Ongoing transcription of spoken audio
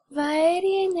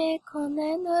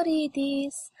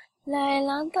vidis, la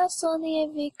elanta sonie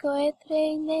vico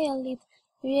etre nealit,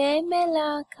 vie me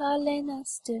la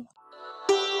calenastu.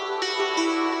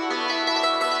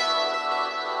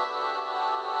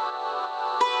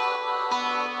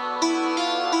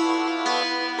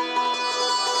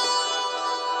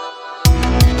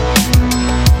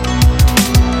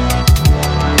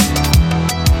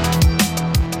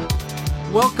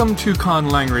 Welcome to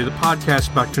Conlangery, the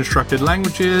podcast about constructed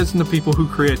languages and the people who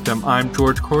create them. I'm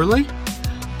George Corley.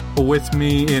 With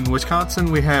me in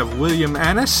Wisconsin, we have William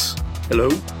Annis. Hello.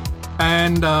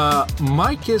 And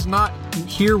Mike is not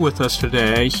here with us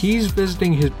today. He's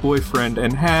visiting his boyfriend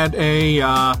and had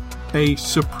a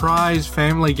surprise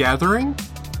family gathering.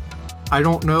 I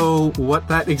don't know what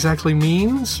that exactly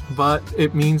means, but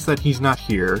it means that he's not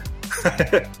here.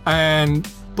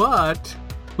 But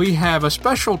we have a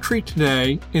special treat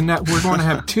today in that we're going to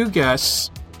have two guests.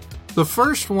 The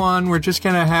first one we're just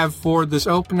going to have for this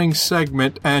opening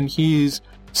segment, and he's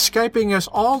Skyping us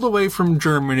all the way from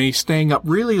Germany, staying up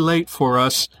really late for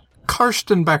us,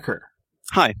 Karsten Becker.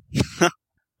 Hi.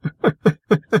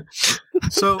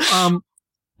 So,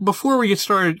 before we get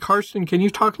started, Karsten, can you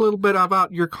talk a little bit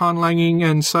about your conlanging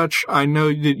and such? I know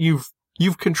that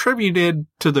you've contributed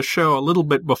to the show a little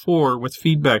bit before with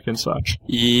feedback and such.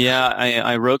 Yeah,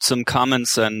 I wrote some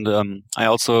comments, and I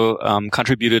also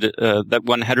contributed that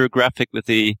one header graphic with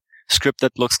the script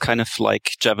that looks kind of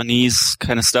like Javanese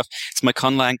kind of stuff. It's my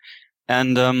conlang.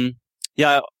 And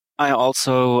I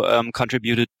also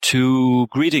contributed 2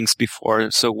 greetings before.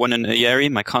 So one in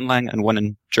Ayeri, my conlang, and one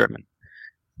in German.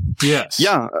 Yes.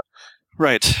 Yeah,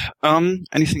 right.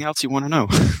 Anything else you want to know?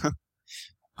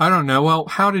 I don't know. Well,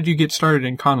 how did you get started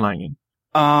in conlanging?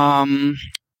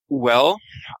 Well,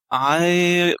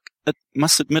 I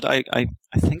must admit, I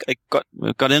think I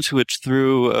got into it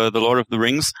through The Lord of the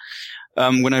Rings.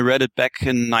 When I read it back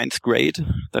in 9th grade,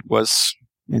 that was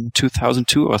in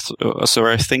 2002 or so,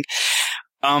 I think.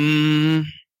 And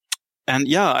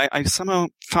yeah, I somehow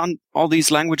found all these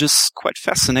languages quite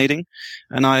fascinating,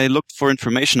 and I looked for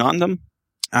information on them,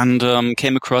 and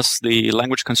came across the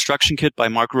Language Construction Kit by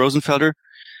Mark Rosenfelder.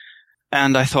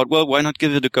 And I thought, well, why not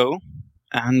give it a go?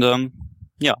 And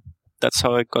yeah, that's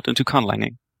how I got into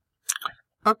conlanging.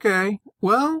 Okay,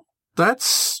 well,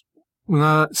 that's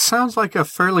sounds like a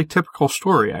fairly typical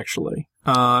story, actually.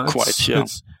 Quite, yeah.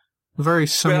 It's very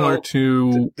similar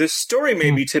to... The story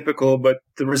may be typical, but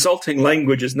the resulting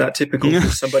language is not typical for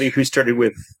somebody who started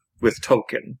with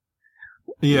Tolkien.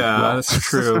 Yeah, that's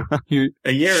true.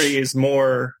 Ayeri is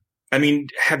more... I mean,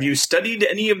 have you studied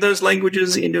any of those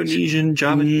languages, Indonesian,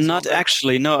 Javanese? Not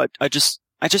actually, no. I just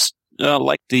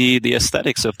like the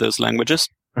aesthetics of those languages.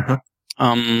 Uh-huh.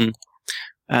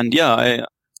 And yeah,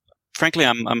 frankly,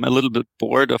 I'm a little bit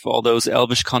bored of all those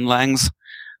Elvish conlangs.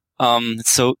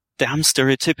 It's so damn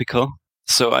stereotypical.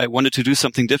 So I wanted to do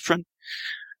something different.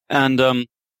 And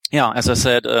yeah, as I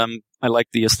said, I like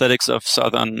the aesthetics of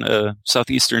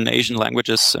Southeastern Asian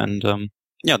languages, and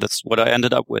yeah, that's what I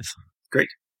ended up with. Great.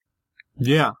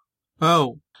 Yeah.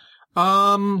 Oh.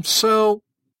 So,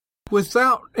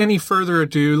 without any further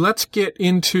ado, let's get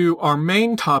into our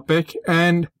main topic,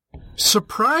 and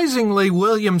surprisingly,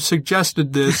 William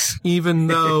suggested this, even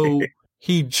though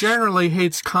he generally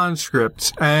hates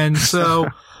conscripts. And so,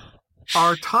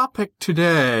 our topic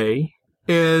today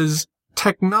is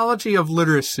technology of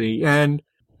literacy, and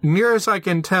near as I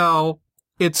can tell,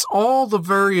 it's all the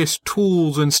various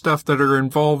tools and stuff that are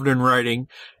involved in writing.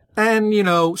 And, you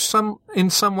know, in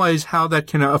some ways how that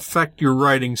can affect your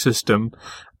writing system.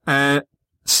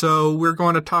 So we're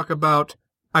going to talk about,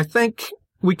 I think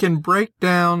we can break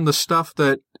down the stuff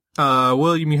that,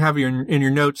 William, you have in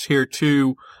your notes here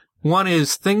too. One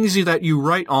is things that you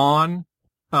write on,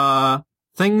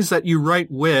 things that you write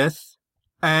with,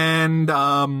 and,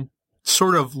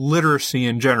 sort of literacy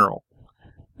in general.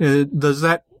 Does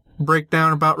that break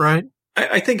down about right?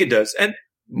 I think it does. And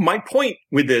my point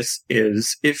with this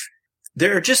is, if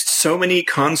there are just so many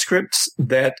conscripts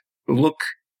that look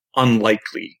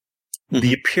unlikely,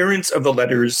 the appearance of the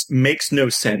letters makes no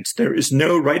sense. There is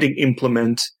no writing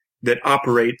implement that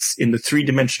operates in the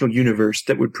 3-dimensional universe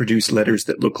that would produce letters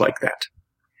that look like that.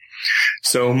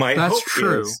 So my hope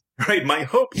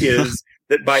is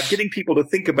that by getting people to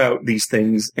think about these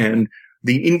things and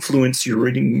the influence your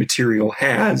writing material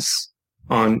has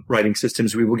on writing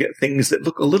systems, we will get things that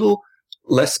look a little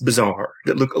less bizarre,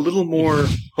 that look a little more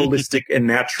holistic and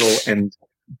natural and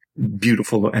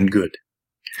beautiful and good.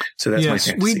 So that's my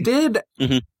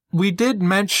fantasy. We did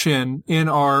mention in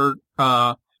our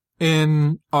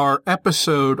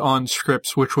episode on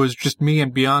scripts, which was just me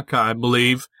and Bianca, I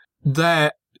believe,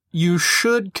 that you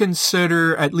should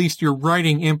consider at least your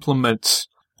writing implements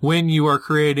when you are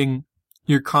creating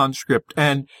your conscript,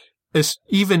 and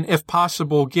even if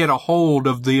possible, get a hold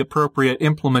of the appropriate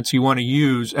implements you want to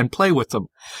use and play with them.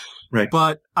 Right.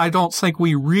 But I don't think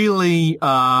we really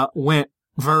went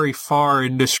very far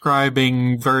in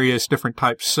describing various different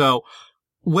types. So,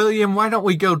 William, why don't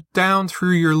we go down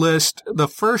through your list? The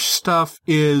first stuff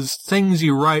is things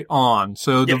you write on.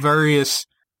 So the various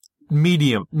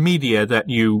media that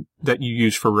you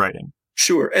use for writing.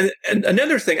 Sure. And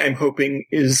another thing I'm hoping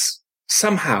is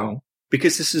somehow,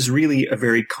 because this is really a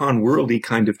very con-worldy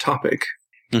kind of topic,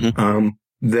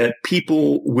 that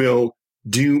people will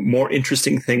do more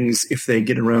interesting things if they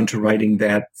get around to writing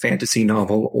that fantasy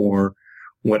novel or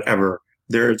whatever.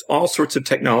 There's all sorts of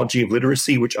technology of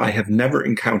literacy which I have never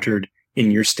encountered in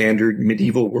your standard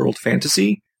medieval world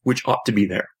fantasy, which ought to be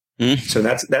there. So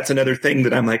that's another thing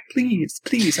that I'm like, please,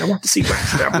 I want to see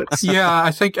wax tablets. Yeah, I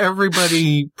think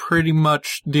everybody pretty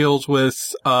much deals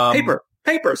with paper.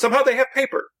 Somehow they have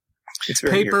paper. It's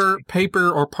very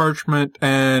paper or parchment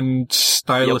and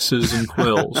styluses and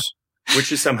quills,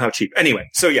 which is somehow cheap. Anyway,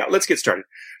 so yeah, let's get started.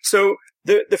 So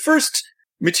the first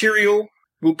material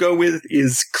we'll go with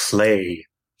is clay,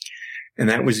 and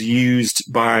that was used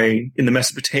in the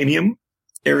Mesopotamian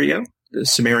area, the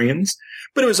Sumerians,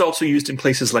 but it was also used in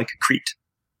places like Crete.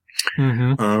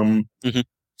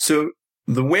 So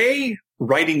the way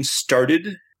writing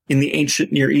started in the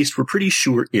ancient Near East, we're pretty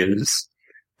sure is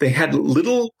they had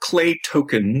little clay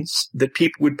tokens that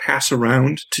people would pass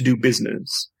around to do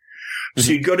business.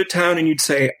 So you'd go to town and you'd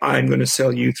say, I'm going to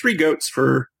sell you 3 goats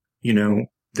for,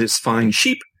 this fine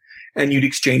sheep, and you'd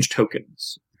exchange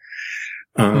tokens.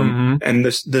 And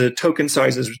the token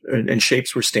sizes and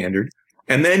shapes were standard.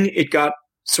 And then it got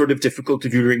sort of difficult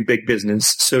if you were doing big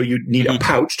business. So you'd need a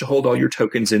pouch to hold all your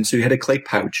tokens in. So you had a clay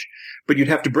pouch, but you'd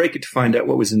have to break it to find out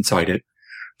what was inside it.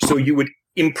 So you would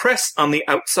impress on the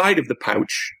outside of the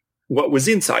pouch what was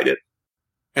inside it.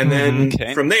 And then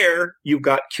from there, you've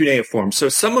got cuneiform. So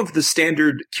some of the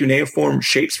standard cuneiform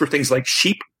shapes for things like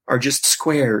sheep are just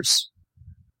squares.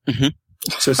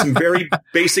 So some very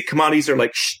basic commodities are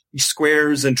like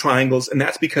squares and triangles, and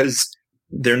that's because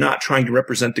they're not trying to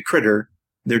represent the critter.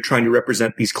 They're trying to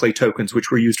represent these clay tokens,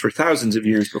 which were used for thousands of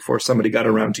years before somebody got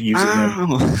around to using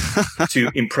them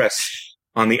to impress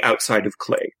on the outside of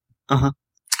clay.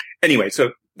 Anyway,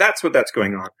 so that's what's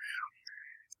going on.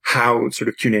 How sort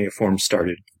of cuneiform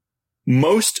started.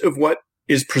 Most of what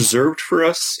is preserved for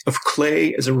us of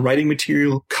clay as a writing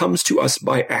material comes to us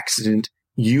by accident,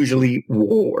 usually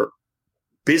war.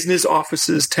 Business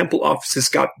offices, temple offices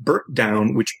got burnt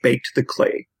down, which baked the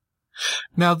clay.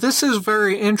 Now, this is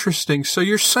very interesting. So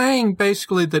you're saying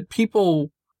basically that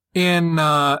people in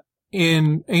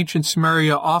ancient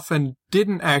Sumeria often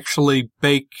didn't actually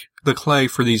bake the clay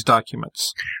for these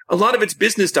documents. A lot of it's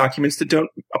business documents that don't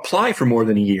apply for more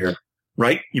than a year,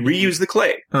 right? You reuse the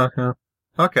clay.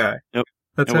 Okay. Yep.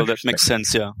 That makes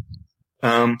sense, yeah.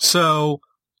 So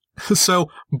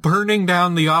burning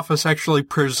down the office actually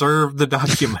preserved the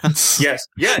documents. Yes.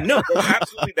 Yeah, no,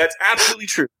 absolutely. That's absolutely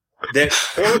true. That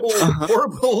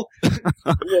horrible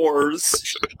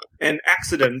wars and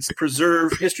accidents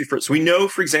preserve history for us. We know,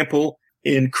 for example,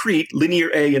 in Crete, Linear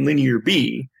A and Linear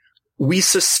B, we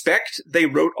suspect they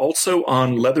wrote also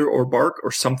on leather or bark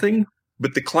or something,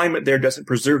 but the climate there doesn't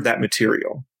preserve that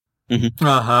material.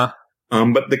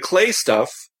 But the clay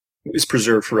stuff is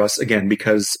preserved for us, again,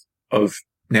 because of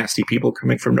nasty people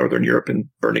coming from Northern Europe and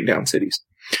burning down cities.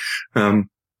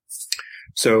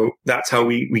 So that's how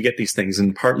we get these things,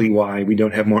 and partly why we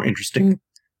don't have more interesting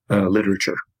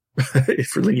literature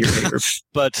for linear paper.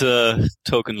 But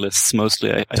token lists mostly.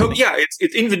 Yeah,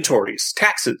 it's inventories,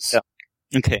 taxes. Yeah.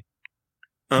 Okay.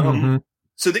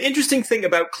 So the interesting thing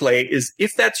about clay is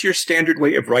if that's your standard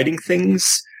way of writing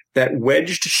things, that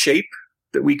wedged shape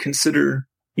that we consider,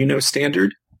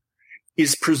 standard,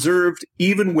 is preserved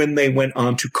even when they went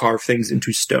on to carve things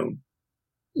into stone.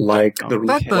 Like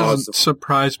that doesn't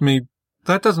surprise me.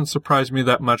 That doesn't surprise me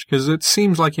that much, because it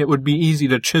seems like it would be easy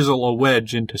to chisel a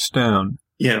wedge into stone.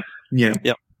 Yeah.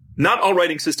 Not all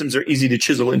writing systems are easy to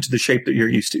chisel into the shape that you're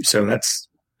used to, so that's...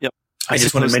 Yep. I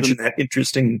just want to mention that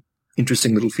interesting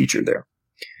little feature there.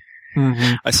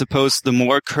 I suppose the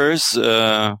more curse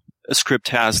a script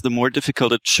has, the more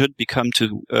difficult it should become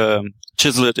to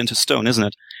chisel it into stone, isn't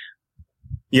it?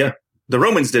 Yeah. The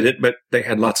Romans did it, but they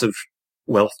had lots of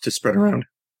wealth to spread around.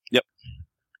 Yep.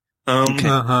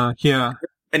 Yeah.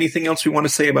 Anything else we want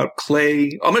to say about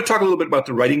clay? I'm going to talk a little bit about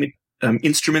the writing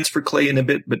instruments for clay in a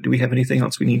bit, but do we have anything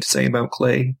else we need to say about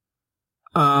clay?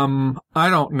 I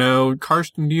don't know.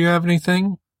 Karsten, do you have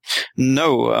anything?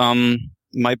 No.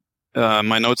 My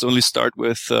notes only start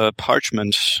with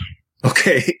parchment.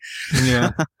 Okay.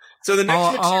 Yeah. So the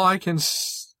next all I can...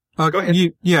 go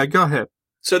ahead. Go ahead.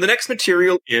 So the next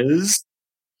material is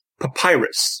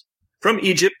papyrus from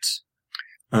Egypt.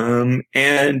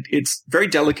 And it's very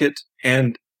delicate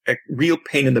and a real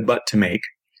pain in the butt to make.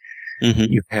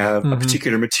 Mm-hmm. You have a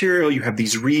particular material. You have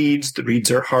these reeds. The reeds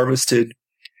are harvested.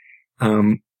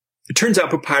 It turns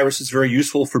out papyrus is very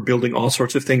useful for building all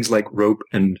sorts of things like rope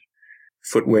and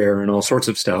footwear and all sorts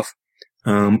of stuff.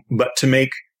 But to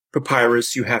make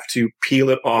papyrus, you have to peel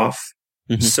it off,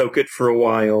 soak it for a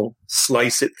while,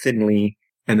 slice it thinly,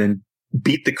 and then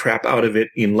beat the crap out of it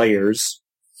in layers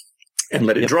and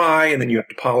let it dry. And then you have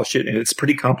to polish it. And it's a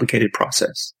pretty complicated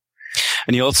process.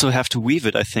 And you also have to weave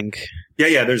it, I think.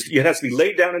 Yeah. It has to be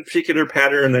laid down in a particular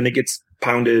pattern, and then it gets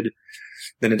pounded,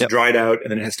 then it's dried out,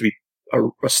 and then it has to be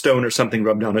a stone or something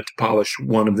rubbed on it to polish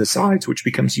one of the sides, which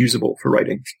becomes usable for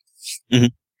writing.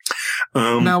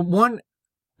 Mm-hmm.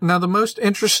 Now the most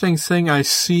interesting thing I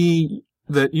see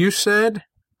that you said,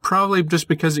 probably just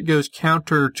because it goes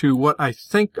counter to what I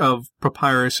think of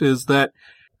papyrus, is that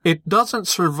it doesn't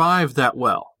survive that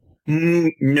well.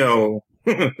 No.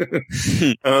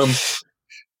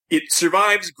 It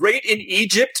survives great in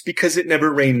Egypt because it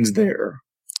never rains there.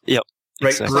 Yep.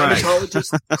 Right. Exactly.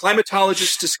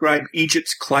 Climatologists describe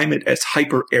Egypt's climate as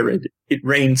hyper-arid. It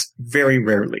rains very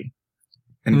rarely,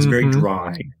 and it's very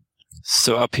dry.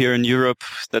 So up here in Europe,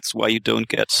 that's why you don't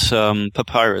get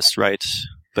papyrus, right?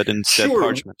 But instead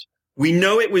parchment. We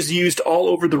know it was used all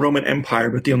over the Roman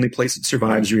Empire, but the only place it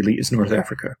survives really is North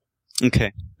Africa.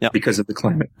 Okay. Yeah. Because of the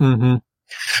climate.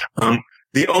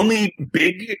 The only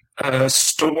big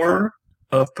store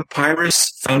of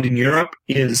papyrus found in Europe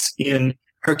is in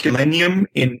Herculaneum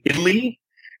in Italy,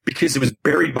 because it was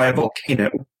buried by a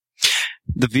volcano.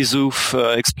 The Vesuve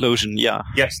explosion, yeah.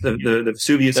 Yes, the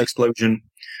Vesuvius explosion.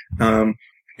 And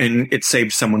it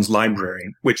saved someone's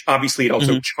library, which obviously it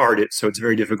also charred it, so it's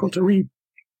very difficult to read.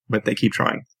 But they keep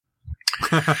trying.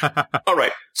 All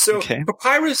right. So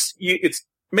papyrus, it's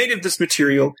made of this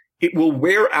material. It will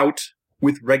wear out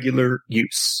with regular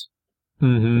use.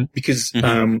 Because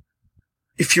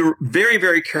if you're very,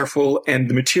 very careful and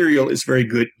the material is very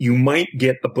good, you might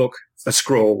get a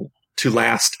scroll to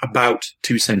last about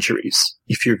 2 centuries,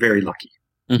 if you're very lucky.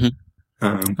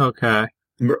 Okay.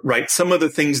 Right. Some of the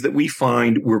things that we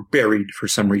find were buried for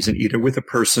some reason, either with a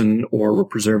person or were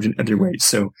preserved in other ways.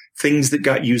 So things that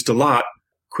got used a lot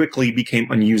quickly became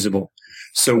unusable.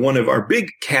 So one of our big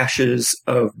caches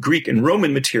of Greek and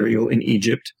Roman material in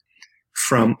Egypt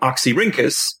from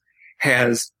Oxyrhynchus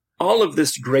has all of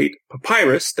this great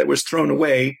papyrus that was thrown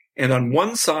away. And on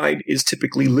one side is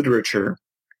typically literature.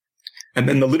 And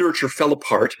then the literature fell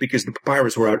apart because the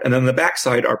papyrus were out. And then on the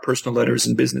backside are personal letters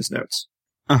and business notes.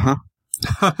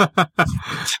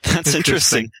 That's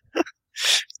interesting.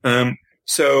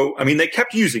 So, I mean, they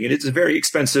kept using it. It's a very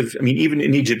expensive. I mean, even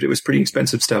in Egypt, it was pretty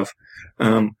expensive stuff.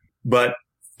 But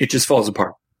it just falls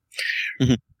apart.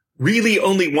 Really,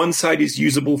 only one side is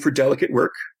usable for delicate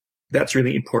work. That's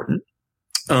really important.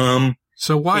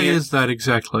 So why is that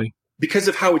exactly? Because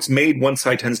of how it's made, one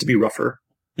side tends to be rougher.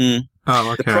 Oh,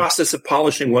 okay. The process of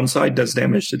polishing one side does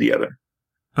damage to the other.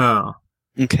 Oh.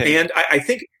 Okay. And I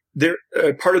think there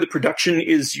part of the production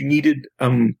is you needed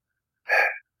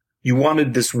you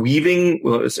wanted this weaving.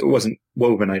 Well, it wasn't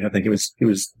woven. I don't think it was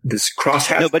this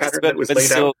crosshatch pattern that was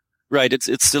laid out. Right.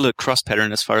 It's still a cross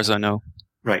pattern as far as I know.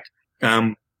 Right.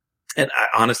 And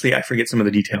honestly, I forget some of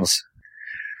the details.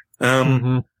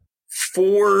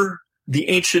 For the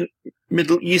ancient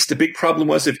Middle East, the big problem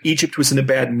was if Egypt was in a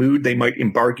bad mood, they might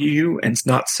embargo you and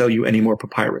not sell you any more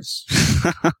papyrus.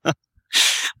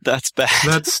 That's bad.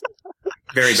 That's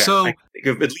very bad. So, I think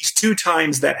of at least 2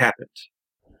 times that happened.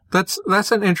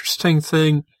 That's an interesting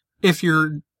thing if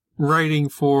you're writing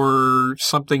for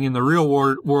something in the real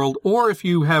world, or if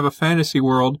you have a fantasy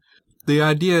world. The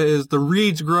idea is the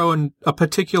reeds grow in a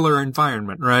particular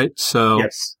environment, right? So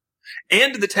yes,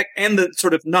 and the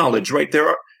sort of knowledge, right?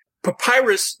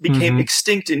 Papyrus became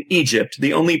extinct in Egypt.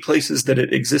 The only places that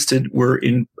it existed were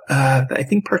in, I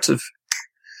think, parts of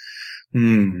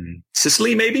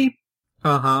Sicily, maybe.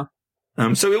 So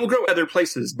it will grow other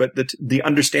places, but the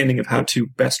understanding of how to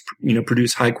best,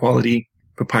 produce high quality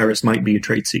papyrus might be a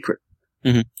trade secret.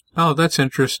 Oh, that's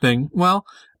interesting. Well,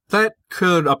 that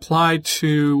could apply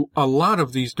to a lot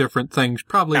of these different things.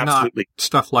 Probably Absolutely.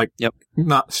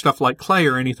 not stuff like clay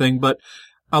or anything, but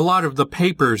a lot of the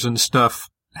papers and stuff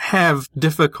have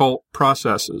difficult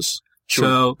processes. Sure.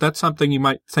 So that's something you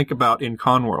might think about in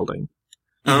conworlding.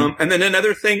 And then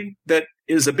another thing that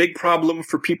is a big problem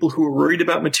for people who are worried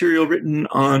about material written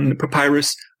on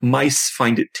papyrus, mice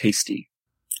find it tasty.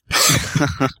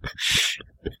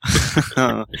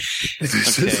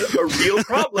 This is a real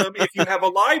problem. If you have a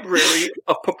library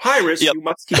of papyrus, you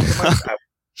must keep the mice out.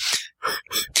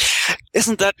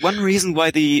 Isn't that one reason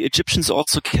why the Egyptians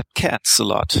also kept cats a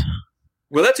lot?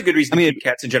 Well, that's a good reason to keep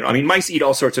cats in general. I mean, mice eat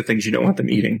all sorts of things you don't want them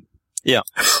eating. Yeah.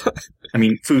 I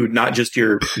mean, food, not just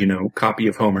your, copy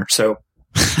of Homer. So.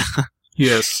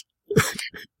 Yes.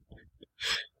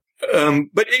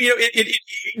 But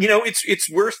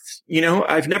it's worth,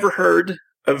 I've never heard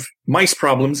of mice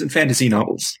problems in fantasy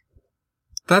novels.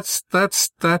 That's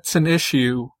an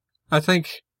issue. I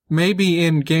think maybe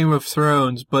in Game of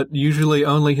Thrones, but usually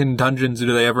only in Dungeons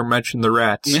do they ever mention the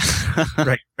rats.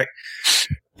 Right.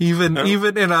 Even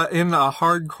in a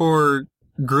hardcore,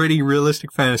 gritty,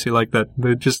 realistic fantasy like that,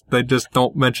 they just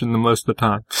don't mention them most of the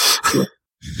time. Sure.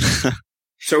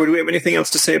 So, do we have anything else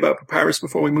to say about papyrus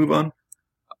before we move on?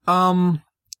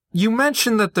 You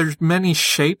mentioned that there's many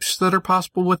shapes that are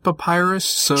possible with papyrus,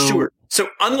 so... Sure. So,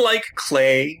 unlike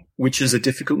clay, which is a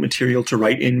difficult material to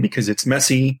write in because it's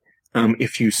messy,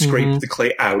 if you scrape the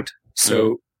clay out,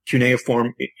 so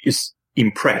cuneiform is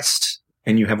impressed,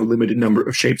 and you have a limited number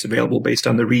of shapes available based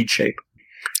on the reed shape.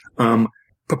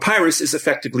 Papyrus is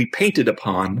effectively painted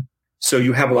upon, so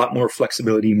you have a lot more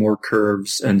flexibility, more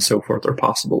curves, and so forth are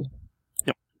possible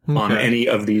on any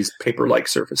of these paper-like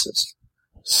surfaces.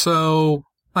 So,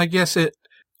 I guess it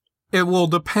will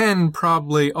depend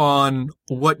probably on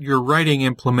what your writing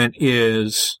implement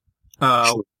is,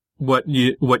 what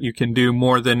you can do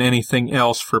more than anything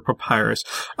else for papyrus.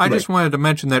 I just wanted to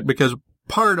mention that because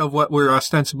part of what we're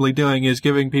ostensibly doing is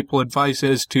giving people advice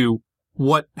as to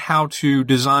how to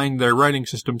design their writing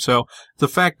system. So the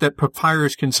fact that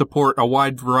papyrus can support a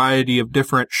wide variety of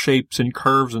different shapes and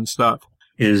curves and stuff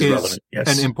is relevant.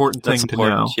 Yes. An important thing to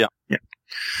know. Yeah.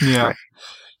 Right.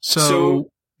 So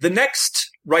the next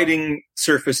writing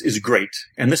surface is great,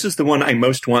 and this is the one I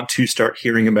most want to start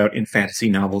hearing about in fantasy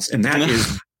novels, and that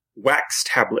is wax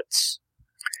tablets.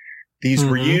 These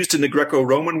were used in the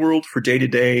Greco-Roman world for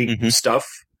day-to-day stuff.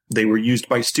 They were used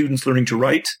by students learning to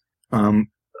write.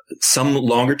 Some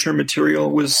longer-term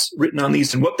material was written on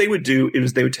these, and what they would do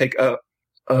is they would take a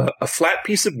flat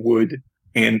piece of wood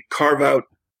and carve out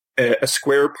a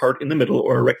square part in the middle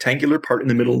or a rectangular part in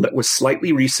the middle that was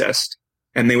slightly recessed,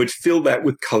 and they would fill that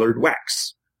with colored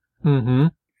wax.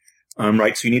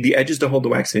 Right, so you need the edges to hold the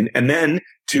wax in, and then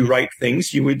to write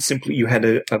things, you had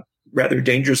a rather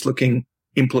dangerous-looking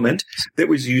implement that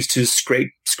was used to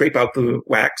scrape out the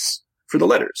wax for the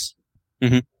letters.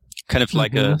 Kind of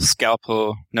like a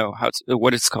scalpel. No,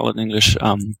 what it's called in English?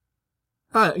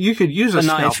 You could use a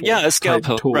knife. Scalpel. Yeah, a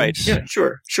scalpel. Right. Yeah,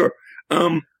 sure.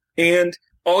 And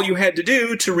all you had to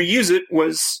do to reuse it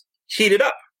was heat it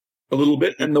up a little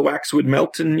bit, and the wax would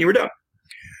melt, and you were done.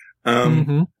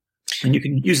 And you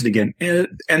can use it again.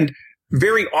 And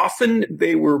very often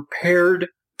they were paired,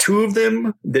 two of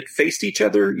them that faced each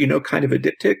other, kind of a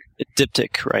diptych. A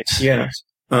diptych, right. Yeah.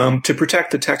 To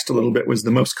protect the text a little bit was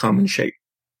the most common shape.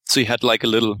 So you had like a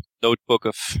little notebook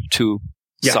of two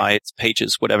sides,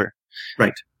 pages, whatever.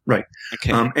 Right.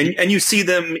 Okay. And you see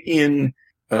them in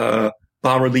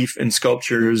bas-relief and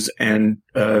sculptures and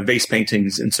vase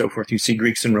paintings and so forth. You see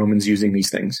Greeks and Romans using these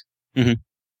things.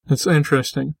 That's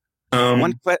interesting.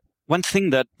 One thing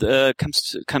that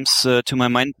comes to my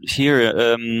mind here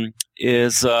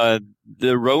is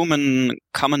the Roman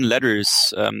common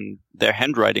letters, their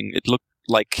handwriting. It looked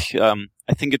like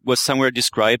I think it was somewhere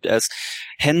described as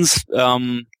hens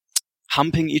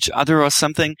humping each other or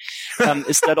something.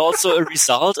 Is that also a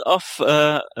result of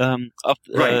the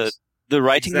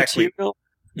writing material?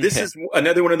 This is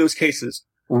another one of those cases.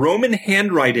 Roman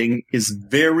handwriting is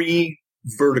very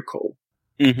vertical,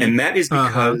 and that is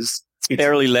because it's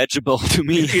barely legible to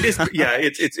me. It is, yeah.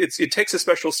 It takes a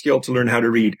special skill to learn how to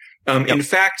read. In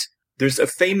fact, there's a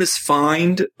famous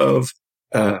find of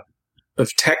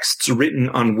texts written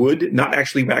on wood, not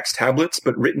actually wax tablets,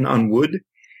 but written on wood,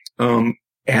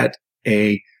 at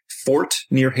a fort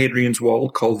near Hadrian's Wall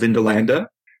called Vindolanda,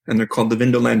 and they're called the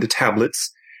Vindolanda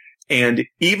tablets. And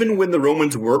even when the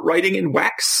Romans weren't writing in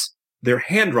wax, their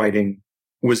handwriting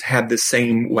had the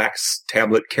same wax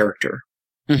tablet character.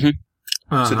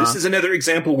 So this is another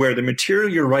example where the material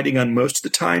you're writing on most of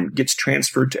the time gets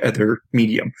transferred to other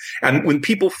medium. And when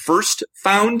people first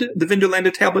found the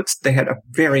Vindolanda tablets, they had a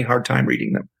very hard time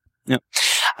reading them. Yeah,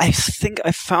 I think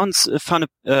I found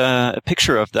a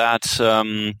picture of that,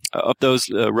 of those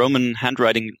Roman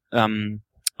handwriting on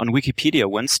Wikipedia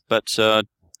once, but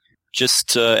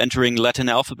just entering Latin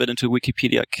alphabet into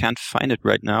Wikipedia, I can't find it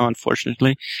right now,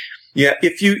 unfortunately. Yeah,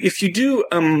 if you do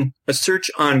a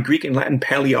search on Greek and Latin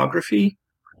paleography,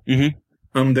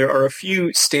 There are a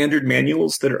few standard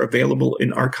manuals that are available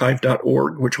in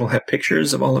archive.org, which will have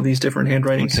pictures of all of these different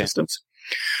handwriting systems.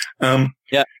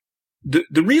 Yeah.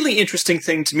 The really interesting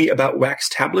thing to me about wax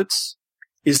tablets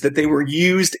is that they were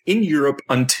used in Europe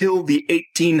until the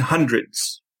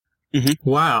 1800s. Mm-hmm.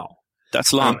 Wow.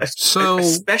 That's long.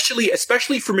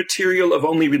 Especially for material of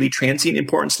only really transient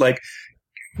importance, like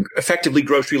effectively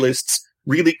grocery lists,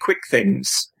 really quick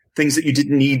things that you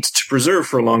didn't need to preserve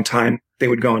for a long time, they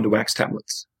would go into wax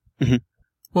tablets. Mm-hmm.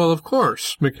 Well, of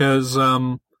course, because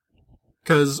all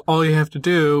you have to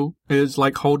do is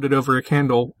like hold it over a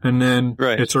candle and then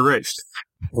it's erased.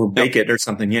 Or bake it or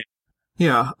something, yeah.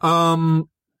 Yeah.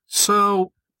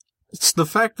 So it's the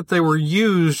fact that they were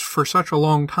used for such a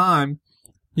long time.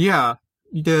 Yeah,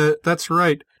 that's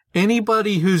right.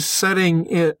 Anybody who's setting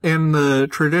it in the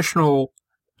traditional,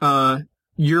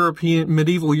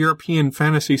 medieval European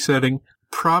fantasy setting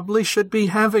probably should be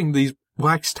having these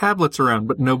wax tablets around,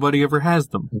 but nobody ever has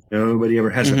them. Nobody ever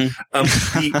has them.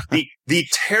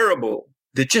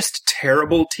 The just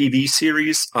terrible TV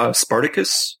series,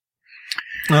 Spartacus.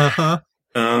 Uh-huh.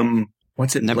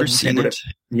 What's it? Never seen it.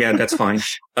 Yeah, that's fine.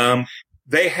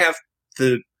 They have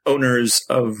the owners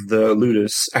of the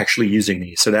Ludus actually using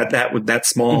these. So that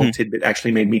small tidbit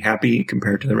actually made me happy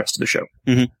compared to the rest of the show.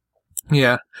 Mm-hmm.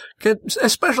 Yeah.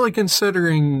 Especially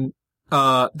considering,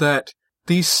 that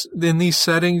in these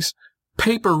settings,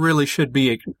 paper really should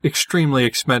be extremely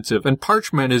expensive, and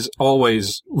parchment is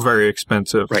always very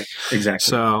expensive. Right. Exactly.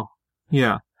 So,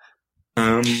 yeah.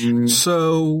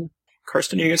 So,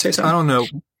 Karsten, you gonna say something? I don't know.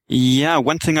 Yeah,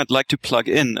 one thing I'd like to plug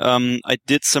in. I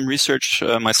did some research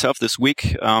myself this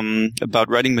week about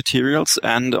writing materials,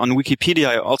 and on Wikipedia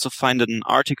I also found an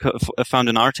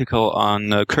article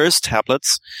on curse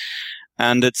tablets,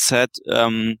 and it said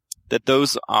that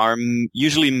those are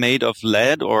usually made of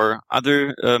lead or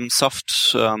other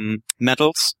soft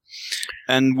metals,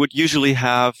 and would usually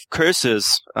have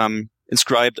curses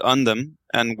inscribed on them,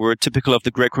 and were typical of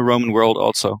the Greco-Roman world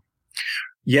also.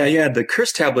 Yeah. The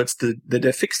curse tablets, the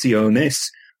defixiones,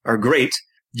 are great.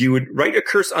 You would write a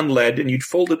curse on lead, and you'd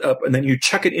fold it up, and then you'd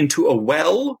chuck it into a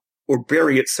well or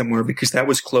bury it somewhere, because that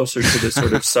was closer to the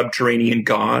sort of subterranean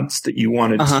gods that you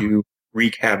wanted to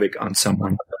wreak havoc on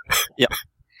someone. Yeah.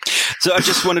 So I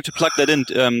just wanted to plug that in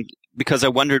because I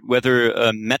wondered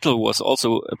whether metal was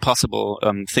also a possible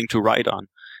thing to write on.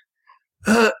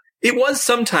 It was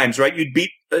sometimes, right? You'd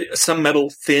beat some metal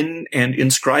thin and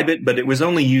inscribe it, but it was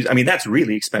only used. I mean, that's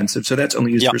really expensive, so that's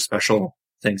only used for special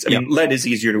things. I mean, lead is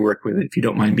easier to work with if you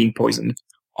don't mind being poisoned.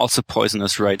 Also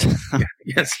poisonous, right?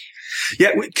 Yes.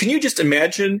 Yeah. Can you just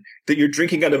imagine that you're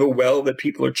drinking out of a well that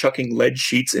people are chucking lead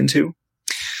sheets into?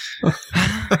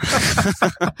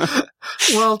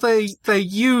 Well, they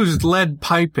used lead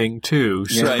piping too,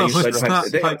 so it's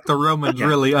not like the Romans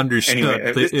really understood.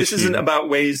 Anyway, this isn't about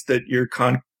ways that your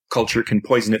culture can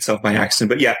poison itself by accident,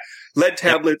 but yeah, lead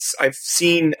tablets. I've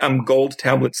seen gold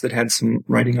tablets that had some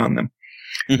writing on them,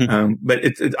 but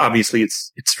obviously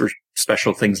it's for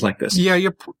special things like this. Yeah,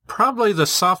 you're probably the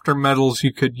softer metals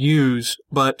you could use,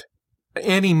 but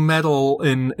any metal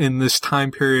in this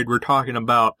time period we're talking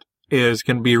about is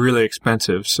going to be really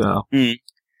expensive, so.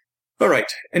 All right.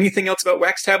 Anything else about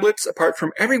wax tablets, apart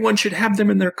from everyone should have them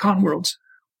in their con worlds?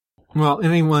 Well,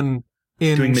 anyone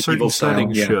in certain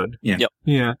settings should.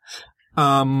 Yeah.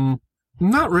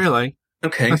 Not really.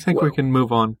 Okay. I think we can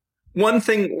move on. One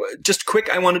thing, just quick,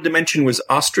 I wanted to mention was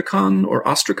ostracon or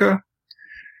ostraca.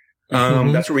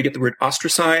 That's where we get the word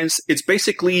ostracize. It's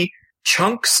basically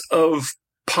chunks of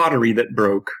pottery that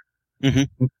broke.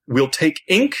 We'll take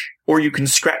ink, or you can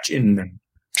scratch in them.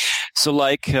 So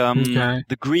like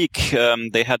the Greek,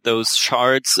 they had those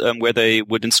shards where they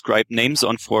would inscribe names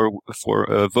on for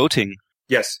voting.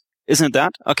 Yes. Isn't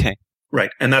that? Okay. Right.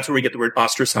 And that's where we get the word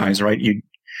ostracize, right?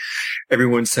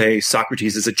 Everyone would say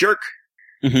Socrates is a jerk,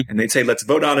 and they'd say, let's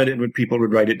vote on it, and when people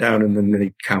would write it down, and then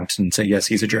they'd count and say, yes,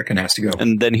 he's a jerk and has to go.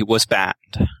 And then he was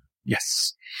banned.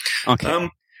 Yes. Okay.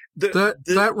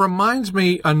 That reminds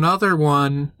me another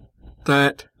one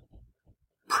that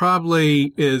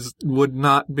probably would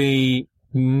not be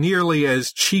nearly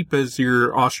as cheap as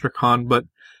your ostracon, but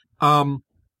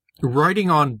writing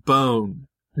on bone,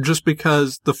 just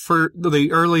because the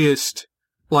earliest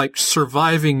like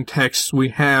surviving texts we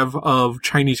have of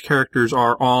Chinese characters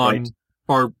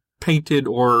are painted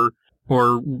or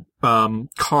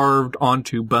carved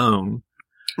onto bone.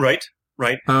 Right.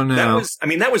 Oh no.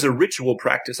 That was a ritual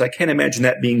practice. I can't imagine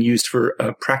that being used for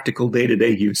practical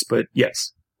day-to-day use, but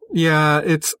yes. Yeah,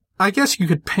 I guess you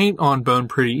could paint on bone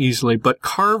pretty easily, but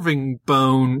carving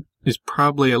bone is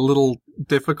probably a little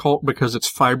difficult because it's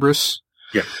fibrous.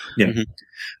 Yeah.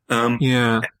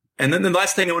 Yeah. And then the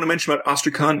last thing I want to mention about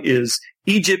Astrakhan is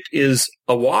Egypt is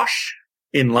awash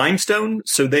in limestone,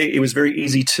 so it was very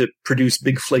easy to produce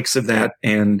big flakes of that,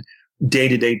 and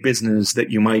day-to-day business that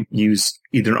you might use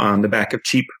either on the back of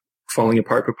cheap falling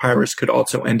apart papyrus could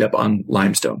also end up on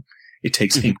limestone. It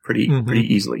takes ink pretty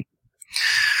easily.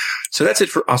 So that's it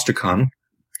for Astrakhan.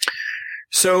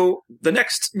 So the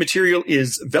next material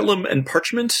is vellum and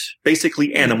parchment,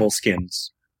 basically animal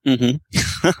skins.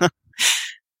 Mm-hmm.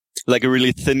 Like a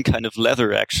really thin kind of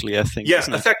leather, actually, I think. Yeah,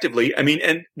 effectively. I mean,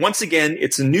 and once again,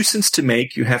 it's a nuisance to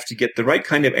make. You have to get the right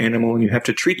kind of animal, and you have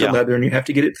to treat the leather, and you have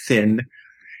to get it thin.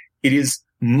 It is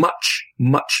much,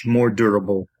 much more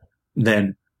durable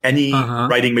than any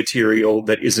writing material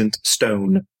that isn't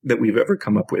stone that we've ever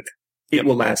come up with. It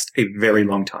will last a very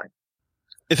long time.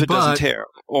 If it doesn't tear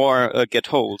or get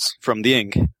holes from the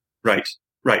ink. Right.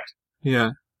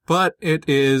 Yeah. But it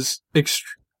is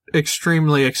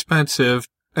extremely expensive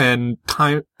and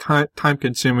time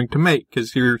consuming to make,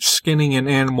 because you're skinning an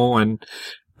animal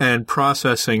and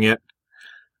processing it.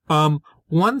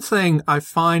 One thing I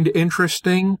find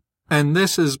interesting, and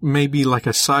this is maybe like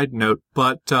a side note,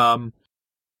 but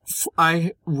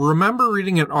I remember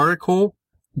reading an article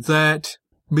that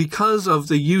because of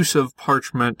the use of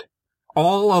parchment,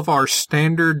 all of our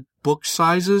standard book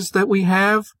sizes that we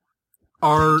have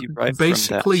are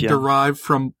basically derived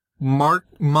from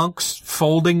monks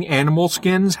folding animal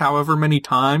skins however many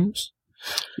times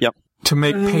to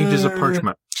make pages of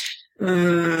parchment.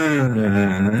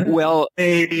 Well,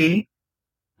 maybe.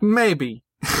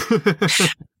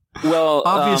 Well,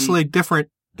 obviously different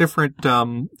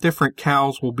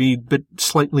cows will be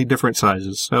slightly different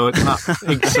sizes, so it's not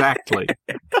exactly.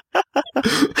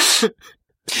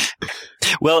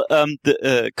 Well,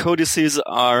 the codices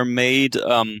are made,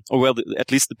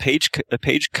 at least the page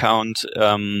count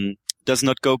does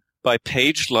not go by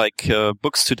page like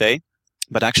books today,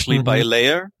 but actually by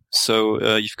layer.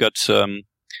 So you've got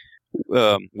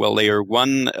layer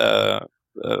 1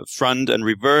 front and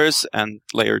reverse, and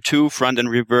layer 2 front and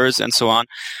reverse, and so on.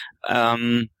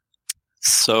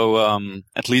 So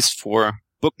at least for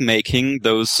bookmaking,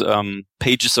 those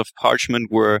pages of parchment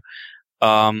were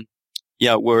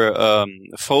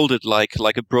folded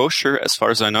like a brochure, as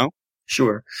far as I know.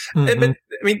 Sure. But, I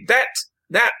mean,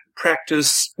 that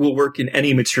practice will work in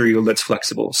any material that's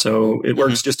flexible. So it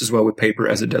works just as well with paper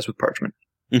as it does with parchment.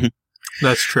 Mm-hmm.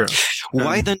 That's true.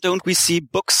 Why then don't we see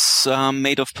books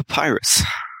made of papyrus?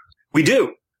 We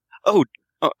do. Oh,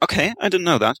 okay. I didn't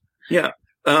know that. Yeah.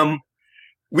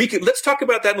 Let's talk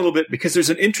about that a little bit, because there's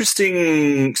an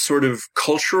interesting sort of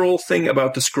cultural thing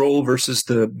about the scroll versus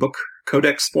the book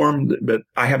codex form, but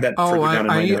I have that further down in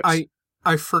my notes.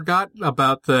 I forgot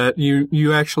about that.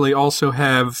 You actually also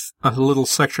have a little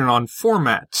section on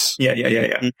formats. Yeah.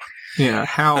 Yeah,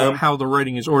 how the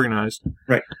writing is organized.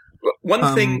 Right.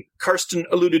 One thing Karsten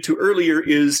alluded to earlier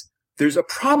is there's a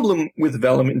problem with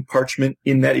vellum and parchment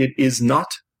in that it is not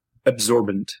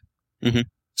absorbent. Mm-hmm.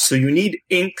 So you need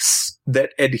inks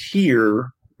that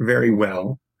adhere very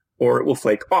well, or it will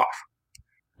flake off.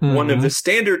 Mm-hmm. One of the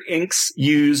standard inks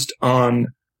used on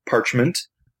parchment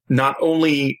not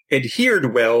only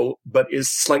adhered well, but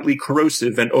is slightly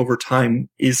corrosive, and over time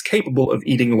is capable of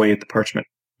eating away at the parchment.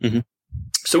 Mm-hmm.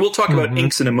 So we'll talk about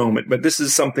inks in a moment, but this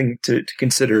is something to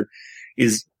consider.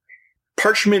 Is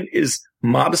parchment is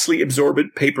modestly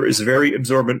absorbent, paper is very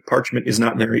absorbent, parchment is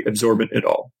not very absorbent at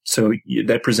all. So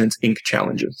that presents ink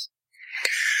challenges.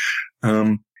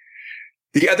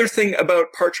 The other thing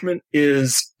about parchment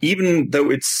is, even though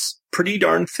it's pretty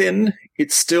darn thin,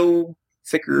 it's still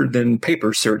thicker than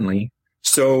paper, certainly.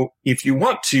 So if you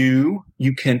want to,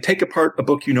 you can take apart a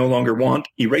book you no longer want,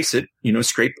 erase it,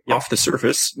 scrape off the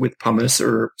surface with pumice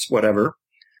or whatever,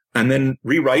 and then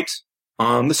rewrite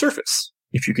on the surface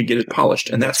if you could get it polished.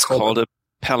 And that's called a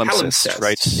palimpsest,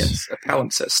 right? Yes, a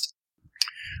palimpsest.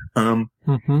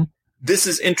 This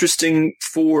is interesting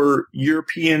for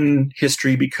European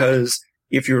history because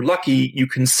if you're lucky, you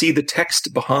can see the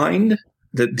text behind.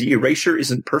 The erasure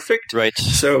isn't perfect. Right.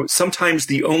 So sometimes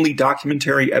the only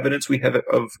documentary evidence we have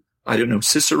of,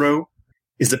 Cicero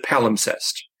is a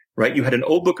palimpsest, right? You had an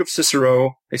old book of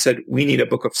Cicero. They said, we need a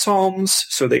book of Psalms.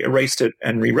 So they erased it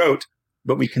and rewrote,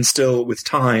 but we can still, with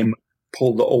time,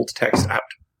 pull the old text out.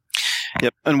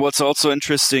 Yep. And what's also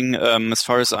interesting, as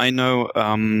far as I know,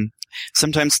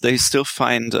 sometimes they still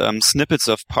find snippets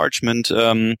of parchment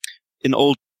in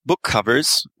old book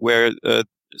covers where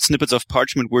snippets of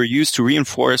parchment were used to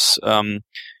reinforce, the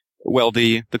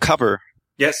cover.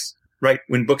 Yes, right.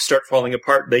 When books start falling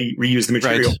apart, they reuse the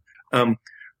material. Right.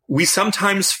 We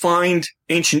sometimes find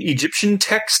ancient Egyptian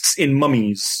texts in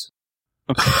mummies.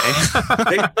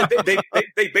 Okay.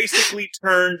 They basically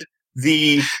turned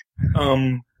the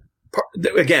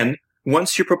again,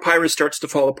 once your papyrus starts to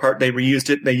fall apart, they reused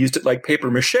it. They used it like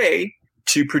paper mache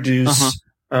to produce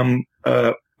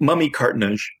mummy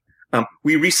cartonnage.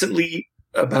 We recently,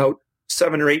 about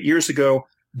 7 or 8 years ago,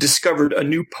 discovered a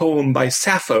new poem by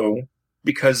Sappho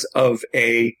because of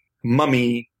a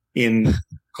mummy in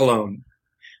Cologne.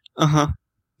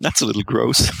 That's a little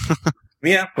gross.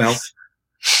 Yeah, well,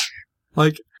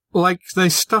 like they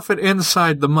stuff it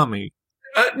inside the mummy.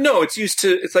 no,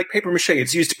 it's like paper mache.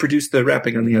 It's used to produce the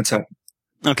wrapping on the outside.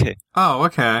 Okay. Oh,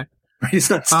 okay. It's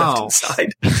not stuffed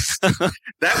inside.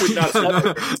 That would not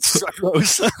So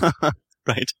gross.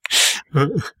 Right.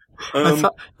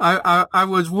 I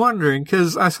was wondering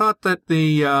because I thought that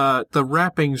the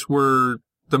wrappings were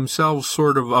themselves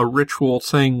sort of a ritual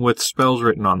thing with spells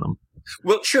written on them.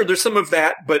 Well, sure, there's some of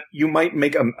that, but you might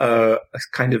make a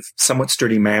kind of somewhat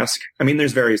sturdy mask. I mean,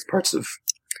 there's various parts of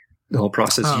the whole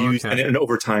process used, okay. and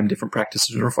over time, different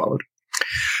practices are followed.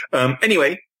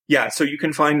 Anyway, yeah, so you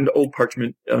can find old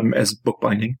parchment as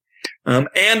bookbinding.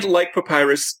 And like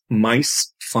papyrus,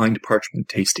 mice find parchment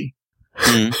tasty.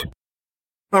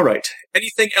 All right.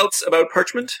 Anything else about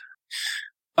parchment?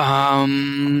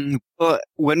 Well,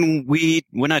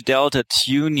 when I dealt at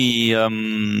uni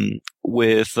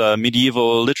with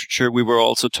medieval literature, we were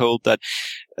also told that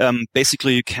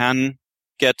basically you can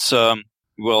get a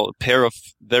pair of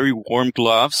very warm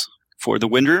gloves for the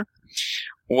winter,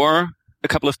 or a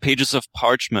couple of pages of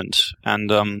parchment,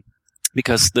 and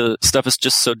because the stuff is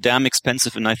just so damn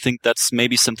expensive, and I think that's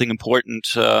maybe something important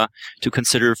to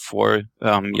consider for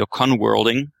your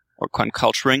conworlding or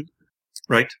conculturing.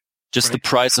 Right. Just the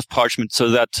price of parchment, so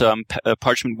that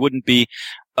parchment wouldn't be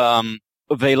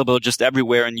available just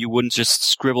everywhere, and you wouldn't just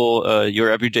scribble your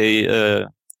everyday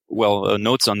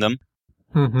notes on them.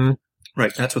 Mm-hmm.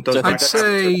 Right. That's what those. I'd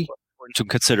say important to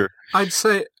consider. I'd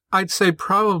say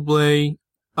probably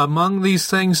among these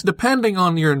things, depending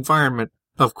on your environment,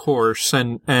 of course,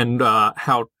 and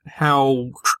how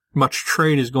much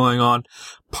trade is going on,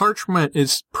 parchment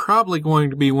is probably going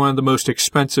to be one of the most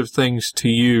expensive things to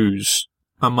use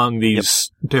among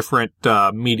these different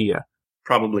media.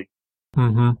 Probably.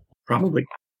 Mm-hmm. Probably.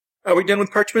 Are we done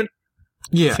with parchment?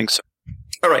 Yeah. I think so.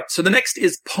 All right. So the next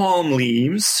is palm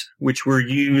leaves, which were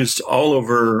used all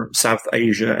over South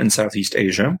Asia and Southeast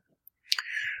Asia.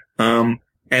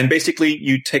 And basically,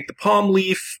 you'd take the palm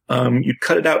leaf, you'd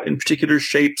cut it out in particular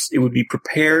shapes. It would be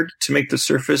prepared to make the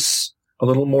surface a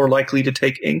little more likely to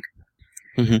take ink.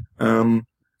 Mm-hmm.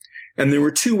 And there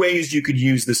were 2 ways you could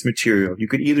use this material. You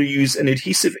could either use an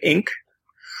adhesive ink,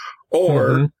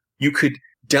 or you could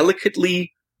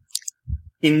delicately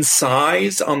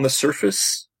incise on the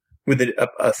surface with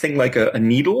a thing like a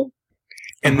needle,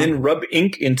 and then rub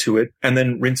ink into it, and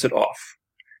then rinse it off.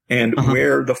 And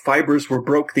where the fibers were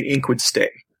broke, the ink would stay.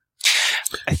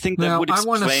 I think that would explain.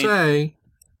 I want to say,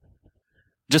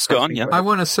 just go on. Yeah. I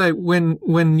want to say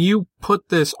when you put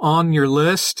this on your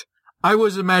list, I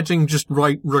was imagining just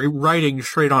writing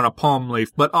straight on a palm leaf,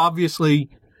 but obviously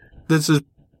this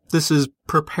is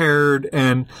prepared,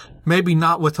 and maybe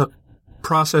not with a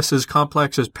process as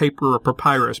complex as paper or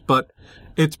papyrus, but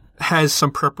it has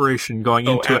some preparation going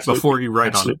into it before you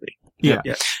write on it. Yeah.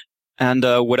 And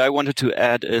what I wanted to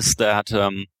add is that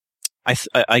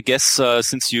I guess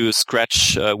since you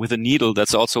scratch with a needle,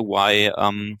 that's also why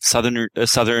southern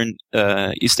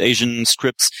East Asian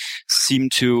scripts seem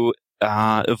to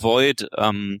avoid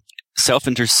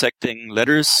self-intersecting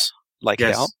letters like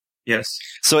L. Yes.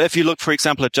 So if you look, for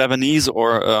example, at Javanese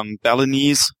or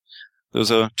Balinese, those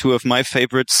are 2 of my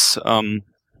favorites.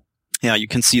 You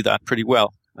can see that pretty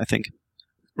well, I think.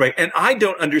 Right. And I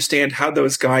don't understand how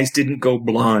those guys didn't go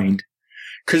blind.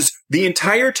 Because the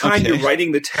entire time you're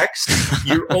writing the text,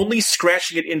 you're only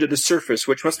scratching it into the surface,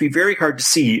 which must be very hard to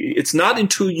see. It's not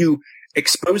until you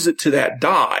expose it to that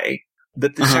dye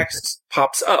that the text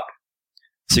pops up.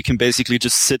 So you can basically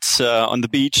just sit on the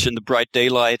beach in the bright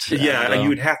daylight. Yeah, and you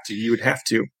would have to. You would have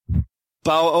to.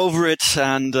 Bow over it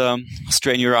and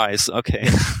strain your eyes. Okay.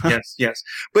 Yes.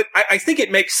 But I think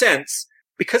it makes sense.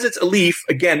 Because it's a leaf,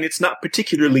 again, it's not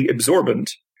particularly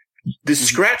absorbent. The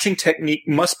scratching technique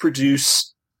must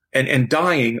produce, and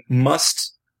dyeing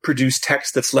must produce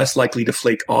text that's less likely to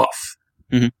flake off.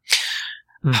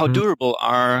 How durable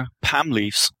are palm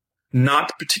leaves?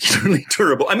 Not particularly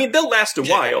durable. I mean, they'll last a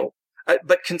while,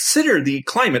 but consider the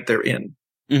climate they're in.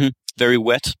 Very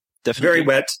wet, definitely. Very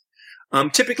wet.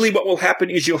 Typically what will happen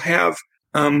is you'll have,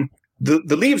 the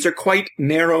leaves are quite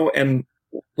narrow and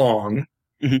long.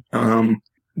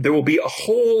 there will be a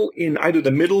hole in either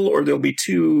the middle or there'll be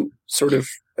two sort of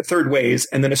third ways,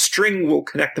 and then a string will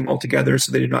connect them all together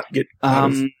so they do not get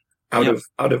out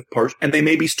of part, and they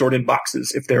may be stored in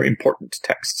boxes if they're important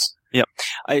texts. Yeah,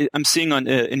 I'm seeing on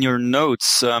in your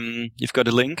notes, you've got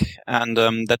a link, and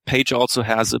that page also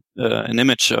has an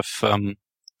image of,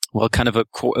 kind of a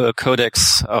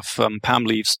codex of palm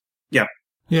leaves. Yeah.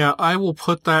 Yeah, I will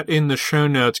put that in the show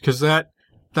notes, because that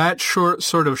short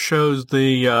sort of shows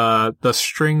the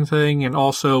string thing, and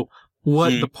also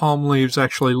what the palm leaves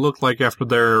actually look like after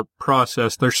they're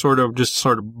processed. They're sort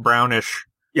of brownish,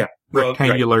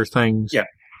 rectangular things. Yeah.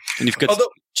 And you've got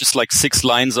just like 6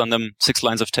 lines on them, 6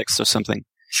 lines of text or something.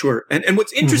 Sure. And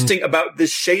what's interesting about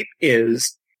this shape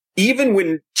is, even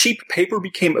when cheap paper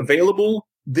became available,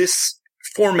 this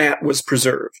format was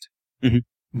preserved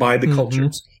by the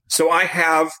cultures. So I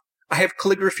have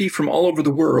calligraphy from all over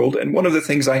the world, and one of the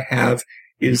things I have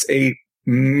is a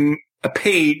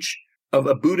page of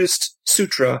a Buddhist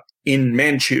sutra in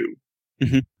Manchu.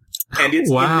 And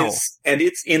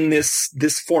it's in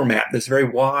this format, this very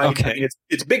wide. Okay. I mean,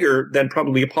 it's bigger than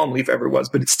probably a palm leaf ever was,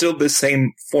 but it's still the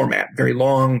same format, very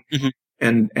long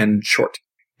and short.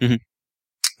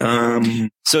 So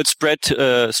it's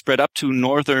spread up to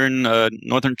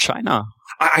northern China.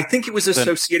 I think it was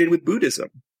associated with Buddhism.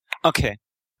 Okay.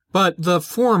 But the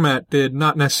format did,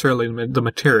 not necessarily the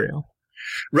material.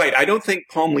 Right. I don't think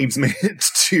palm leaves made it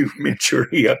to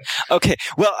Manchuria. Okay.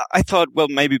 Well, I thought,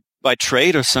 maybe by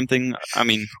trade or something. I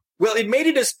mean, well, it made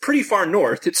it as pretty far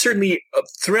north. It's certainly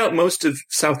throughout most of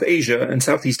South Asia and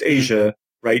Southeast Asia,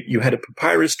 right? You had a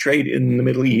papyrus trade in the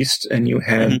Middle East, and you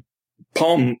had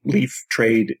palm leaf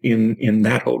trade in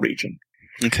that whole region.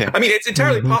 Okay. I mean, it's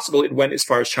entirely possible it went as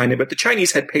far as China, but the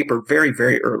Chinese had paper very,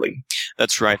 very early.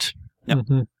 That's right. Yep.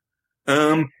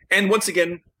 And once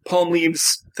again, palm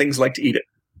leaves, things like to eat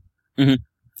it.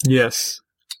 Yes.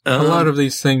 A lot of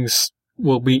these things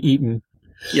will be eaten.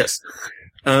 Yes.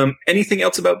 Anything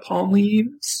else about palm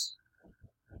leaves?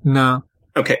 No.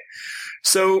 Okay.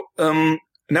 So now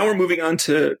we're moving on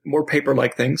to more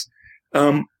paper-like things.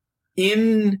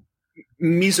 In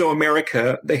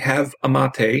Mesoamerica, they have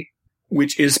amate,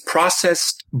 which is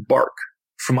processed bark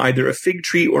from either a fig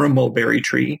tree or a mulberry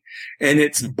tree, and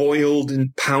it's boiled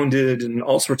and pounded, and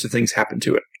all sorts of things happen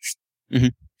to it.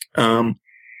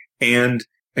 And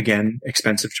again,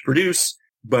 expensive to produce,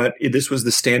 but this was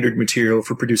the standard material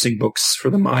for producing books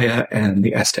for the Maya and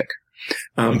the Aztec.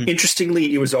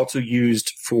 Interestingly, it was also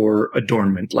used for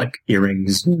adornment, like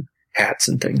earrings, and hats,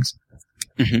 and things.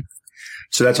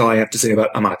 So that's all I have to say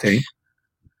about amate.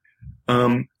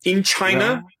 In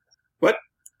China, what?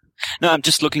 No, I'm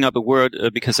just looking up a word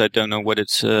because I don't know what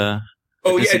it's.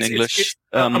 It's in English.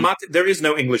 Amate, there is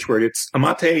no English word. It's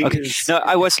amate. Okay. No,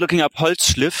 I was looking up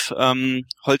Holzschliff.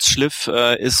 Holzschliff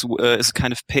is a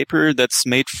kind of paper that's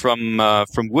made from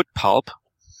wood pulp.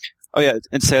 Oh yeah,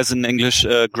 it says in English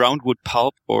groundwood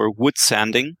pulp or wood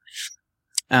sanding,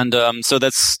 and so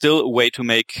that's still a way to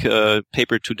make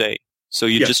paper today. So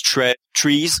you just shred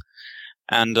trees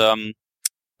and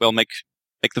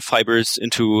make the fibers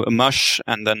into a mush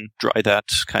and then dry that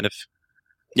kind of.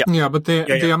 Yeah. Yeah, but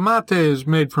the amate is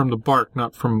made from the bark,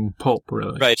 not from pulp,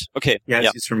 really. Right. Okay.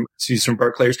 Yeah, it's used from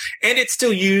bark layers, and it's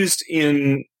still used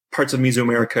in parts of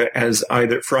Mesoamerica as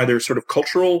either sort of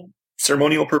cultural,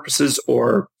 ceremonial purposes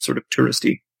or sort of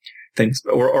touristy things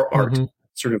or art,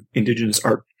 sort of indigenous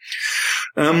art.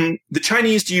 The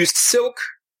Chinese used silk.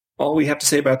 All we have to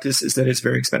say about this is that it's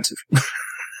very expensive.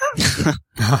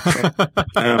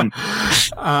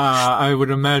 I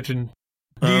would imagine.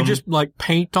 Do you just like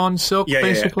paint on silk,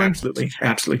 basically? Yeah,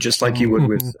 absolutely, just like you would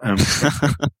with.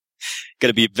 Got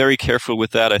to be very careful with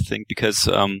that, I think, because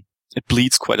it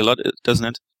bleeds quite a lot, doesn't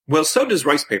it? Well, so does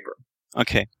rice paper.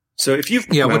 Okay. So if you've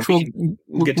which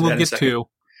we'll get to.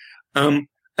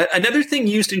 Another thing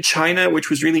used in China,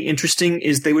 which was really interesting,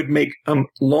 is they would make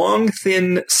long,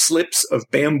 thin slips of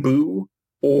bamboo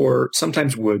or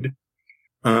sometimes wood,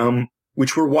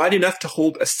 which were wide enough to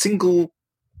hold a single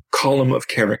column of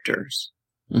characters.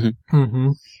 And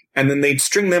then they'd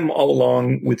string them all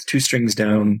along with 2 strings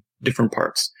down, different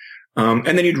parts. And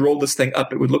then you'd roll this thing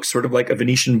up. It would look sort of like a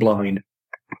Venetian blind.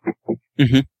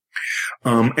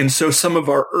 And so some of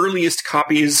our earliest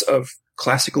copies of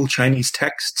classical Chinese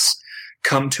texts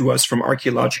come to us from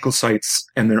archaeological sites,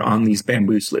 and they're on these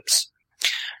bamboo slips.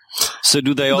 So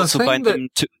do they also bind them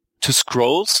to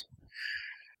scrolls?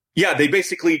 Yeah, they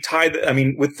basically tie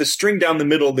with the string down the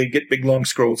middle, they get big long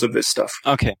scrolls of this stuff.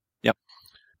 Okay. Yep.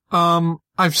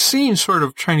 I've seen sort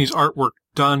of Chinese artwork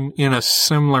done in a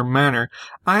similar manner.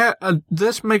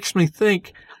 This makes me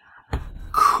think,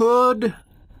 could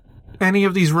any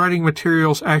of these writing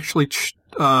materials actually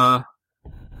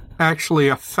actually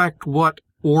affect what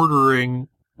ordering,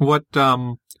 what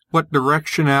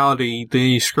directionality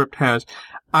the script has?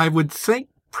 I would think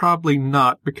probably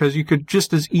not, because you could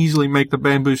just as easily make the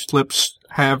bamboo slips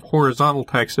have horizontal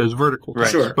text as vertical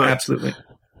text. Sure, but, absolutely.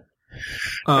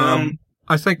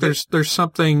 I think there's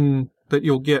something that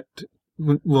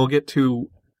we'll get to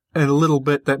in a little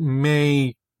bit that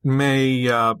may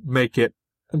make it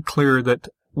clear that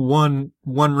one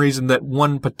reason that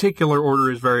one particular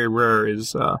order is very rare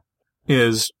is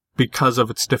because of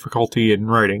its difficulty in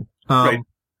writing. Right.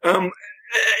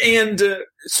 And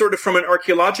sort of from an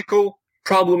archaeological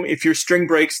problem, if your string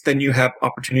breaks, then you have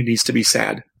opportunities to be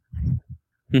sad.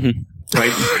 Mm-hmm.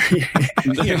 Right?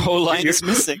 The whole line is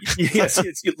missing. Yes,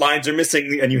 lines are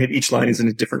missing, and each line is in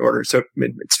a different order, so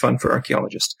it's fun for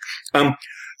archaeologists. But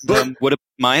what about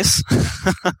mice?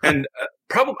 and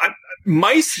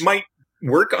mice might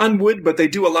work on wood, but they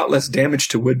do a lot less damage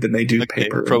to wood than they do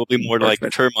paper. Probably more like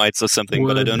termites or something, wood,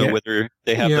 but I don't know whether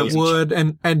they have those. Yeah, wood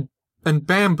and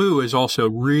bamboo is also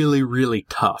really, really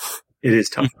tough. It is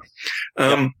tough.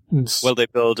 Well, they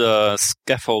build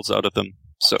scaffolds out of them.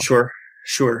 So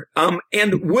Sure. And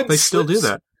wood They slips, still do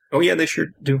that. Oh, yeah, they sure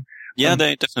do. Yeah,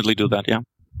 they definitely do that, yeah.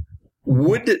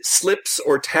 Wood slips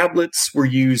or tablets were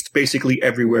used basically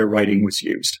everywhere writing was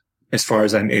used, as far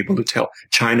as I'm able to tell.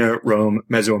 China, Rome,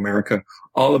 Mesoamerica,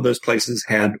 all of those places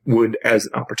had wood as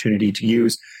an opportunity to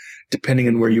use. Depending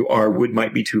on where you are, wood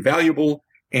might be too valuable,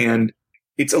 and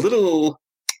it's a little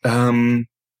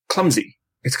clumsy.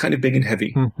 It's kind of big and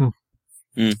heavy.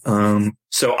 Mm-hmm.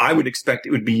 So I would expect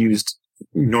it would be used.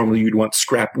 Normally, you'd want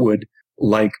scrap wood,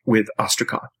 like with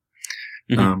Astrakhan.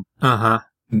 Mm-hmm.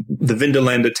 The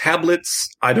Vindolanda tablets,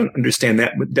 I don't understand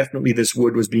that, but definitely this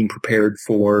wood was being prepared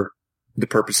for the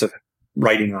purpose of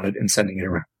writing on it and sending it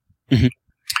around.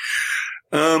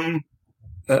 Mm-hmm.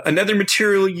 Another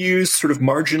material used sort of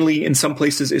marginally in some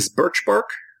places is birch bark,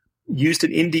 used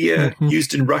in India,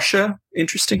 used in Russia,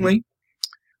 interestingly.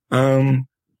 Well,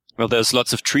 there's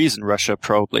lots of trees in Russia,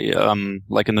 probably,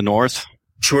 like in the north.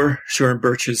 Sure.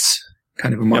 Birch is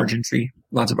kind of a margin tree.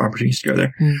 Lots of opportunities to go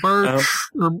there. Birch,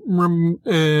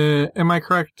 am I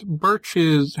correct? Birch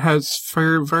has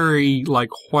very, very,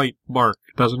 white bark,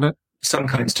 doesn't it? Some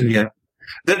kinds do, yeah.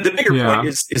 The bigger point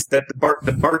is that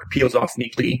the bark peels off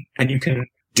neatly, and you can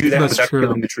do that without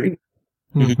killing the tree.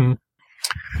 Mm-hmm.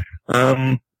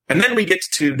 And then we get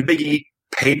to the biggie,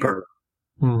 paper,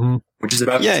 which is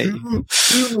about 2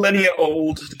 millennia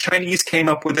old. The Chinese came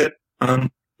up with it.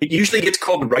 It usually gets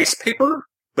called rice paper,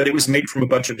 but it was made from a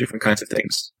bunch of different kinds of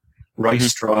things.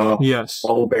 Rice straw,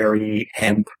 mulberry,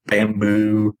 hemp,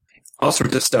 bamboo, all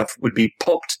sorts of stuff would be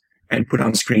pulped and put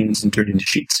on screens and turned into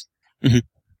sheets.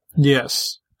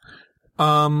 Yes.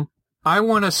 I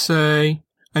want to say,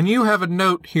 and you have a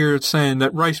note here saying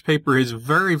that rice paper is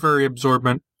very, very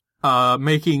absorbent,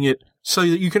 making it so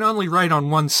that you can only write on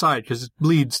one side because it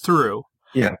bleeds through.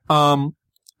 Yeah.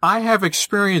 I have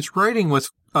experience writing with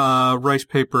rice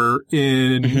paper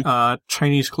in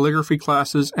Chinese calligraphy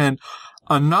classes, and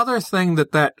another thing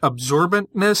that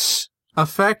absorbentness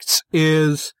affects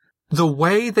is the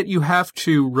way that you have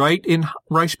to write in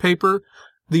rice paper.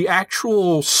 The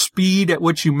actual speed at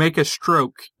which you make a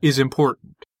stroke is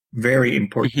important. Very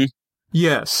important.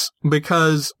 Yes,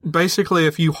 because basically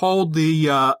if you hold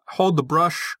the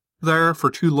brush there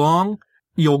for too long,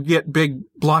 you'll get big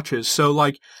blotches. So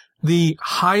the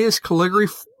highest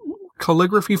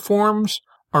calligraphy forms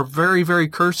are very, very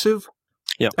cursive.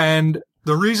 Yep. And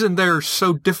the reason they're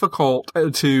so difficult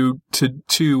to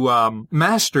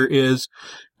master is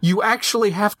you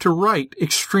actually have to write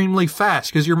extremely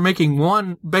fast because you're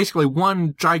making basically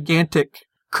one gigantic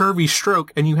curvy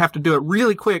stroke, and you have to do it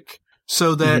really quick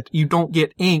so that you don't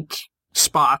get ink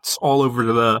spots all over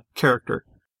the character.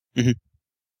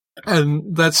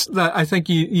 And that's that. I think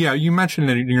you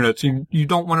mentioned it in your notes. You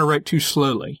don't want to write too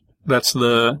slowly. That's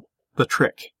the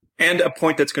trick. And a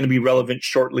point that's going to be relevant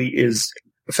shortly is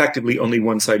effectively only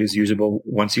one side is usable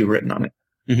once you've written on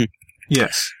it.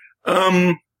 Yes.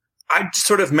 I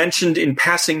sort of mentioned in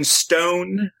passing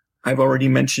stone. I've already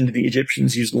mentioned the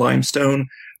Egyptians used limestone,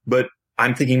 but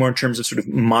I'm thinking more in terms of sort of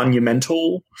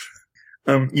monumental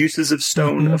uses of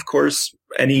stone. Of course,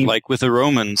 like with the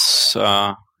Romans,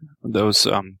 those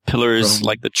pillars,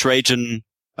 like the Trajan,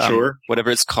 whatever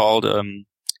it's called,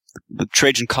 the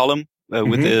Trajan column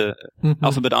with the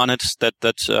alphabet on it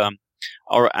that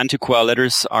our Antiqua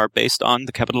letters are based on,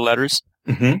 the capital letters.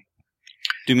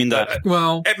 Do you mean that?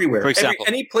 Well, everywhere. For example.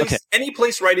 Any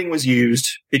place writing was used,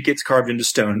 it gets carved into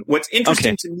stone. What's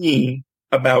interesting to me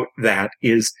about that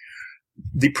is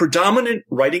the predominant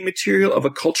writing material of a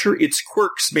culture, its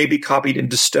quirks may be copied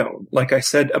into stone. Like I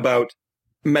said about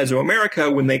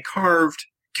Mesoamerica, when they carved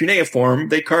cuneiform,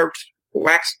 they carved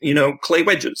wax, clay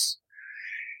wedges.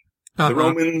 The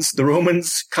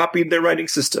Romans copied their writing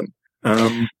system.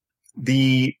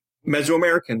 The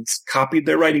Mesoamericans copied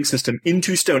their writing system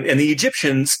into stone, and the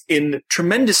Egyptians, in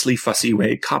tremendously fussy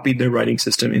way, copied their writing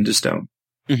system into stone.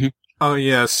 Mm-hmm. Oh,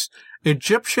 yes.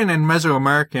 Egyptian and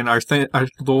Mesoamerican are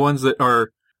the ones that are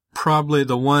probably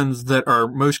the ones that are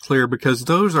most clear, because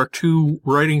those are two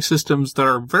writing systems that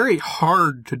are very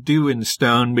hard to do in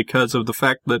stone because of the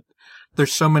fact that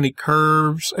there's so many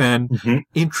curves and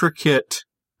intricate,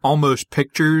 almost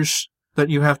pictures that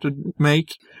you have to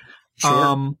make.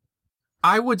 Sure.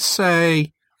 I would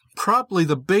say probably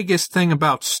the biggest thing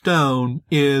about stone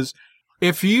is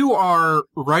if you are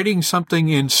writing something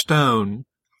in stone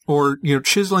or,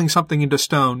 chiseling something into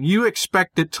stone, you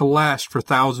expect it to last for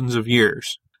thousands of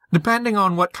years. Depending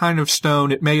on what kind of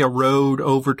stone, it may erode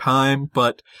over time,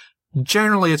 but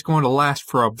generally it's going to last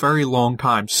for a very long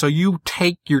time. So you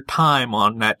take your time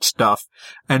on that stuff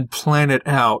and plan it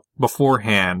out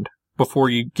beforehand before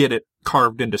you get it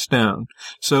carved into stone.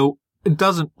 So it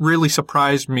doesn't really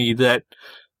surprise me that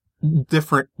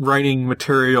different writing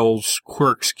materials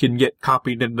quirks can get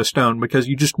copied into stone, because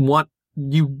you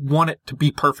want it to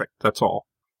be perfect. That's all.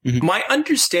 Mm-hmm. My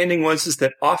understanding is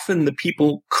that often the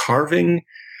people carving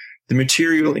the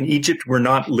material in Egypt were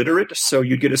not literate, so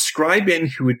you'd get a scribe in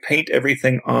who would paint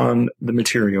everything on the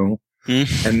material,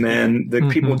 and then the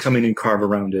people would come in and carve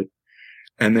around it.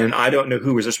 And then I don't know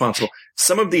who was responsible.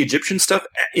 Some of the Egyptian stuff,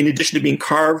 in addition to being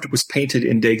carved, was painted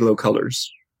in day-glow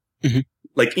colors. Mm-hmm.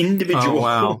 Like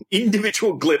individual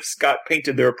glyphs got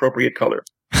painted their appropriate color.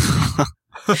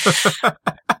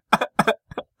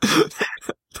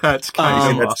 That's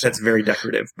kind of awesome. That's very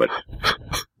decorative, but...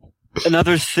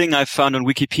 Another thing I found on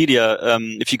Wikipedia,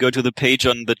 if you go to the page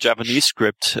on the Javanese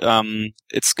script,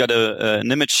 it's got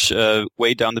an image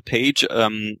way down the page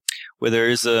where there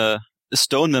is a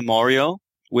stone memorial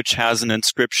which has an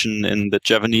inscription in the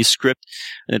Javanese script,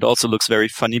 and it also looks very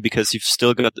funny because you've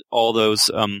still got all those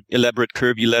elaborate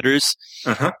curvy letters,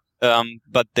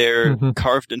 but they're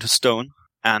carved into stone,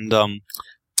 and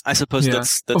I suppose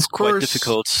that's quite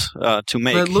difficult to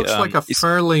make. It looks like a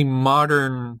fairly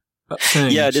modern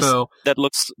thing. Yeah, that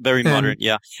looks very modern,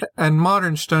 yeah. And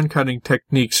modern stone cutting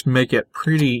techniques make it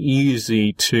pretty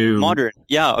easy to modern.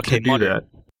 Yeah, okay, do modern. that.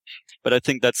 But I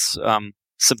think that's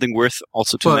something worth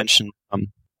also to mention.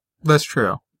 That's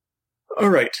true. All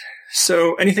right.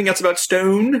 So, anything else about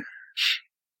stone?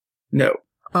 No.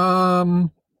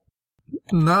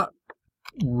 Not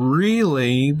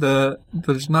really.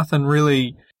 There's nothing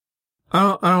really.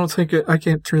 I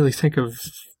can't really think of.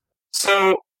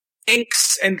 So,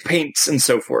 inks and paints and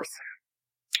so forth.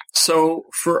 So,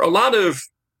 for a lot of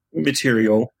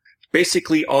material,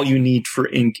 basically all you need for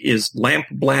ink is lamp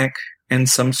black and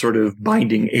some sort of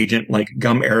binding agent like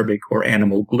gum arabic or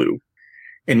animal glue.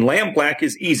 And lamp black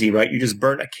is easy, right? You just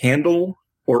burn a candle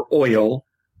or oil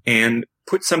and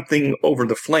put something over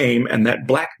the flame, and that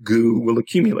black goo will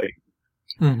accumulate.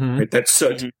 Mm-hmm. Right? That's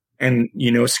soot. And,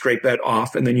 scrape that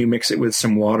off, and then you mix it with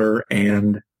some water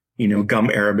and, gum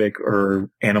arabic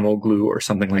or animal glue or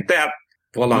something like that.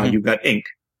 Voila, you've got ink.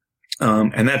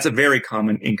 And that's a very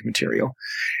common ink material.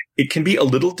 It can be a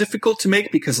little difficult to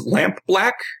make because lamp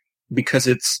black, because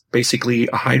it's basically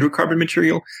a hydrocarbon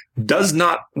material, does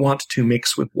not want to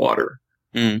mix with water.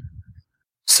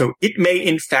 So it may,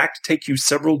 in fact, take you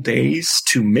several days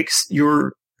to mix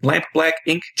your lamp black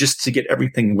ink just to get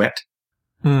everything wet.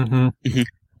 Mm-hmm. Mm-hmm.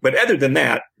 But other than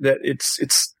that,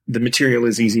 it's the material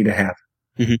is easy to have.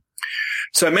 Mm-hmm.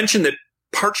 So I mentioned that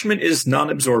parchment is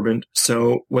non-absorbent,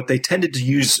 so what they tended to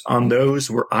use on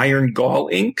those were iron gall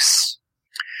inks.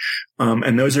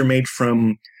 And those are made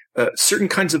from certain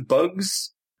kinds of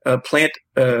bugs. Plant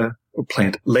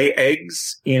lay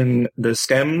eggs in the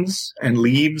stems and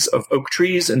leaves of oak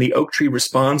trees, and the oak tree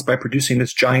responds by producing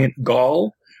this giant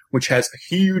gall, which has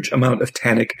a huge amount of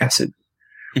tannic acid.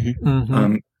 Mm-hmm.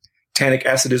 Mm-hmm. Tannic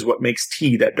acid is what makes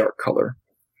tea that dark color.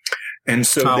 And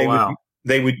so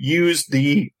they would use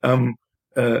these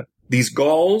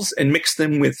galls and mix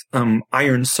them with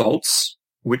iron salts,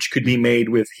 which could be made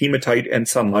with hematite and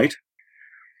sunlight.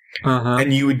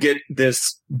 And you would get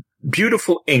this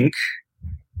beautiful ink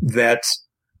that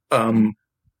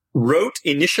wrote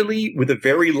initially with a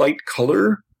very light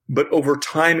color, but over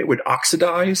time it would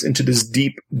oxidize into this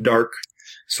deep, dark,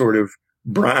 sort of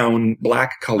brown,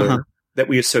 black color that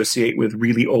we associate with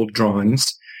really old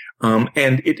drawings.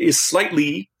 And it is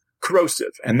slightly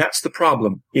corrosive, and that's the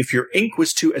problem. If your ink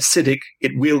was too acidic,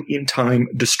 it will in time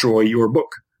destroy your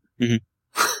book.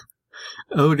 Mm-hmm.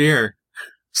 Oh dear.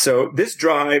 So this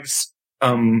drives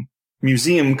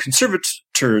museum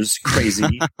printer's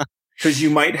crazy because you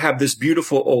might have this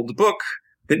beautiful old book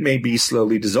that may be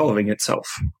slowly dissolving itself.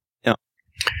 Yeah.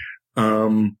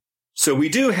 So we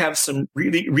do have some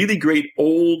really, really great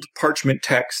old parchment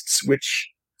texts which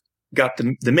got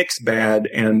the mix bad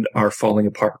and are falling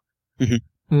apart.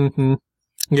 Mm-hmm. Mm-hmm.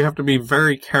 You have to be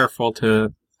very careful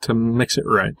to mix it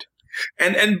right.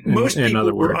 And most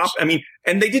people were,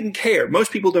 and they didn't care.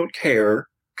 Most people don't care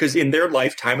because in their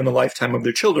lifetime and the lifetime of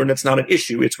their children, it's not an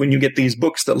issue. It's when you get these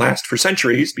books that last for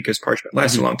centuries, because parchment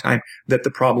lasts a long time, that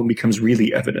the problem becomes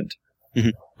really evident.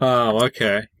 Oh,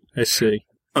 okay. I see.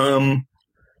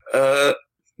 The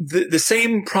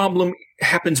same problem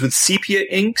happens with sepia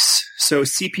inks. So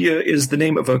sepia is the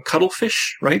name of a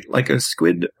cuttlefish, right? Like a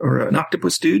squid or an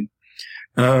octopus dude.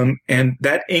 And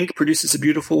that ink produces a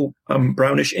beautiful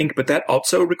brownish ink, but that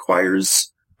also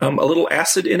requires a little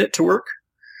acid in it to work,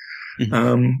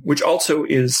 which also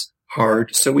is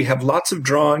hard. So we have lots of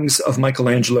drawings of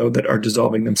Michelangelo that are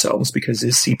dissolving themselves because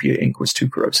his sepia ink was too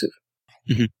corrosive.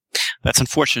 That's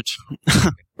unfortunate.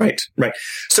 Right.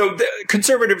 So the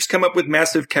conservatives come up with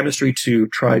massive chemistry to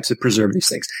try to preserve these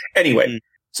things. Anyway,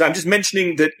 so I'm just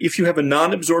mentioning that if you have a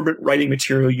non-absorbent writing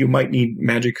material, you might need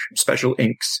magic special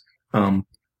inks.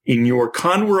 In your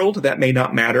con world, that may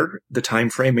not matter. The time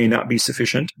frame may not be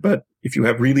sufficient. But if you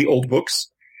have really old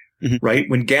books, right,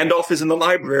 when Gandalf is in the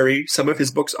library, some of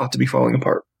his books ought to be falling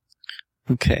apart.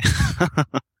 Okay.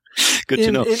 Good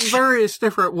to know. In various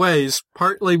different ways,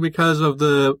 partly because of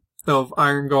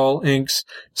Iron Gall inks.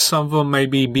 Some of them may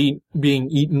be being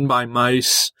eaten by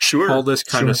mice. Sure. All this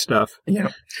kind of stuff.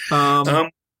 Yeah.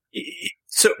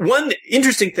 So one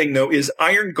interesting thing, though, is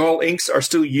Iron Gall inks are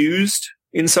still used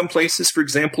in some places. For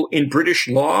example, in British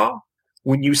law,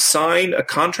 when you sign a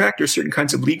contract or certain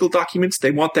kinds of legal documents,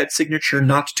 they want that signature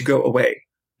not to go away.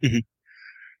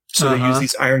 So they use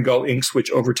these Iron Gall inks,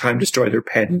 which over time destroy their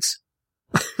pens.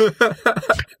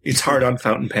 It's hard on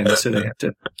fountain pens, so they have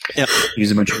to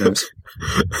use a bunch of those.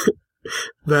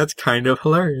 That's kind of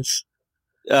hilarious.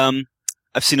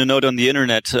 I've seen a note on the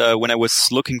internet when I was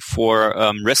looking for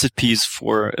recipes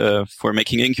for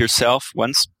making ink yourself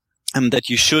once, that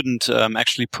you shouldn't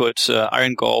actually put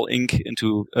Iron Gall ink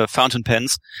into fountain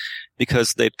pens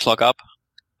because they'd clog up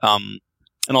and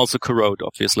also corrode,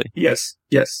 obviously. Yes.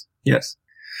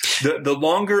 The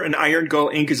longer an Iron Gall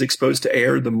ink is exposed to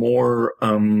air, the more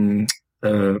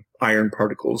iron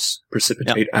particles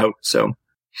precipitate out. So,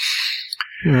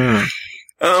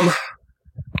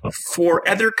 for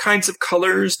other kinds of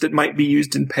colors that might be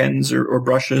used in pens or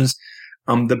brushes,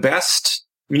 the best,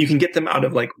 you can get them out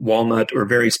of like walnut or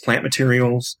various plant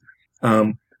materials.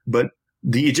 But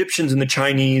the Egyptians and the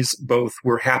Chinese both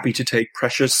were happy to take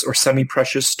precious or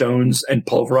semi-precious stones and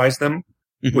pulverize them,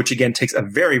 which again takes a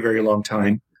very, very long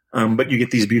time. But you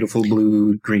get these beautiful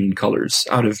blue-green colors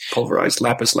out of pulverized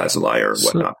lapis lazuli or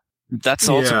whatnot. That's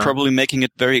also probably making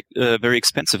it very, very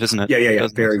expensive, isn't it? Yeah.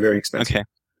 Very, very expensive. Okay.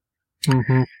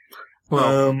 Mm-hmm.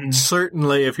 Well,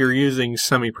 certainly if you're using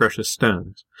semi-precious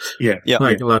stones. Yeah.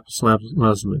 Like lapis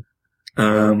lazuli.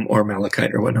 Or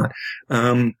malachite or whatnot.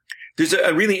 There's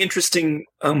a really interesting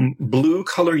blue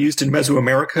color used in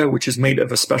Mesoamerica, which is made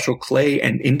of a special clay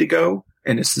and indigo.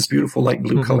 And it's this beautiful light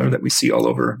blue color that we see all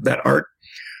over that art.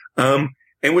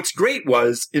 And what's great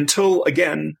was, until,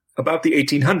 again, about the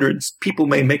 1800s, people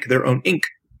may make their own ink.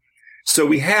 So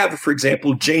we have, for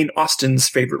example, Jane Austen's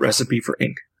favorite recipe for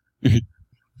ink.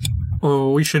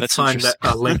 Oh, we should find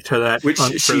a link to that Which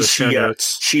for the show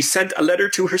notes. She sent a letter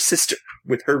to her sister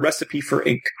with her recipe for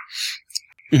ink.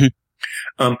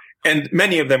 And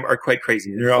many of them are quite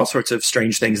crazy. There are all sorts of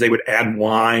strange things. They would add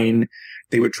wine.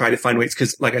 They would try to find ways,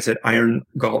 because, like I said, Iron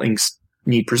Gall inks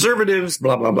need preservatives,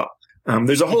 blah, blah, blah.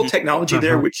 There's a whole technology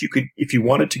there, which you could, if you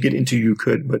wanted to get into, you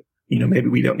could, but, maybe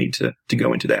we don't need to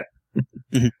go into that.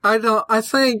 I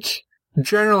think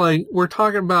generally we're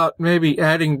talking about maybe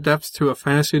adding depth to a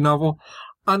fantasy novel,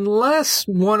 unless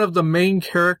one of the main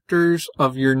characters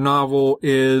of your novel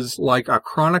is like a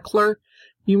chronicler.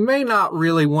 You may not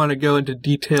really want to go into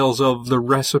details of the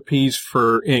recipes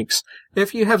for inks.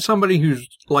 If you have somebody who's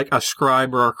like a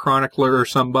scribe or a chronicler or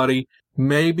somebody,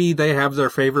 maybe they have their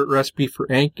favorite recipe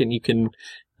for ink and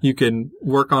you can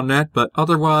work on that. But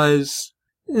otherwise,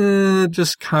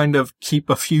 just kind of keep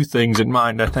a few things in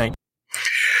mind, I think.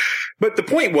 But the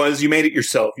point was, you made it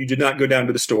yourself. You did not go down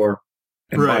to the store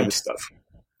and buy the stuff.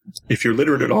 If you're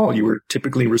literate at all, you were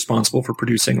typically responsible for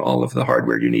producing all of the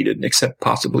hardware you needed, except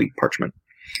possibly parchment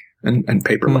and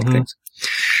paper-like things.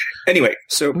 Anyway,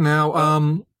 so...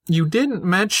 Now, you didn't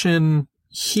mention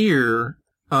here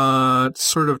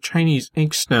sort of Chinese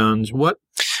inkstones. What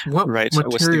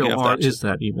material is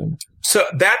that even? So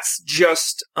that's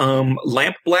just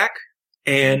lamp black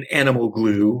and animal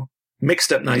glue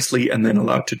mixed up nicely and then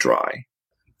allowed to dry.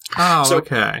 Oh,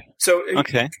 okay. So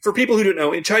for people who don't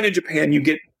know, in China and Japan, you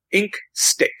get ink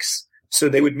sticks. So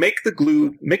they would make the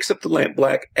glue, mix up the lamp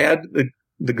black, add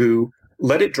the goo,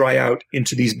 let it dry out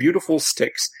into these beautiful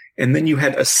sticks, and then you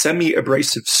had a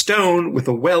semi-abrasive stone with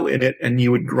a well in it, and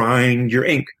you would grind your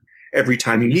ink every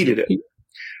time you needed it.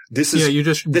 You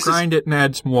just grind it and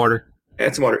add some water.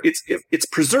 Add some water. It's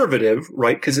preservative,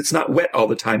 right? Because it's not wet all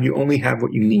the time. You only have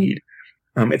what you need.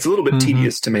 It's a little bit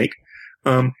tedious to make.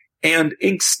 And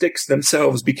ink sticks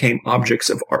themselves became objects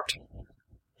of art.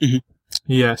 Mm-hmm.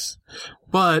 Yes.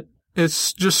 But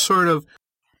it's just sort of,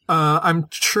 I'm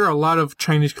sure a lot of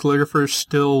Chinese calligraphers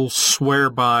still swear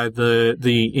by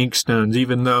the ink stones,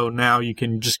 even though now you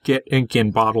can just get ink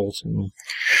in bottles.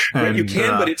 Right, you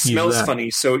can, but it smells funny.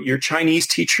 So your Chinese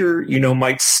teacher,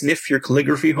 might sniff your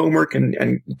calligraphy homework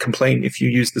and complain if you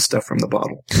use the stuff from the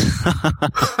bottle.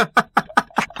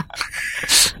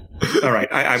 All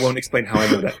right, I won't explain how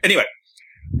I know that. Anyway,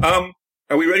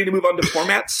 are we ready to move on to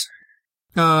formats?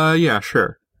 Yeah,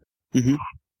 sure. Mm-hmm.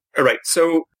 All right,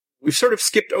 so we've sort of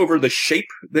skipped over the shape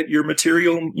that your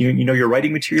material, your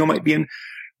writing material might be in.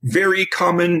 Very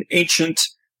common ancient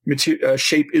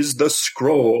shape is the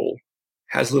scroll.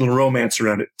 Has a little romance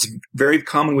around it. It's very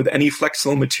common with any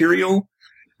flexible material,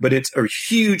 but it's a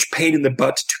huge pain in the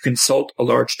butt to consult a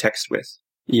large text with.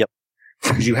 Yep.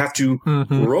 Because you have to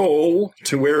roll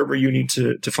to wherever you need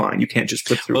to find. You can't just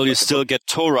flip through. Well, you still get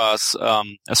Torahs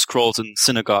as scrolls in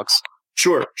synagogues.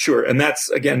 Sure. And that's,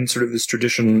 again, sort of this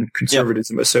tradition,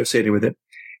 conservatism associated with it.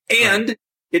 And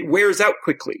it wears out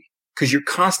quickly because you're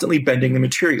constantly bending the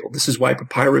material. This is why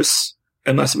papyrus,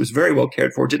 unless it was very well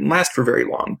cared for, didn't last for very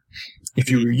long.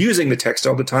 If you were using the text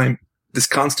all the time, this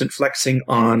constant flexing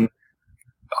on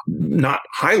not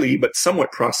highly, but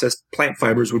somewhat processed plant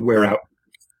fibers would wear out.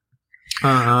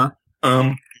 I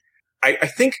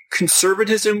think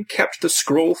conservatism kept the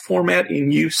scroll format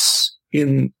in use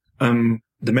in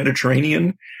the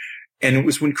Mediterranean, and it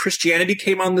was when Christianity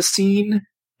came on the scene,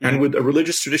 and with a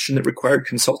religious tradition that required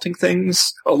consulting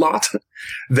things a lot,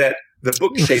 that the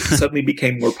book shape suddenly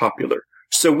became more popular.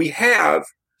 So we have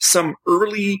some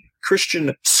early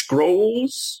Christian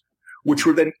scrolls, which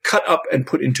were then cut up and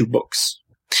put into books.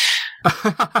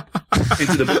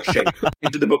 into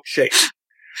the book shape.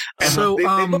 And so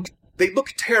they look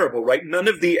terrible, right? None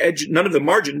of the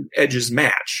margin edges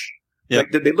match.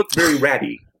 Yep. Like, they look very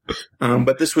ratty.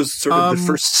 But this was sort of the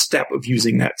first step of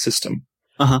using that system.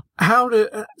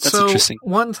 That's interesting.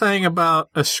 One thing about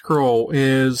a scroll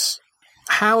is,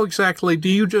 how exactly do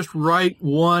you just write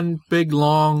one big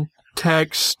long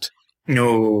text?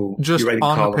 No, just on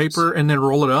columns. the paper and then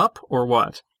roll it up, or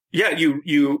what? Yeah,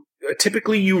 you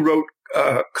typically you wrote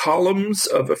columns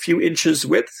of a few inches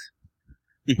width.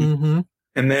 Mm-hmm.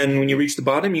 And then when you reach the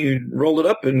bottom, you roll it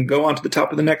up and go on to the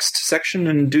top of the next section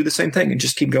and do the same thing and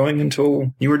just keep going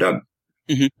until you were done.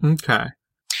 Mm-hmm. Okay.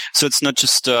 So it's not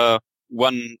just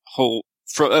one whole...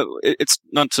 it's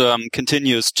not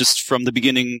continuous, just from the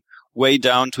beginning way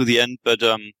down to the end, but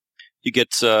you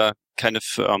get kind of...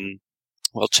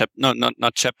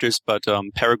 not chapters, but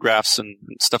paragraphs and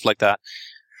stuff like that.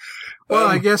 Well,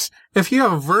 I guess if you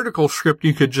have a vertical script,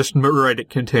 you could just write it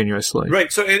continuously. Right.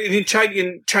 So in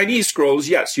Chinese scrolls,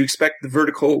 yes, you expect the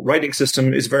vertical writing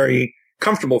system is very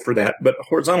comfortable for that, but a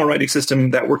horizontal writing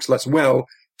system, that works less well.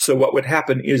 So what would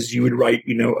happen is you would write,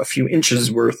 a few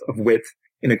inches worth of width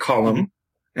in a column,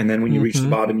 and then when you reach the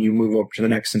bottom, you move over to the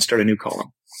next and start a new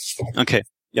column. Okay.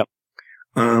 Yep.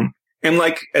 And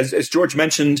like, as George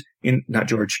mentioned,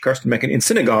 Karsten mentioned, in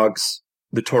synagogues,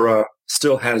 the Torah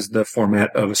still has the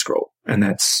format of a scroll. And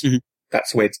that's the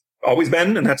way it's always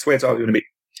been, and that's the way it's always going to be.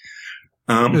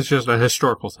 It's just a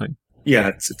historical thing. Yeah,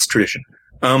 it's tradition.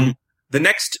 The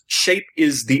next shape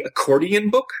is the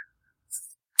accordion book,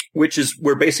 which is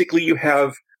where basically you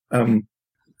have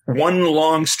one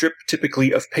long strip,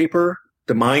 typically of paper.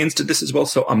 The Mayans did this as well,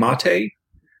 so amate.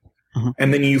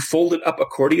 And then you fold it up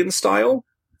accordion style,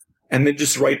 and then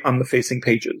just write on the facing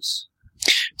pages.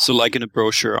 So like in a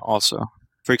brochure also.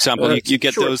 For example, you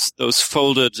get those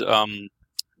folded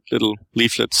little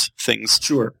leaflets things.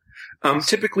 Sure.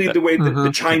 Typically, the way that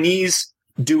the Chinese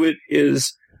do it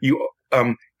is you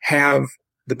have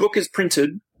the book is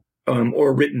printed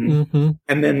or written,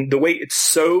 and then the way it's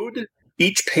sewed,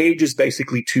 each page is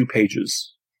basically 2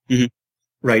 pages.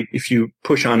 Right? If you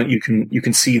push on it, you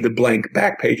can see the blank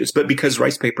back pages. But because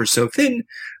rice paper is so thin,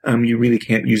 you really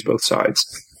can't use both sides.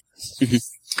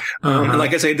 And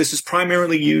like I say, this is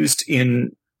primarily used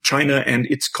in China and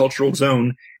its cultural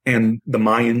zone, and the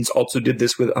Mayans also did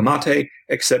this with amate,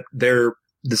 except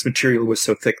this material was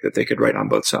so thick that they could write on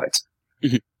both sides.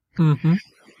 Mm-hmm.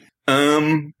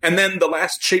 And then the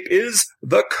last shape is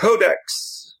the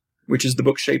Codex, which is the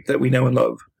book shape that we know and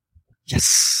love.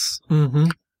 Yes. Mm-hmm.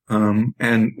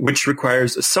 And which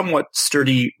requires a somewhat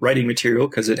sturdy writing material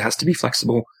because it has to be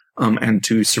flexible, and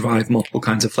to survive multiple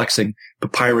kinds of flexing.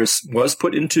 Papyrus was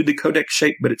put into the Codex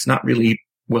shape, but it's not really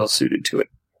well suited to it.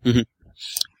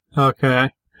 Mm-hmm. Okay.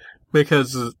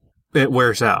 Because it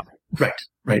wears out. Right.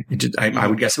 I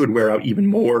would guess it would wear out even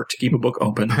more to keep a book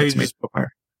open. Pages, that's made of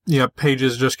papyrus. Yeah,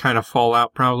 pages just kind of fall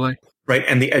out, probably. Right,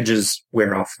 and the edges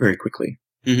wear off very quickly.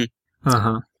 Mm-hmm.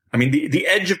 Uh-huh. I mean, the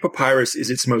edge of papyrus is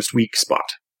its most weak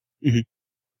spot. Mm-hmm.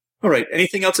 All right,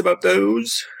 anything else about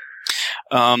those?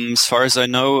 As far as I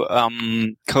know,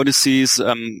 codices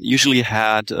usually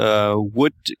had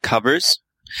wood covers.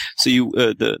 So you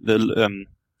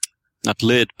not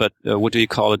lid, but what do you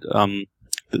call it?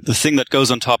 The thing that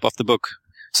goes on top of the book.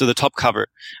 So the top cover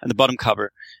and the bottom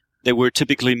cover, they were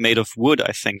typically made of wood,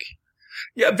 I think.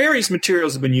 Yeah, various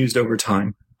materials have been used over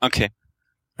time. Okay.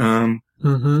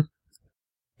 Mm-hmm.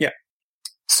 Yeah.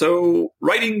 So,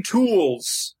 writing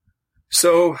tools.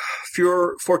 So,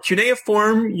 for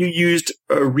cuneiform, you used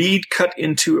a reed cut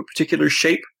into a particular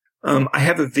shape. I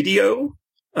have a video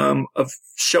of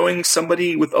showing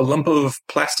somebody with a lump of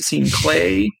plasticine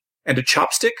clay and a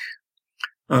chopstick,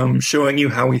 showing you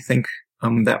how we think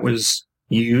that was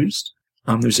used.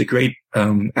 There's a great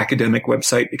academic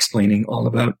website explaining all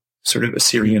about sort of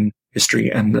Assyrian history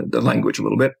and the language a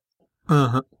little bit.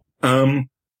 Uh-huh.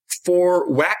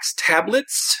 For wax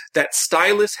tablets, that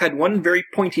stylus had one very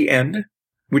pointy end,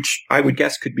 which I would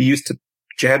guess could be used to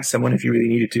jab someone if you really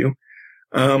needed to.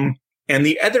 And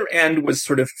the other end was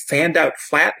sort of fanned out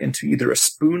flat into either a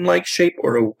spoon-like shape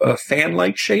or a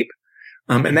fan-like shape.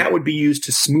 And that would be used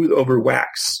to smooth over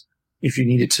wax if you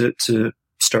needed to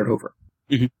start over.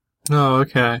 Mm-hmm. Oh,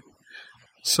 okay.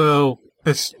 So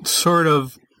it's sort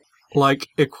of like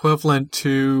equivalent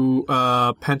to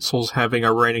pencils having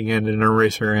a writing end and an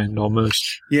eraser end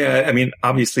almost. Yeah, I mean,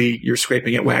 obviously you're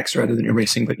scraping at wax rather than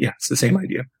erasing, but yeah, it's the same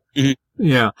idea. Mm-hmm.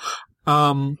 Yeah.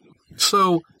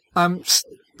 So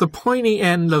the pointy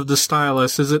end of the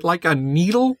stylus, is it like a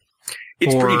needle?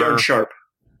 It's pretty darn sharp.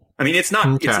 I mean, it's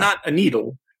not a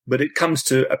needle, but it comes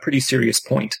to a pretty serious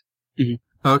point.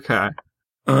 Mm-hmm. Okay.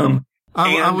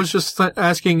 I was just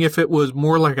asking if it was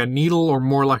more like a needle or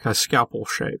more like a scalpel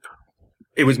shape.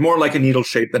 It was more like a needle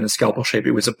shape than a scalpel shape.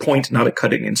 It was a point, not a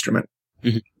cutting instrument.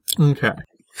 Mm-hmm. Okay.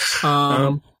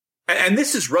 And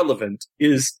this is relevant,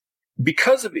 is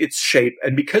because of its shape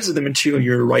and because of the material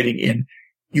you're writing in,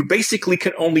 you basically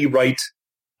can only write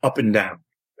up and down.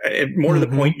 And more to the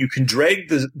point, you can drag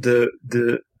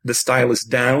the stylus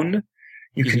down.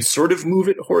 You can sort of move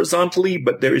it horizontally,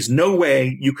 but there is no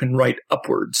way you can write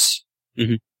upwards.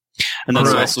 Mm-hmm. And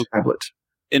that's also tablet.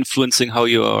 Influencing how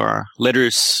your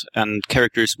letters and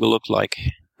characters will look like.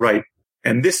 Right.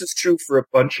 And this is true for a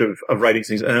bunch of writing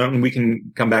things. And we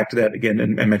can come back to that again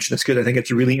and mention this because I think it's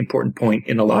a really important point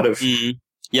in a lot of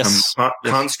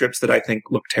conscripts that I think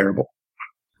look terrible.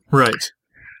 Right.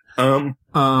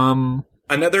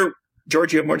 Another,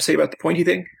 George, you have more to say about the pointy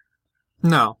thing?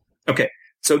 No. Okay.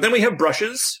 So then we have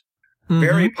brushes.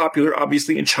 Very popular,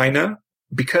 obviously, in China.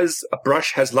 Because a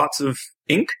brush has lots of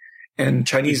ink and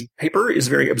Chinese paper is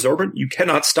very absorbent, you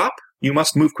cannot stop. You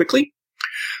must move quickly.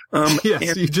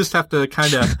 Yes, you just have to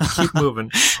kind of keep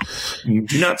moving. You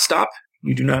do not stop.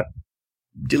 You do not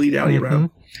dilly-dally around.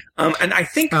 And I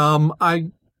think... Go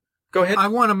ahead. I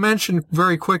want to mention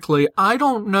very quickly, I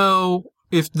don't know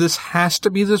if this has to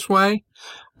be this way,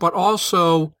 but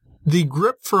also the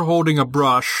grip for holding a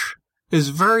brush is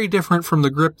very different from the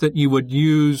grip that you would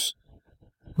use.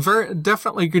 Very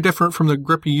definitely different from the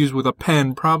grip you use with a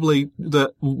pen. Probably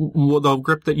the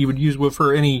grip that you would use with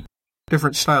for any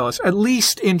different stylus. At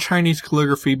least in Chinese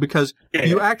calligraphy, because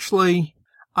you actually,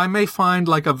 I may find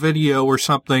like a video or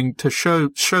something to show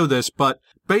this, but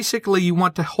basically you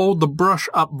want to hold the brush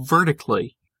up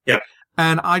vertically. Yeah.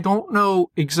 And I don't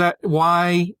know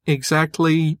why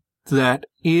exactly that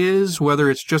is, whether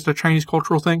it's just a Chinese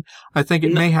cultural thing. I think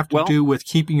it may have to do with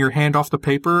keeping your hand off the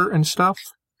paper and stuff.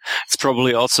 It's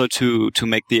probably also to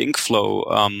make the ink flow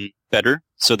better,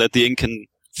 so that the ink can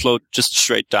flow just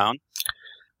straight down.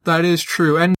 That is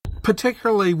true. And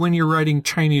particularly when you're writing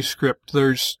Chinese script,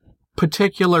 there's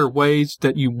particular ways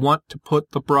that you want to put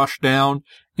the brush down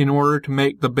in order to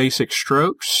make the basic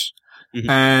strokes. Mm-hmm.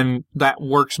 And that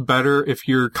works better if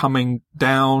you're coming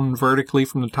down vertically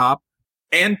from the top.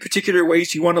 And particular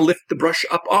ways you want to lift the brush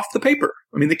up off the paper.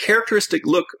 I mean, the characteristic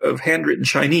look of handwritten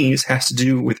Chinese has to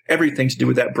do with everything to do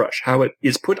with that brush. How it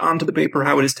is put onto the paper,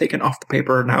 how it is taken off the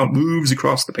paper, and how it moves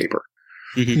across the paper.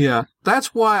 Yeah.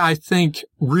 That's why I think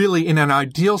really in an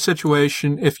ideal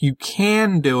situation, if you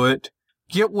can do it,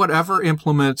 get whatever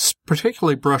implements,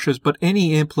 particularly brushes, but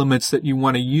any implements that you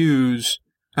want to use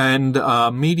and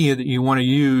media that you want to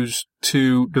use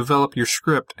to develop your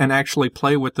script and actually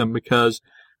play with them because,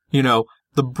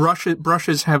 the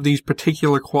brushes have these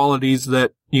particular qualities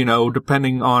that,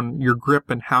 depending on your grip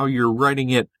and how you're writing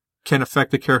it, can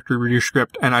affect the character of your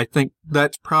script. And I think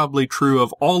that's probably true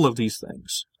of all of these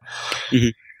things.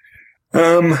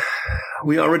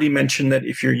 We already mentioned that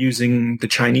if you're using the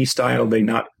Chinese style, in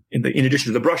addition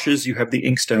to the brushes, you have the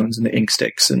ink stones and the ink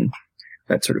sticks, and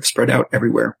that sort of spread out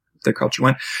everywhere the culture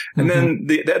went. And then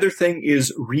the other thing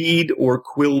is reed or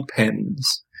quill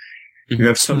pens. You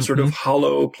have some sort of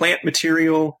hollow plant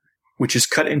material, which is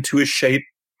cut into a shape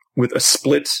with a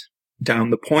split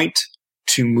down the point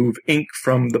to move ink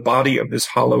from the body of this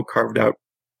hollow carved out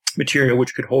material,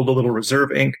 which could hold a little reserve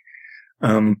ink,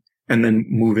 and then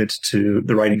move it to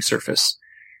the writing surface.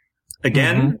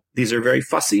 Again, these are very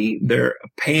fussy. They're a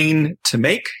pain to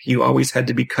make. You always had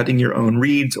to be cutting your own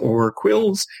reeds or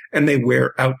quills, and they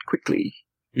wear out quickly.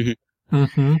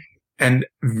 And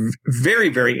very,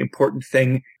 very important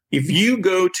thing, if you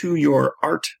go to your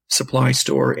art supply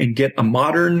store and get a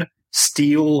modern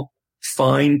steel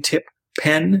fine tip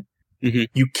pen,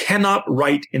 you cannot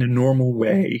write in a normal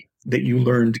way that you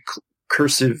learned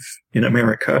cursive in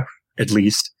America, at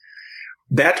least.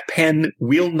 That pen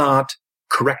will not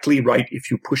correctly write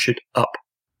if you push it up.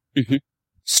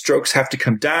 Strokes have to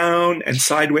come down and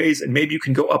sideways, and maybe you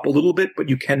can go up a little bit, but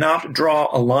you cannot draw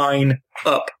a line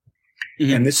up.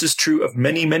 And this is true of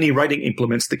many, many writing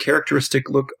implements. The characteristic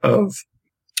look of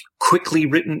quickly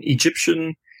written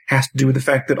Egyptian has to do with the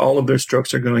fact that all of their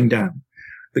strokes are going down.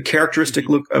 The characteristic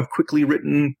look of quickly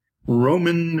written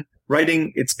Roman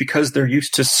writing, it's because they're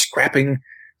used to scraping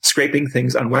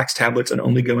things on wax tablets and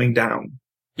only going down.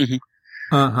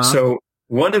 So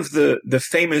one of the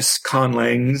famous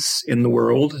conlangs in the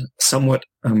world, somewhat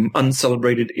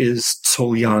uncelebrated, is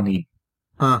Tsolyani.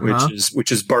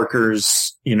 Which is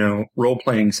Barker's,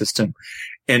 role-playing system.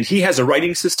 And he has a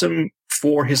writing system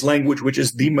for his language, which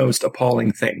is the most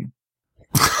appalling thing.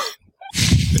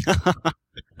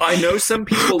 I know some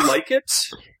people like it,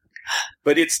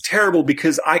 but it's terrible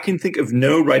because I can think of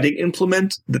no writing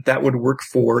implement that would work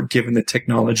for given the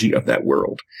technology of that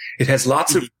world. It has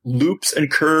lots of loops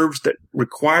and curves that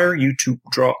require you to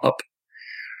draw up.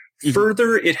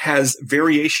 Further, it has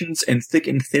variations and thick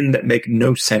and thin that make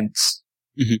no sense.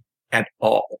 At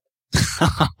all.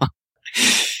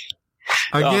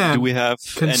 Again, do we have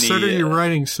consider your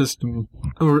writing system,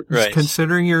 or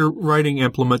considering your writing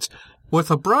implements.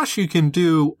 With a brush, you can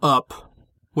do up.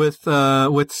 With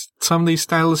some of these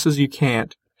styluses, you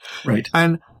can't. Right.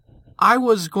 And I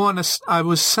was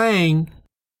saying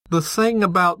the thing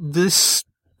about this,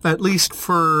 at least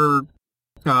for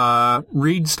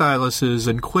reed styluses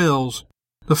and quills,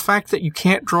 the fact that you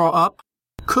can't draw up.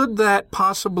 Could that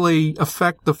possibly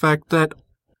affect the fact that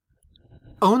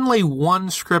only one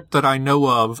script that I know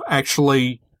of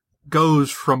actually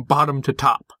goes from bottom to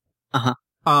top?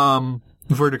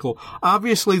 Vertical.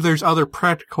 Obviously, there's other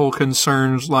practical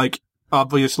concerns, like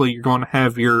obviously you're going to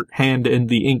have your hand in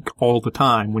the ink all the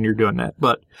time when you're doing that.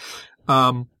 But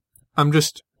I'm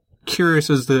just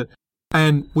curious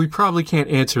and we probably can't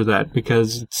answer that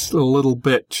because it's a little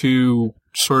bit too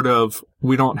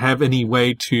we don't have any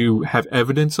way to have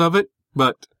evidence of it,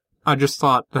 but I just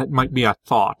thought that might be a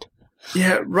thought.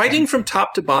 Yeah, writing from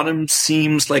top to bottom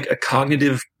seems like a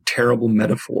cognitive, terrible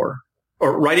metaphor.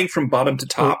 Or writing from bottom to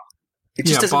top. It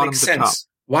just doesn't make sense.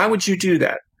 Why would you do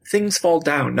that? Things fall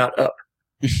down, not up.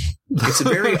 It's a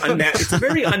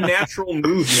very unnatural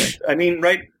movement. I mean,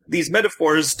 right? These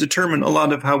metaphors determine a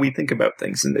lot of how we think about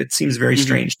things, and it seems very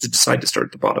strange to decide to start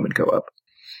at the bottom and go up.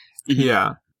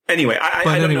 Yeah. Anyway,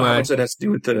 I don't know how much that has to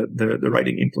do with the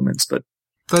writing implements, but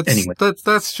anyway.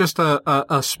 That's just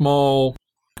a small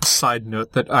side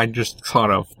note that I just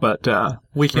thought of, but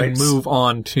we can move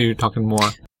on to talking more.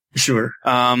 Sure.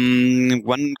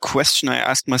 One question I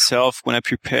asked myself when I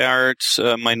prepared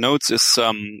my notes is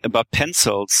about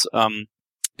pencils,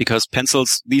 because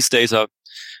pencils these days are,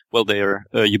 they are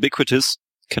ubiquitous,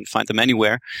 can find them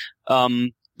anywhere.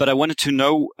 But I wanted to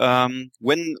know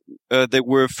when they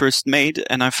were first made,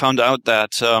 and I found out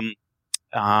that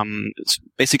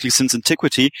basically since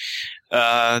antiquity,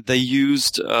 they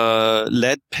used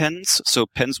lead pens, so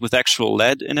pens with actual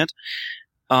lead in it.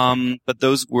 But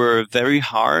those were very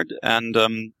hard, and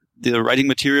the writing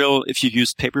material, if you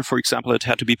used paper, for example, it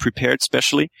had to be prepared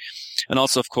specially. And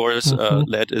also, of course,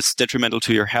 lead is detrimental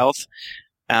to your health.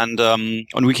 And on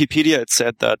Wikipedia, it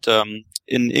said that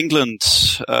in England,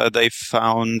 they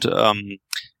found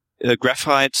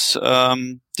graphite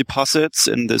deposits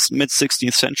in this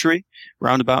mid-16th century,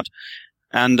 roundabout.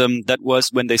 And that was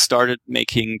when they started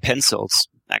making pencils,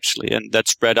 actually, and that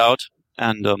spread out.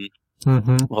 And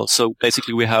well, so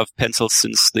basically we have pencils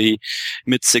since the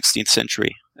mid-16th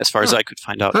century, as far as I could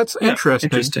find out. That's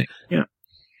interesting. Yeah.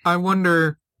 I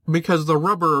wonder, because the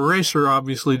rubber eraser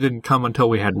obviously didn't come until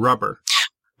we had rubber.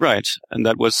 Right, and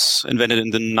that was invented in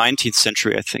the 19th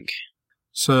century, I think.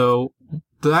 So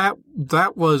that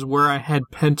was where I had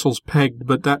pencils pegged,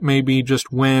 but that may be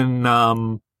just when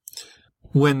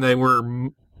they were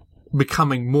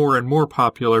becoming more and more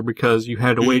popular because you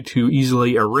had a way to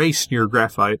easily erase your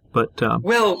graphite. But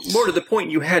well, more to the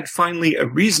point, you had finally a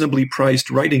reasonably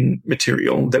priced writing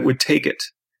material that would take it.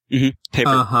 Mm-hmm.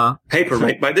 Paper. Paper,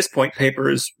 right? By this point, paper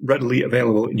is readily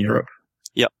available in Europe.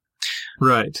 Yep.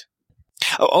 Right.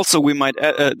 Also, we might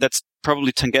that's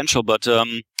probably tangential, but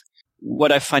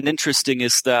what I find interesting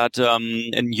is that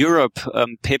in Europe,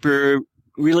 paper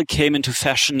really came into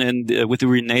fashion with the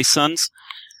Renaissance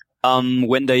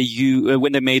when they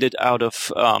made it out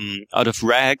of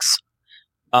rags.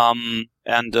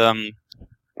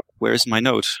 Where's my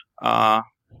note?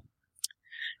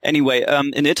 Anyway,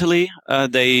 in Italy,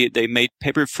 they made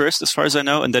paper first, as far as I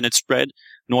know, and then it spread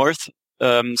north.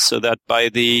 So that by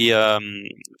the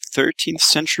 13th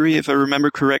century, if I remember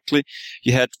correctly,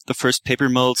 you had the first paper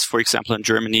mills, for example, in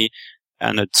Germany,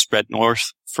 and it spread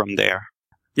north from there.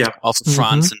 Yeah. Also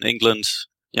France and England.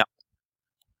 Yeah.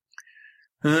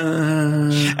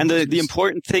 And the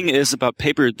important thing is about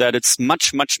paper that it's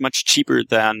much, much, much cheaper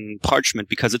than parchment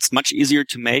because it's much easier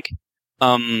to make.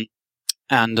 Right.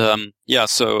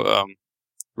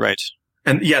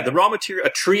 And yeah, the raw material,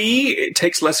 a tree, it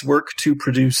takes less work to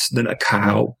produce than a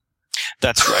cow.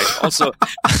 That's right.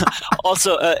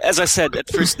 Also, as I said, at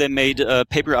first they made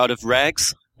paper out of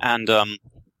rags, and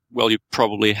well, you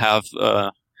probably have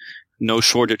no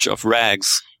shortage of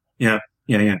rags. Yeah.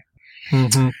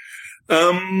 Mm-hmm.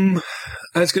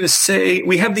 I was going to say,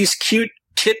 we have these cute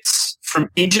kits from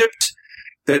Egypt.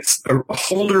 That's a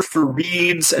holder for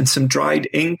reeds and some dried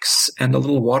inks and a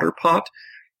little water pot.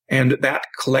 And that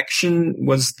collection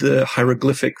was the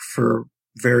hieroglyphic for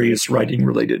various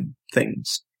writing-related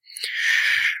things.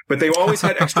 But they always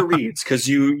had extra reeds because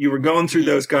you were going through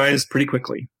those guys pretty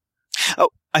quickly. Oh,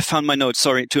 I found my note.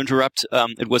 Sorry to interrupt.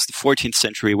 It was the 14th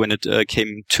century when it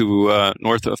came to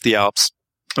north of the Alps.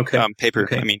 Okay. Paper.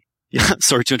 Okay. I mean, yeah.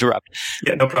 Sorry to interrupt.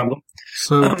 Yeah, no problem.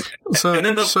 So wait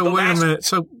a minute.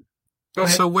 So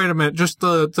wait a minute. Just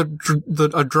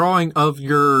a drawing of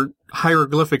your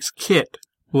hieroglyphics kit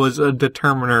was a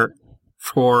determiner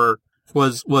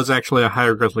was actually a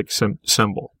hieroglyphic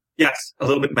symbol. Yes, a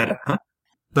little bit meta, huh?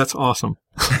 That's awesome.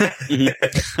 And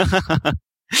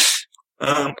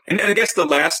I guess the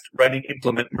last writing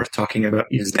implement worth talking about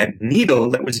is that needle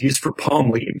that was used for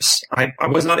palm leaves. I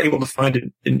was not able to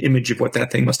find an image of what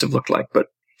that thing must have looked like, but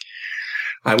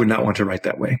I would not want to write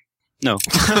that way. No.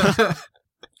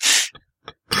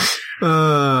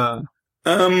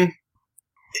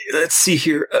 Let's see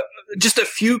here. Just a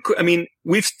few,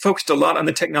 we've focused a lot on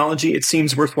the technology. It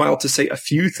seems worthwhile to say a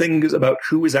few things about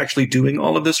who is actually doing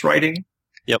all of this writing.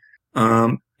 Yep.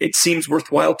 It seems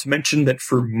worthwhile to mention that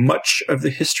for much of the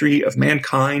history of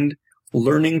mankind,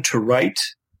 learning to write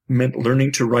meant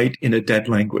learning to write in a dead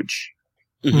language.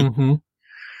 Mm-hmm.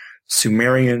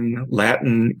 Sumerian,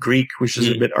 Latin, Greek, which is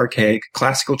a bit archaic,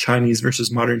 classical Chinese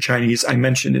versus modern Chinese. I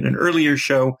mentioned in an earlier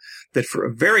show that for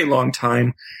a very long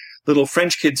time, little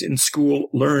French kids in school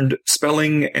learned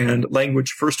spelling and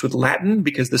language first with Latin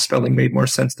because the spelling made more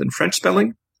sense than French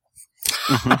spelling.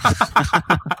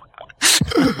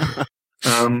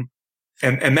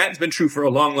 And that's been true for a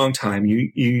long, long time.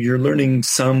 You're learning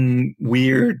some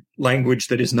weird language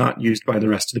that is not used by the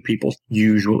rest of the people,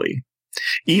 usually.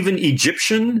 Even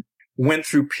Egyptian went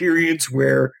through periods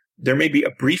where there may be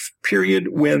a brief period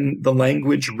when the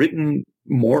language written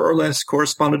more or less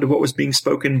corresponded to what was being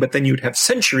spoken, but then you'd have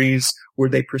centuries where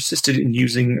they persisted in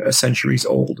using a centuries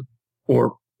old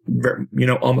or,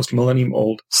 almost millennium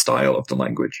old style of the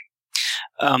language.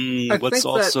 What's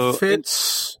also that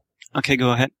fits. Okay,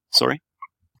 go ahead. Sorry.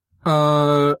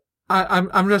 I'm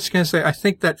just going to say, I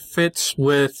think that fits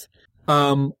with,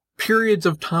 periods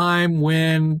of time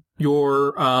when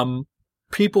your,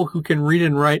 people who can read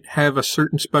and write have a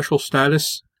certain special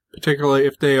status, particularly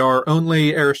if they are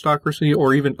only aristocracy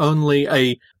or even only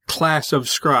a class of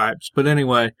scribes. But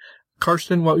anyway,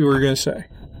 Karsten, what you were going to say?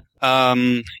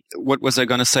 What was I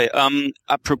going to say?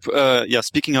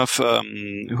 Speaking of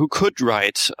who could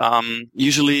write,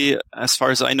 usually, as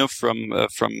far as I know from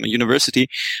university,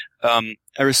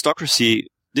 aristocracy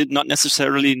did not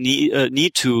necessarily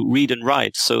need to read and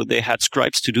write, so they had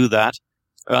scribes to do that.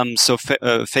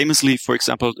 Famously, for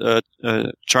example,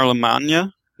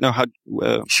 Charlemagne. No, how's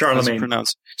it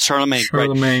pronounced? Charlemagne.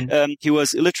 Right. He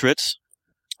was illiterate,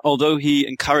 although he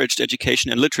encouraged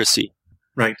education and literacy.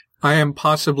 Right. I am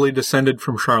possibly descended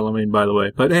from Charlemagne, by the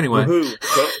way. But anyway. Well,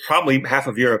 probably half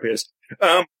of Europe is.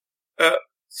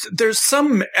 There's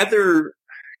some other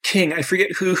king, I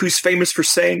forget who's famous for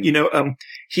saying,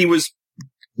 he was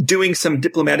doing some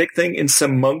diplomatic thing and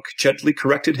some monk gently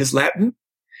corrected his Latin.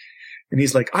 And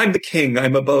he's like, I'm the king.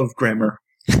 I'm above grammar.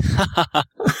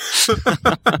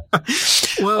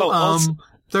 Well,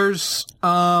 there's,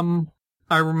 I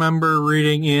remember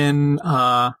reading in,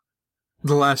 The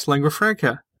Last Lingua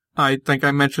Franca. I think I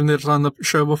mentioned this on the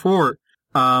show before.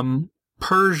 The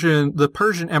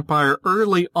Persian Empire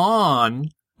early on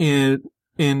in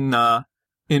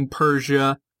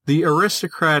Persia, the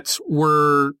aristocrats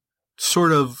were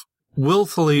sort of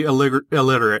willfully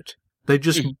illiterate. They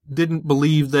just didn't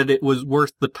believe that it was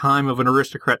worth the time of an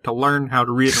aristocrat to learn how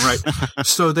to read and write.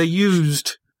 So they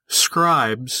used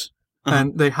scribes,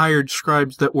 and they hired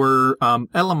scribes that were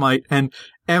Elamite, and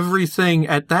everything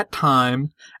at that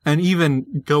time, and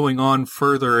even going on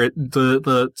further,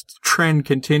 the trend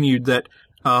continued that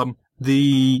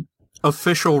the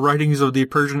official writings of the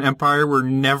Persian Empire were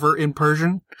never in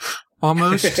Persian,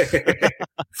 almost,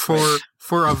 for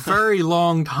a very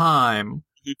long time.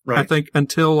 Right. I think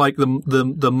until like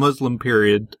the Muslim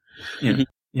period. Yeah.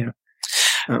 Yeah.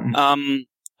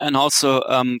 And also,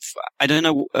 I don't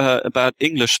know about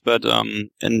English, but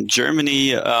in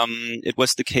Germany, it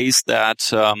was the case that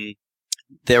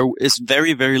there is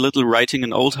very, very little writing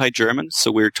in Old High German.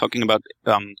 So we're talking about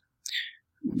the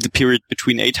period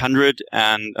between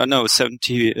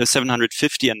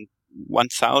 750 and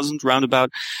 1000 roundabout.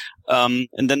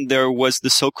 And then there was the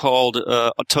so-called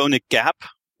Ottonic gap,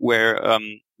 where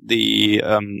the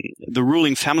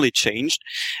ruling family changed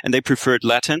and they preferred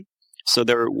Latin. So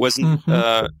there wasn't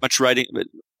much writing,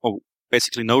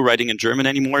 basically no writing in German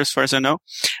anymore, as far as I know.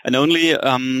 And only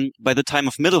by the time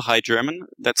of Middle High German,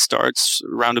 that starts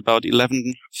around about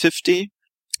 1050.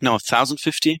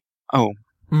 Oh,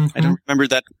 I don't remember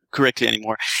that correctly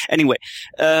anymore. Anyway,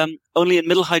 only in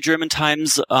Middle High German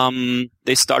times,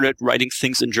 they started writing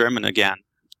things in German again.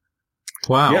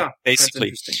 Wow. Yeah,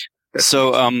 basically.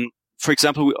 So, for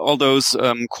example, all those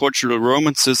cordial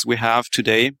romances we have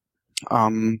today,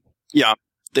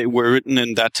 they were written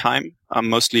in that time,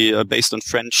 mostly based on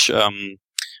French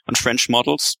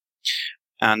models,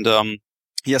 and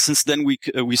since then we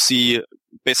see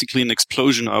basically an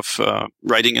explosion of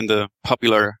writing in the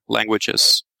popular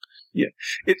languages. Yeah,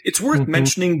 it's worth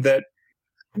mentioning that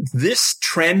this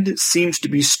trend seems to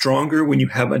be stronger when you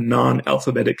have a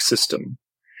non-alphabetic system.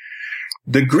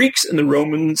 The Greeks and the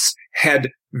Romans had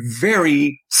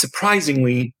very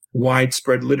surprisingly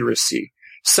widespread literacy,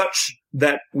 such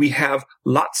that we have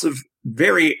lots of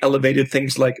very elevated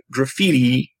things like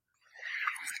graffiti,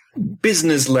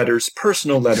 business letters,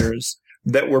 personal letters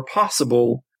that were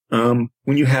possible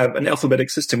when you have an alphabetic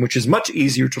system, which is much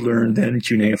easier to learn than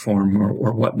cuneiform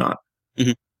or whatnot.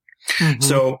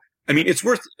 So,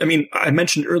 I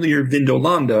mentioned earlier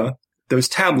Vindolanda, those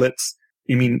tablets.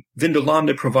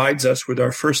 Vindolanda provides us with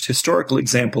our first historical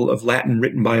example of Latin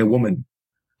written by a woman,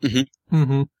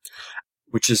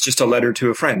 which is just a letter to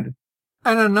a friend.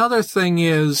 And another thing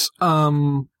is,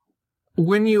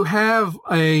 when you have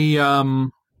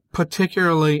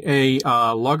particularly a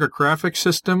logographic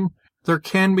system, there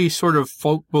can be sort of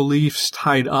folk beliefs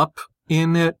tied up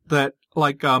in it that,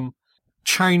 like,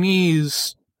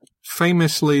 Chinese,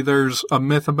 famously, there's a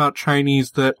myth about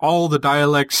Chinese that all the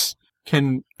dialects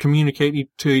can communicate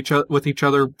with each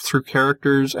other through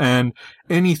characters, and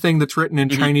anything that's written in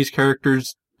Chinese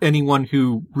characters, anyone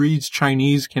who reads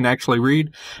Chinese can actually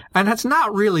read. And that's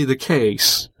not really the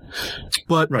case.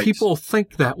 But people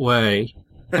think that way.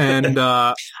 And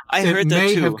I heard that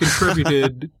may have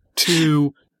contributed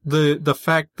to the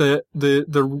fact that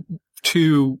the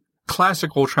two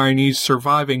classical Chinese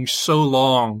surviving so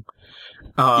long,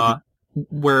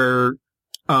 where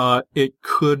you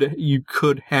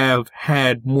could have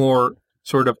had more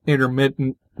sort of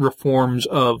intermittent reforms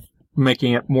of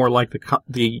making it more like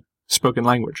the spoken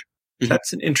language.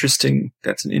 That's an interesting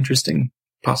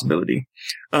possibility.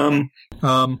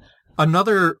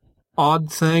 Another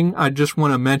odd thing I just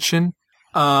want to mention.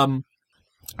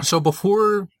 So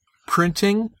before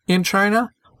printing in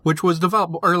China, which was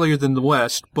developed earlier than the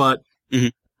West, but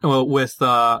with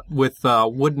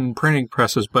wooden printing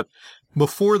presses, but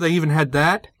before they even had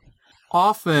that,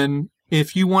 often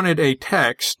if you wanted a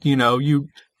text, you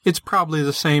it's probably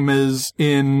the same as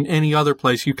in any other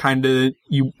place. You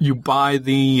you buy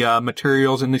the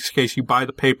materials. In this case, you buy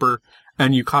the paper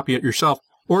and you copy it yourself,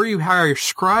 or you hire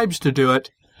scribes to do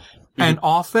it. Mm-hmm. And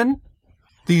often,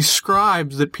 these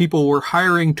scribes that people were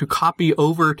hiring to copy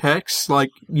over texts,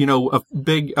 like,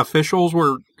 big officials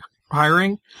were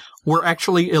hiring, were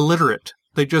actually illiterate.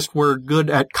 They just were good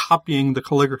at copying the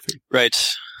calligraphy. Right.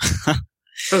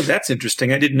 Oh, that's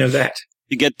interesting. I didn't know that.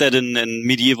 You get that in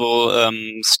medieval,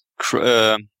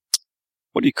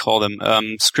 what do you call them?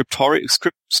 Scriptoria?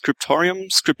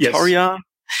 Yes.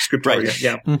 Scriptoria, right.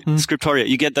 Yeah. Mm-hmm. Scriptoria.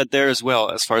 You get that there as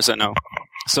well, as far as I know.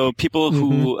 So people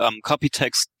who copy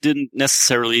text didn't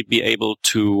necessarily be able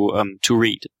to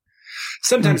read.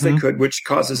 Sometimes they could, which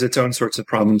causes its own sorts of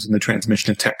problems in the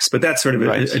transmission of text. But that's sort of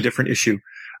a different issue.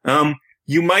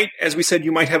 You might, as we said,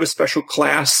 you might have a special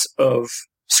class of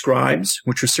scribes,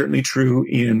 which was certainly true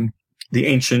in the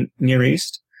ancient Near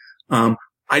East.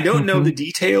 I don't know the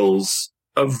details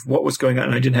of what was going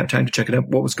on. I didn't have time to check it out.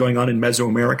 What was going on in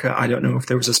Mesoamerica? I don't know if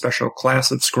there was a special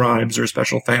class of scribes or a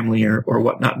special family or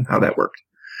whatnot, and how that worked.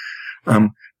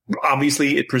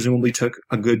 Obviously, it presumably took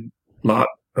a good lot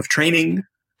of training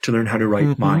to learn how to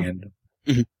write Mayan.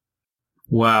 Mm-hmm.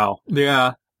 Wow.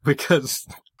 Yeah, because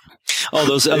all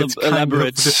those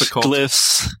elaborate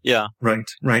glyphs. Yeah.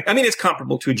 Right. I mean, it's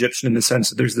comparable to Egyptian in the sense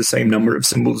that there's the same number of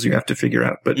symbols you have to figure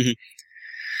out, but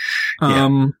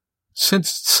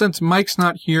since Mike's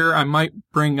not here, I might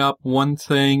bring up one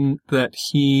thing that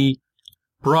he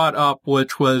brought up,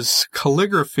 which was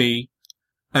calligraphy,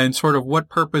 and sort of what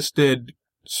purpose did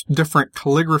different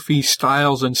calligraphy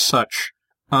styles and such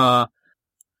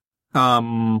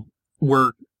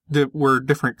were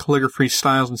different calligraphy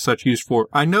styles and such used for.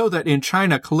 I know that in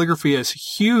China, calligraphy is a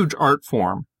huge art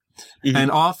form, and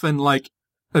often, like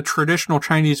the traditional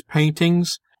Chinese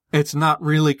paintings, it's not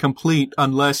really complete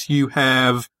unless you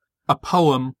have a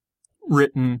poem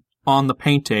written on the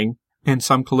painting in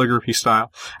some calligraphy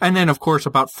style. And then, of course,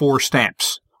 about 4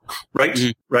 stamps. Right.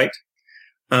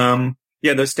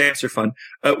 Yeah, those stamps are fun.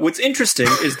 What's interesting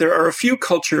is there are a few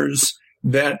cultures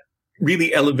that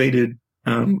really elevated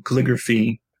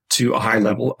calligraphy to a high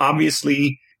level.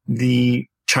 Obviously, the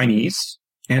Chinese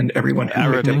and everyone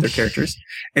who picked up their characters,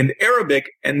 and Arabic,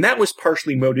 and that was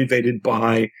partially motivated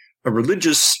by a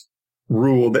religious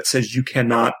rule that says you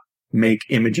cannot make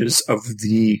images of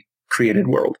the created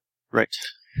world. Right.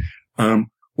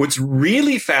 What's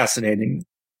really fascinating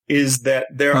is that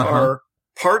there are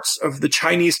parts of the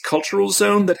Chinese cultural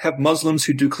zone that have Muslims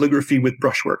who do calligraphy with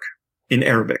brushwork in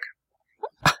Arabic.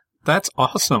 That's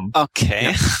awesome.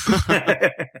 Okay.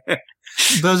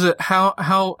 Does it,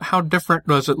 how different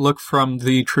does it look from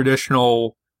the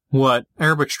traditional,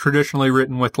 Arabic's traditionally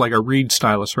written with like a reed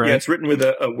stylus, right? Yeah, it's written with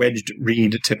a wedged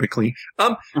reed typically.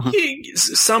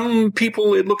 Some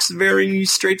people it looks very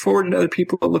straightforward, and other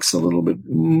people it looks a little bit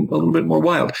more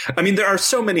wild. I mean, there are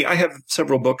so many. I have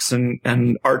several books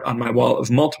and art on my wall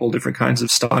of multiple different kinds of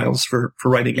styles for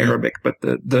writing Arabic, but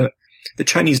the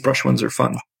Chinese brush ones are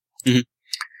fun. Mm-hmm.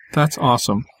 That's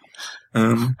awesome.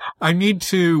 I need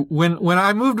to, when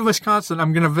I move to Wisconsin,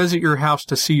 I'm going to visit your house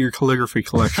to see your calligraphy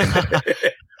collection.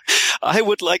 I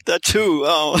would like that too.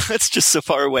 Oh, it's just so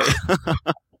far away.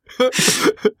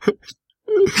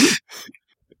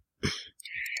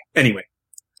 Anyway,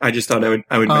 I just thought I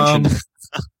would mention.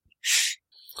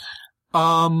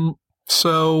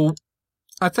 So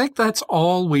I think that's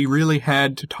all we really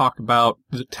had to talk about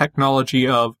the technology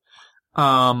of,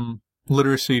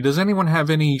 literacy. Does anyone have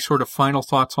any sort of final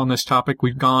thoughts on this topic?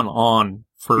 We've gone on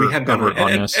forever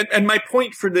on this. And my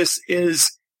point for this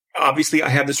is, obviously, I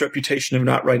have this reputation of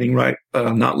not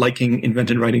liking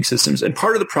invented writing systems. And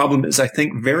part of the problem is I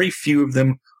think very few of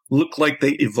them look like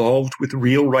they evolved with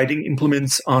real writing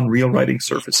implements on real writing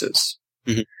surfaces.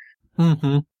 Mm-hmm.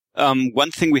 Mm-hmm.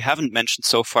 One thing we haven't mentioned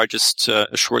so far, just a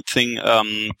short thing.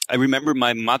 I remember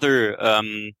my mother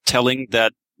telling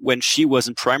that when she was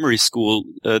in primary school,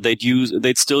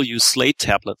 they'd still use slate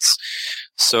tablets.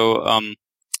 So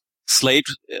slate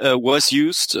was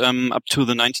used up to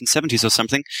the 1970s or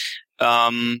something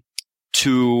in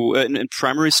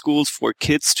primary schools for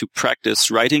kids to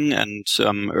practice writing and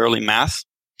early math.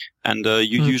 And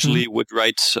you usually would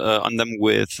write on them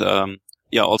with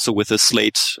also with a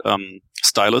slate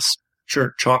stylus.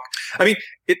 Sure, chalk. I mean,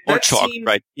 chalk,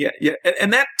 right? Yeah.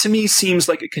 And that to me seems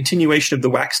like a continuation of the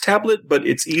wax tablet, but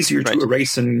it's easier to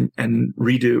erase and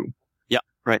redo. Yeah,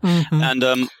 right. Mm-hmm.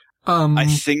 And I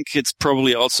think it's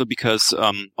probably also because,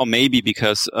 or maybe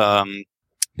because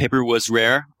paper was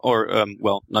rare, or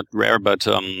not rare, but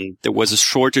there was a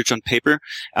shortage on paper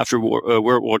after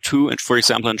World War II, and for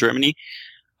example in Germany.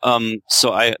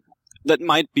 So that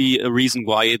might be a reason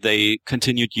why they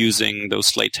continued using those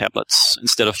slate tablets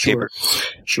instead of paper.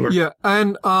 Sure. Yeah,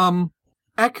 and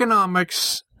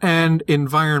economics and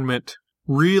environment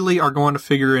really are going to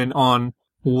figure in on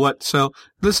what. So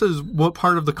this is what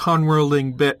part of the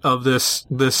conworlding bit of this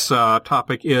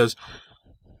topic is.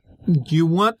 You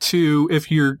want to,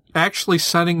 if you're actually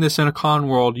setting this in a con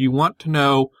world, you want to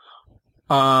know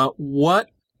what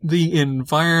the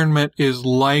environment is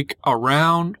like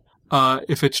around.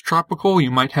 If it's tropical,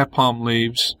 you might have palm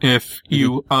leaves. If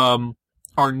you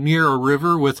are near a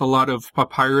river with a lot of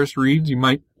papyrus reeds, you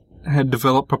might have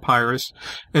developed papyrus.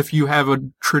 If you have a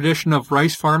tradition of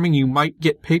rice farming, you might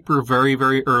get paper very,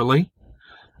 very early.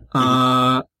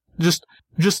 Just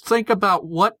think about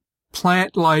what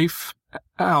plant life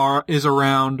is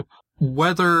around,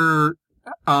 whether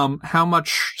how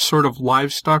much sort of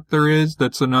livestock there is.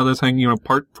 That's another thing.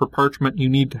 For parchment, you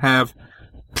need to have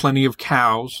plenty of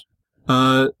cows,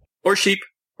 or sheep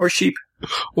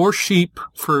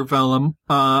for vellum.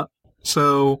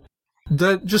 So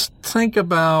just think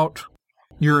about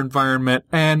your environment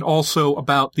and also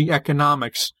about the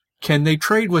economics. Can they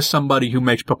trade with somebody who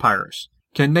makes papyrus?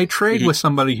 Can they trade with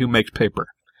somebody who makes paper?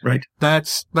 Right.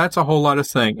 That's a whole lot of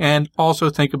thing. And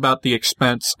also think about the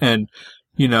expense and,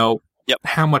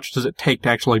 how much does it take to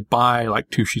actually buy like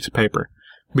 2 sheets of paper?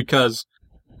 Because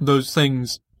those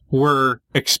things were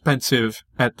expensive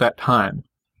at that time.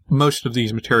 Most of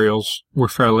these materials were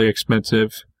fairly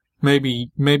expensive. Maybe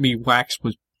wax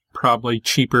was probably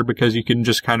cheaper because you can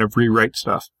just kind of rewrite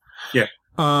stuff. Yeah.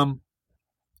 Yes.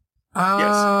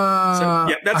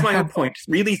 So, that's my whole point.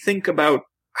 Really think about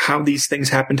how these things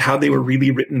happened, how they were really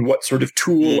written, what sort of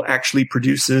tool actually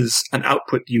produces an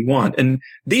output you want. And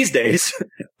these days,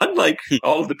 unlike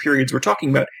all of the periods we're talking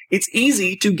about, it's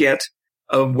easy to get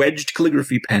a wedged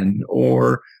calligraphy pen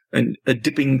or a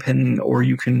dipping pen, or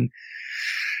you can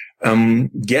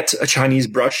get a Chinese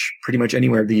brush pretty much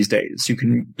anywhere these days. You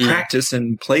can practice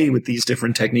and play with these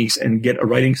different techniques and get a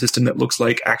writing system that looks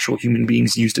like actual human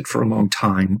beings used it for a long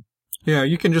time. Yeah,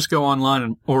 you can just go online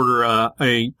and order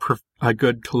a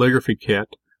good calligraphy kit,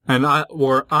 and I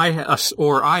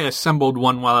assembled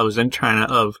one while I was in China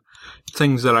of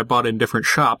things that I bought in different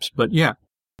shops. But yeah,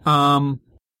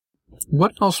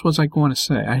 what else was I going to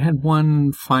say? I had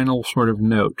one final sort of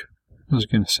note I was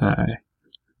going to say.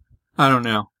 I don't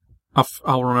know.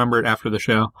 I'll remember it after the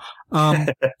show.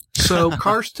 So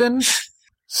Karsten,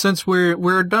 since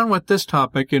we're done with this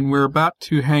topic and we're about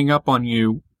to hang up on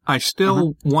you, I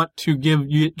still want to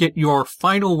get your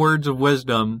final words of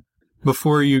wisdom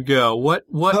before you go. What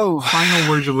final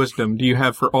words of wisdom do you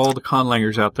have for all the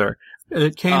conlangers out there?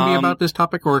 It can be about this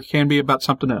topic or it can be about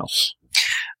something else.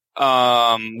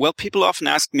 Well, people often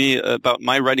ask me about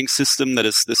my writing system, that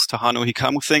is this Tahano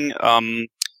Hikamu thing,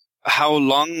 how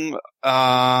long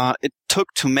it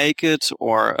took to make it,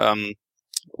 or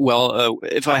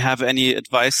if I have any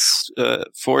advice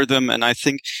for them. And I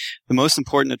think the most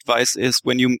important advice is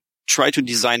when you try to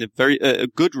design a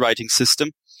good writing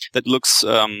system that looks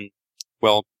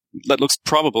that looks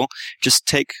probable, just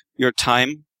take your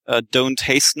time. Don't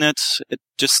hasten it. It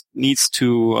just needs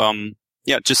to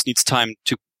just needs time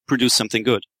to produce something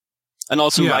good. And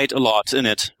also write a lot in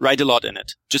it.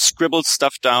 Just scribble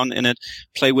stuff down in it.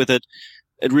 Play with it.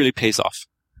 It really pays off.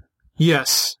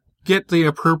 Yes. Get the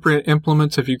appropriate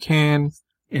implements if you can.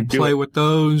 And play with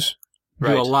those.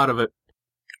 Right. Do a lot of it.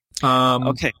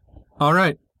 Okay. All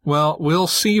right. Well, we'll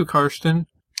see you, Karsten.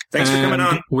 Thanks for coming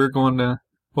on. We're going to...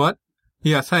 What?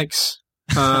 Yeah, thanks.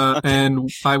 And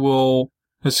I will,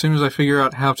 as soon as I figure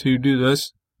out how to do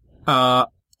this,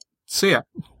 see ya.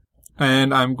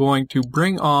 And I'm going to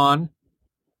bring on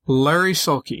Larry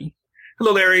Sulky.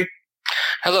 Hello, Larry.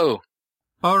 Hello.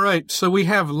 All right, so we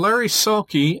have Larry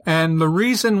Sulky, and the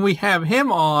reason we have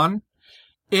him on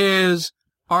is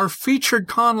our featured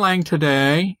conlang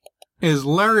today is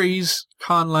Larry's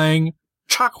conlang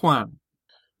Chakwan.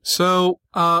 So,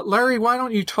 Larry, why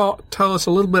don't you tell us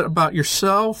a little bit about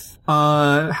yourself,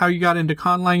 how you got into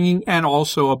conlanging, and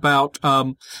also about,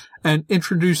 and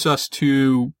introduce us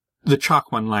to the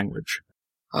Chakwan language.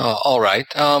 All right.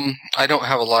 I don't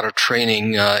have a lot of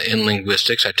training in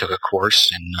linguistics. I took a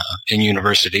course in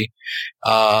university.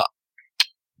 But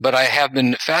I have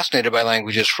been fascinated by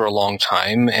languages for a long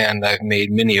time, and I've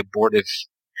made many abortive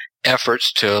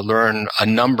efforts to learn a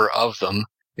number of them.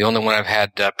 The only one I've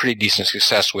had pretty decent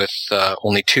success with,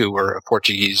 only two, were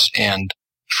Portuguese and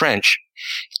French.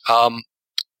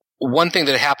 One thing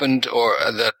that happened or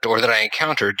that I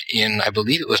encountered in, I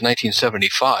believe it was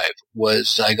 1975,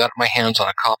 was I got my hands on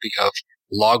a copy of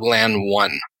Logland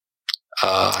 1.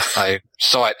 I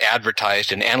saw it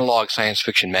advertised in Analog Science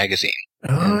Fiction magazine.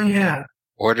 Oh, yeah.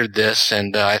 ordered this,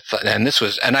 and I thought,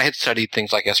 and I had studied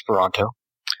things like Esperanto,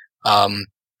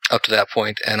 up to that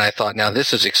point, and I thought, now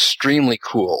this is extremely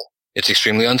cool. It's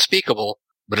extremely unspeakable,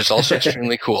 but it's also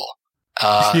extremely cool.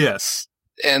 Yes.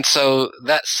 And so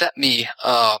that set me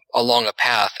along a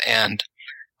path, and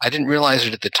I didn't realize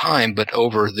it at the time, but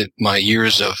over my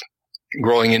years of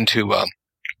growing into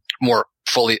more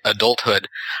fully adulthood,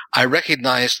 I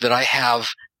recognized that I have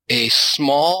a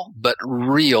small but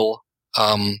real,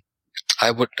 I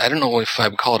don't know if I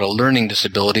would call it a learning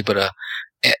disability, but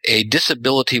a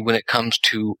disability when it comes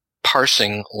to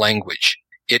parsing language.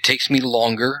 It takes me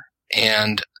longer,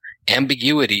 and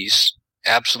ambiguities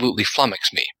absolutely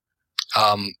flummox me.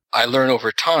 I learn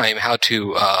over time how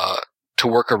to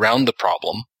work around the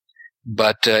problem,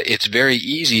 but it's very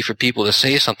easy for people to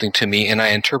say something to me and I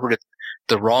interpret it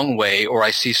the wrong way, or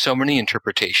I see so many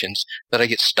interpretations that I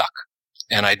get stuck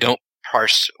and I don't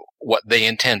parse what they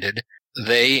intended.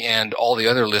 They and all the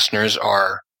other listeners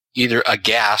are either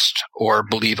aghast or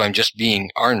believe I'm just being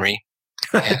ornery.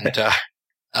 And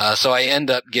so I end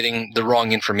up getting the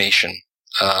wrong information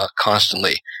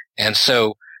constantly. And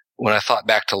so when I thought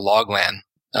back to Loglan,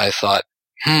 I thought,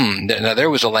 now there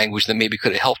was a language that maybe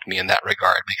could have helped me in that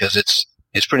regard, because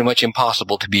it's pretty much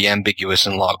impossible to be ambiguous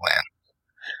in Loglan.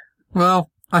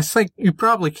 Well, I think you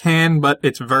probably can, but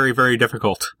it's very, very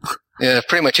difficult. Yeah,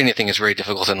 pretty much anything is very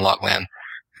difficult in Loglan.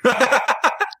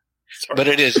 But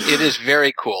it is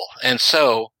very cool. And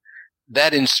so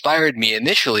that inspired me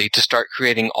initially to start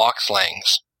creating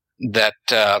auxlangs that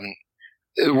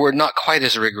were not quite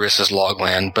as rigorous as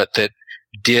Loglan, but that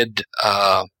did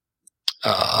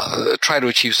try to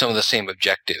achieve some of the same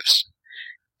objectives.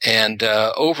 And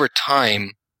over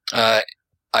time, I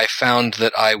found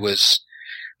that I was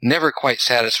never quite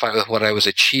satisfied with what I was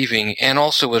achieving, and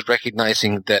also was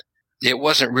recognizing that it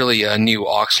wasn't really a new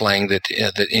auxlang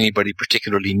that anybody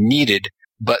particularly needed,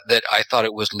 but that I thought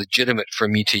it was legitimate for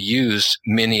me to use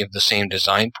many of the same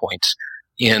design points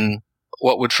in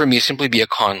what would for me simply be a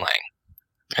conlang.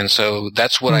 And so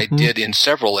that's what I did in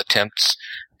several attempts,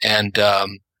 and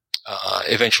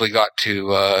eventually got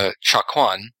to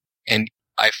Chaquan. And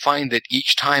I find that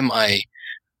each time I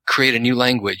create a new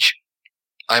language,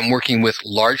 I'm working with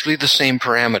largely the same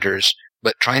parameters,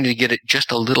 but trying to get it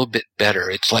just a little bit better.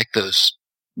 It's like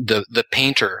the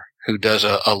painter who does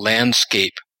a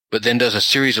landscape, but then does a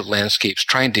series of landscapes,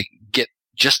 trying to get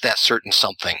just that certain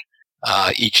something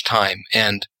each time,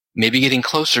 and maybe getting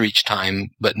closer each time,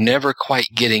 but never quite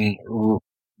getting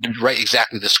right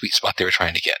exactly the sweet spot they were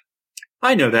trying to get.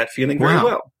 I know that feeling very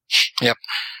well. Yep.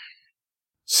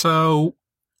 So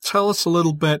tell us a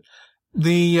little bit.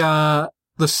 The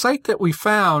site that we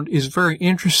found is very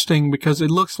interesting because it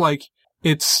looks like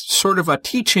it's sort of a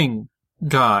teaching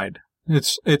guide.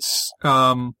 It's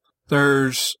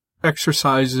there's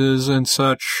exercises and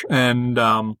such, and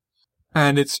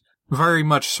it's very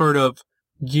much sort of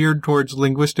geared towards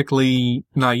linguistically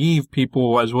naive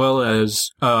people as well as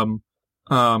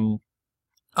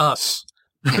us.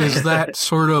 Is that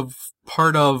sort of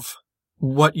part of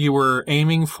what you were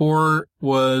aiming for,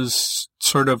 was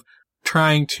sort of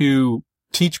trying to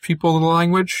teach people the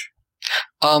language?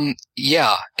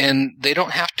 Yeah, and they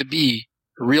don't have to be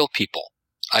real people.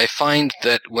 I find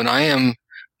that when I am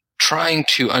trying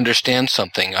to understand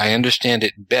something, I understand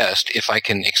it best if I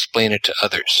can explain it to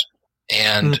others.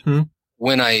 And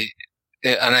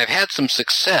and I've had some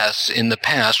success in the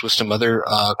past with some other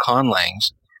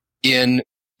conlangs in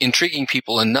intriguing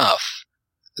people enough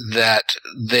that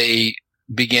they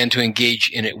began to engage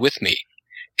in it with me.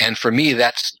 And for me,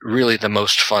 that's really the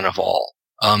most fun of all.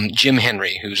 Jim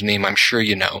Henry, whose name I'm sure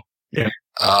you know,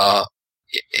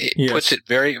 puts it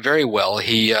very, very well.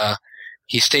 He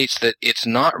states that it's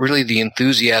not really the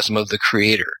enthusiasm of the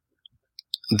creator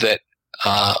that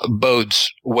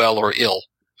bodes well or ill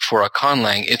for a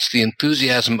conlang. It's the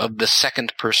enthusiasm of the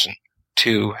second person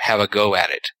to have a go at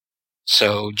it.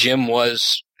 So Jim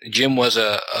was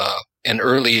an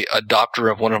early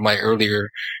adopter of one of my earlier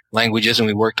languages, and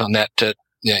we worked on that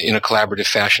in a collaborative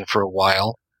fashion for a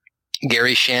while.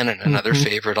 Gary Shannon, another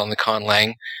favorite on the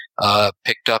conlang,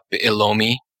 picked up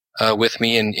Ilomi with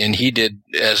me, and he did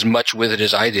as much with it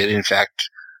as I did. In fact,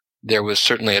 there was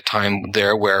certainly a time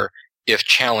there where, if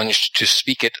challenged to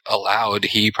speak it aloud,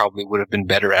 he probably would have been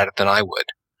better at it than I would.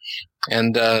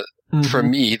 And for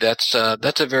me, that's a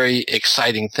very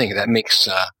exciting thing. That makes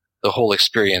the whole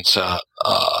experience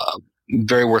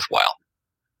very worthwhile.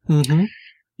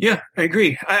 Yeah, I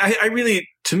agree. I really,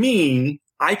 to me,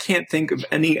 I can't think of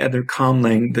any other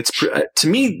conlang that's, to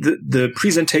me, the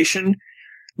presentation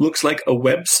looks like a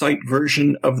website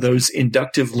version of those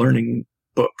inductive learning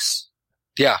books.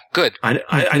 Yeah, good.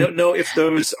 I don't know if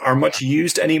those are much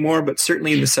used anymore, but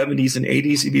certainly in the 70s and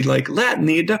 80s, you'd be like Latin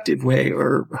the inductive way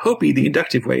or Hopi the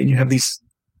inductive way. And you have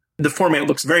the format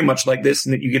looks very much like this,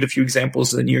 and that you get a few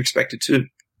examples, and then you're expected to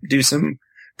do some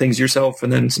things yourself,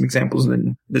 and then some examples, and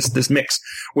then this mix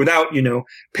without,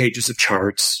 pages of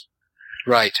charts.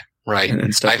 Right.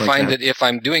 And stuff I find that if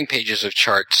I'm doing pages of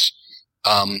charts,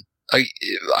 I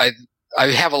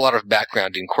have a lot of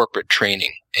background in corporate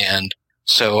training, and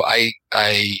so I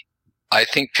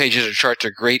think pages of charts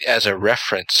are great as a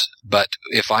reference. But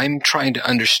if I'm trying to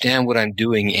understand what I'm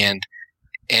doing, and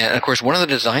of course, one of the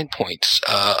design points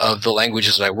of the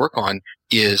languages that I work on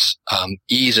is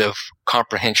ease of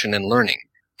comprehension and learning.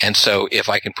 And so if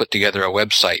I can put together a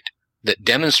website that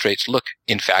demonstrates, look,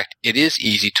 in fact, it is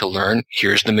easy to learn,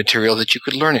 here's the material that you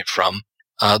could learn it from,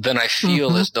 then I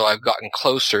feel as though I've gotten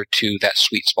closer to that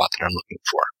sweet spot that I'm looking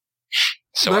for.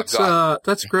 So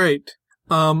that's great.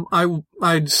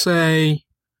 I'd say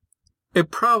it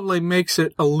probably makes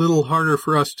it a little harder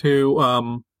for us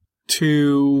to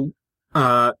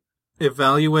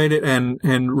evaluate it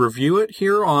and review it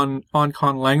here on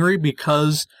Conlangery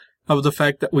because of the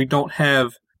fact that we don't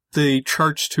have the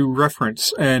charts to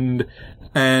reference and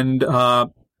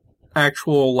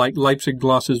actual like Leipzig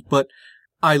glosses, but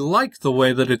I like the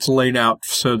way that it's laid out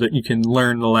so that you can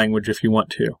learn the language if you want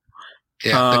to.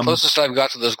 Yeah, the closest I've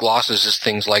got to those glosses is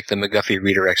things like the McGuffey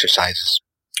reader exercises.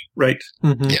 Right.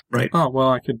 Mm-hmm. Yeah. Right. Oh, well,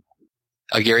 I could.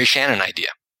 A Gary Shannon idea,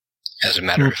 as a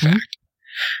matter of fact.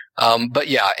 But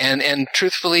yeah, and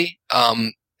truthfully,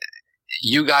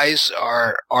 you guys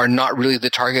are not really the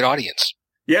target audience.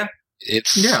 Yeah.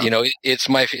 It's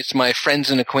my friends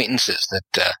and acquaintances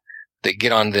that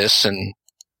get on this and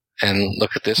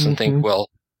look at this and think, well,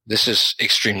 this is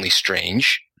extremely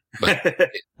strange, but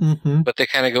but they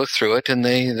kind of go through it and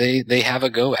they have a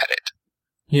go at it.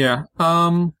 Yeah.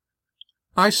 I'm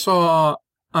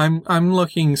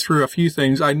looking through a few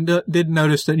things. I did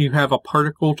notice that you have a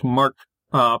particle to mark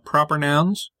proper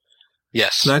nouns.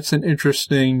 Yes. That's an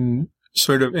interesting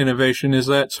sort of innovation. Is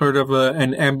that sort of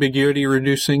an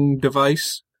ambiguity-reducing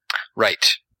device?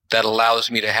 Right. That allows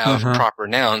me to have proper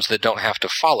nouns that don't have to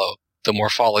follow the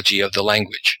morphology of the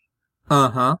language.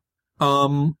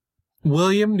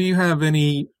 William, do you have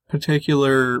any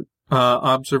particular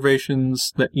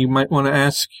observations that you might want to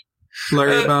ask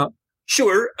Larry about?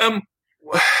 Sure. I'm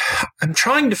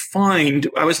trying to find,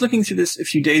 I was looking through this a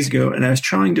few days ago, and I was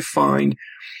trying to find,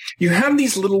 you have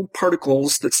these little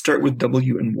particles that start with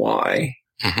W and Y.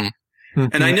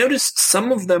 And I noticed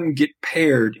some of them get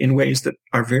paired in ways that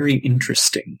are very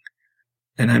interesting.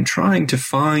 And I'm trying to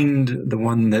find the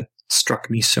one that struck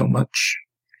me so much.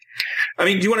 I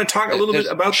mean, do you want to talk a little bit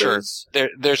about those?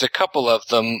 There's a couple of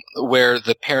them where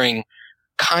the pairing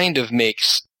kind of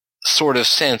makes sort of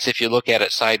sense if you look at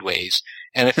it sideways,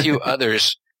 and a few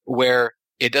others where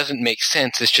it doesn't make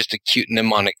sense. It's just a cute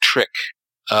mnemonic trick.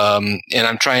 And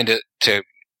I'm trying to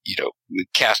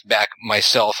cast back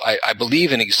myself. I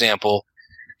believe an example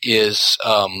is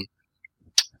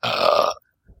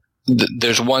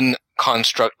there's one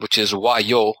construct which is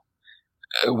wayo,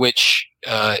 which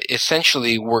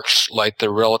essentially works like the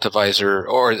relativizer,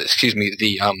 or excuse me,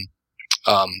 the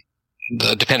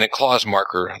dependent clause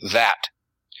marker, that.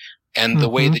 And the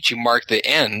way that you mark the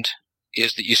end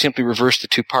is that you simply reverse the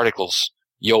two particles,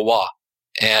 yo-wa.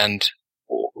 And,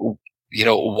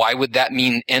 why would that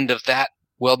mean end of that?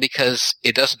 Well, because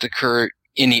it doesn't occur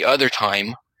any other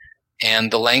time,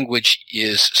 and the language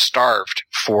is starved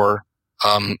for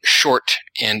short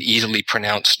and easily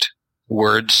pronounced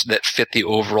words that fit the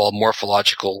overall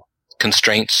morphological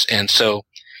constraints. And so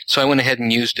I went ahead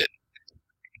and used it.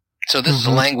 So this is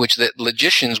a language that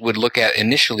logicians would look at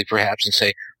initially perhaps and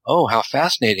say, oh, how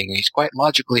fascinating. He's quite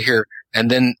logically here.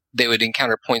 And then they would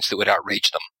encounter points that would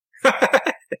outrage them.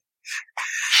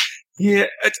 Yeah.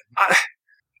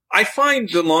 I find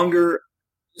the longer,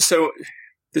 so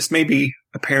this may be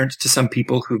apparent to some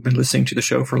people who've been listening to the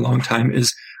show for a long time,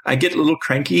 is I get a little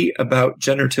cranky about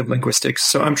generative linguistics.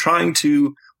 So I'm trying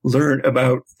to learn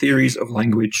about theories of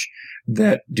language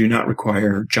that do not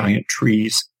require giant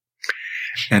trees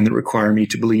and that require me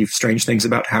to believe strange things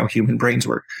about how human brains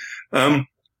work.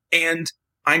 And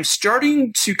I'm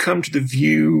starting to come to the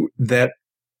view that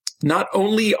not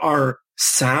only are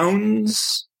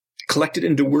sounds collected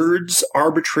into words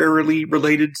arbitrarily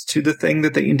related to the thing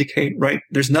that they indicate, right?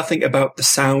 There's nothing about the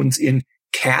sounds in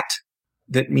cat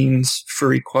that means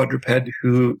furry quadruped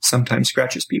who sometimes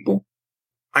scratches people.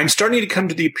 I'm starting to come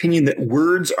to the opinion that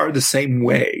words are the same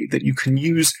way, that you can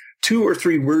use 2 or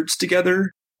 3 words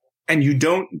together and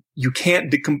you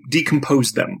can't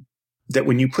decompose them. That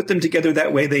when you put them together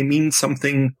that way, they mean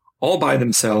something all by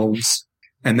themselves.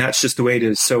 And that's just the way it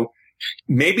is. So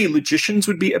maybe logicians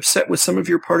would be upset with some of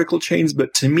your particle chains,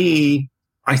 but to me,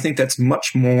 I think that's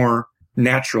much more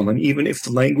natural. And even if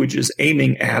the language is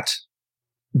aiming at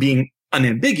being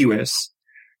unambiguous,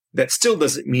 that still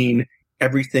doesn't mean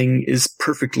everything is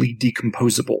perfectly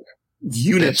decomposable.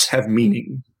 Units have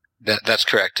meaning. That's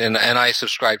correct. And I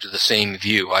subscribe to the same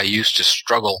view. I used to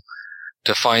struggle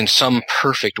to find some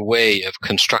perfect way of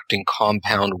constructing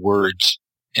compound words.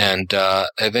 And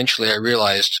eventually I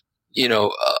realized,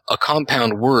 a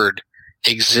compound word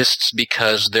exists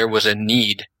because there was a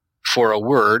need for a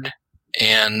word,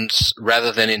 and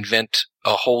rather than invent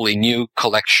a wholly new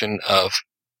collection of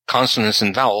consonants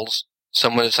and vowels,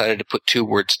 someone decided to put two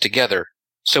words together.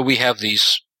 So we have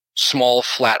these small,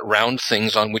 flat, round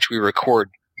things on which we record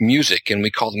music, and we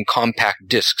call them compact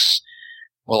discs.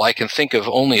 Well, I can think of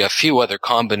only a few other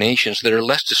combinations that are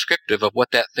less descriptive of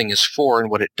what that thing is for and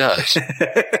what it does.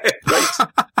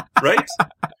 Right.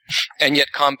 And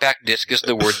yet compact disc is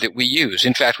the word that we use.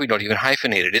 In fact, we don't even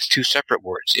hyphenate it. It's two separate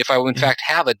words. If I, in fact,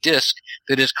 have a disc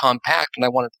that is compact and I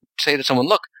want to say to someone,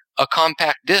 look, a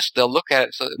compact disc, they'll look at it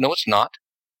and say, no, it's not.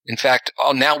 In fact,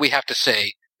 now we have to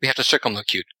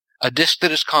circumlocute. A disc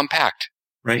that is compact.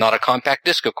 Right. Not a compact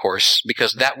disc, of course,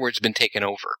 because that word's been taken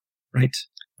over. Right.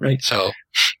 So,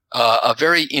 a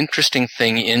very interesting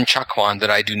thing in Chakwan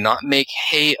that I do not make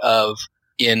hay of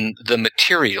in the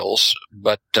materials,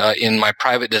 but in my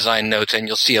private design notes, and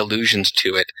you'll see allusions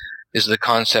to it, is the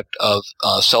concept of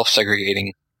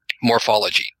self-segregating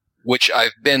morphology, which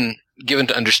I've been given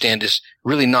to understand is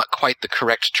really not quite the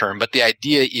correct term, but the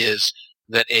idea is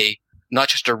that not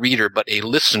just a reader, but a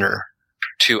listener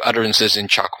to utterances in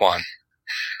Chakwan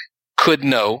could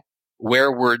know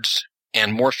where words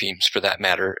and morphemes, for that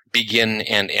matter, begin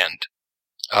and end.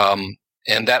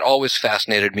 And that always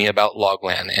fascinated me about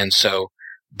Loglan, and so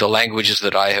the languages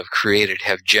that I have created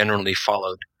have generally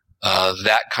followed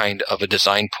that kind of a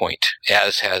design point,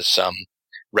 as has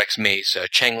Rex May's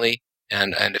Chengli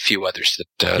and a few others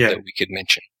that we could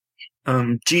mention.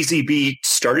 GZB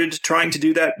started trying to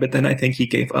do that, but then I think he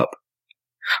gave up.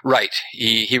 Right.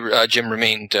 Jim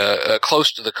remained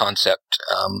close to the concept,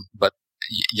 but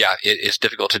yeah, it is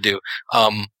difficult to do.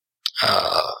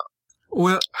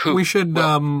 We should.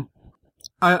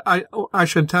 I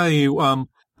should tell you.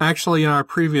 Actually, in our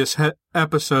previous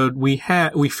episode, we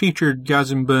featured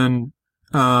Gazimbun,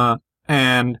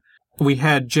 and we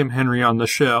had Jim Henry on the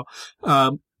show.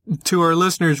 To our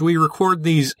listeners, we record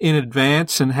these in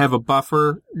advance and have a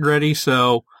buffer ready,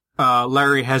 so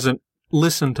Larry hasn't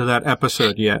listened to that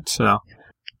episode yet. So.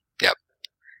 Yep.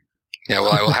 Yeah.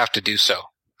 Well, I will have to do so.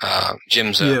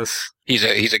 Jim's he's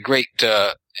a great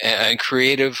and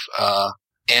creative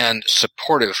and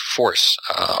supportive force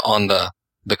on the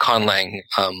Conlang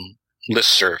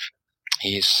listserv.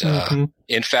 He's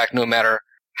in fact, no matter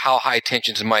how high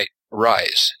tensions might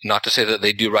rise, not to say that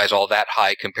they do rise all that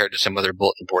high compared to some other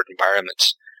bulletin board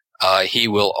environments, he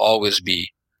will always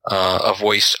be a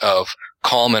voice of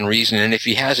calm and reason, and if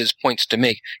he has his points to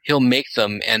make, he'll make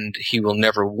them, and he will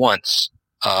never once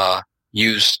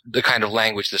use the kind of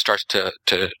language that starts to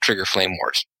trigger flame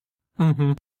wars.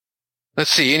 Mm-hmm.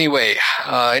 Let's see. Anyway,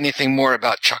 anything more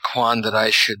about Chakwan that I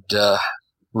should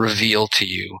reveal to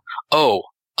you?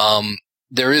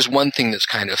 There is one thing that's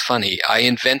kind of funny. I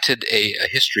invented a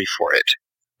history for it.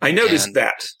 I noticed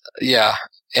that. Yeah,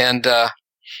 and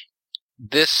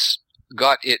this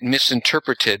got it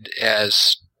misinterpreted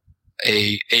as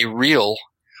a real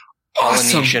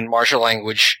Polynesian Marshall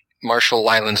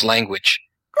Islands language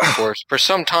for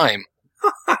some time.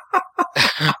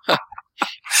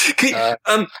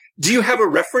 Do you have a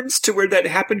reference to where that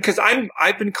happened? Because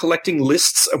I've been collecting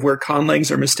lists of where Conlangs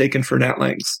are mistaken for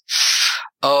Natlangs.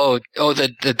 The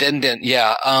Denden.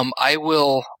 Yeah.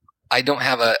 I don't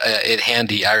have it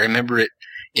handy. I remember it.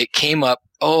 It came up.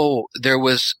 There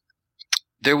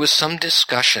was some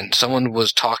discussion. Someone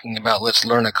was talking about let's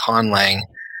learn a Conlang,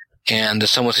 and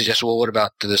someone suggested, well, what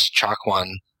about this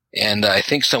Chakwan? And I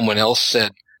think someone else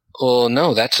said, "Oh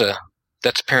no, that's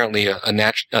apparently a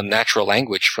natural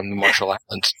language from the Marshall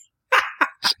Islands."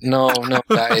 No,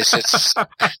 guys, it's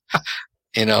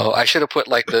I should have put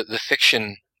like the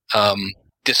fiction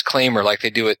disclaimer like they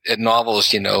do at novels.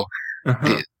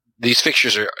 These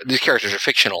characters are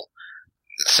fictional.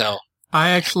 So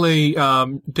I actually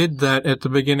did that at the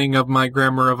beginning of my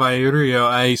Grammar of Aiurio.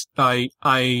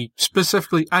 I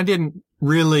specifically I didn't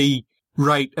really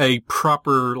write a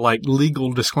proper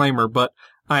legal disclaimer, but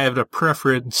I have a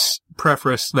preface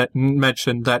that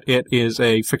mentioned that it is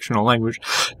a fictional language.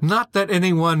 Not that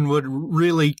anyone would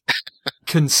really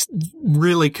get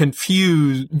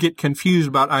confused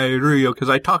about Aiurio, because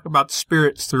I talk about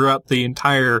spirits throughout the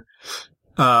entire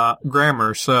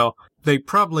grammar, so they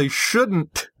probably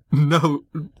shouldn't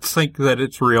think that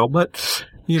it's real, but,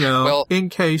 well, in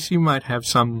case you might have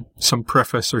some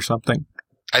preface or something.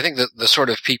 I think that the sort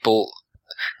of people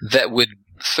that would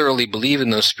thoroughly believe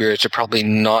in those spirits are probably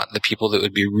not the people that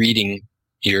would be reading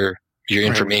your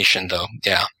information, though.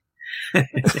 Yeah.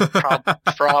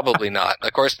 Probably not.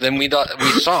 Of course, then we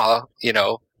saw,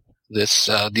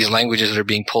 these languages that are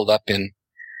being pulled up in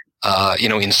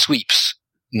sweeps,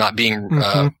 not being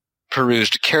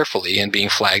perused carefully and being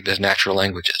flagged as natural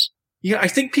languages. Yeah, I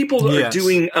think people are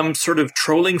doing sort of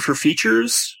trolling for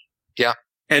features. Yeah.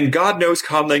 And God knows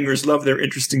conlangers love their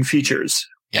interesting features.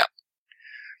 Yeah.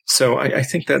 So I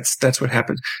think that's what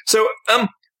happens. So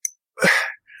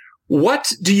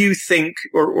what do you think,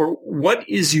 or what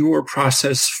is your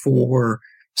process for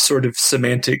sort of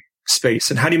semantic space,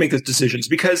 and how do you make those decisions?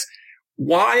 Because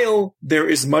while there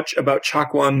is much about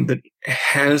Chakwan that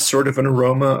has sort of an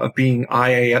aroma of being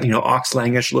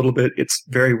Oxlangish a little bit, it's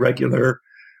very regular.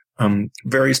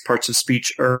 Various parts of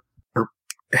speech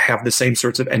have the same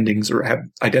sorts of endings, or have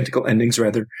identical endings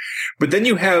rather. But then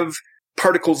you have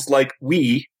particles like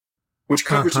we, which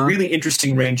covers a really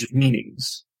interesting range of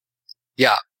meanings.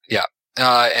 Yeah.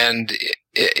 And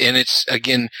it's,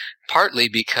 again, partly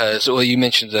because, well, you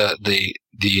mentioned the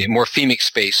morphemic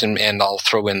space, and I'll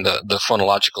throw in the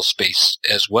phonological space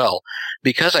as well,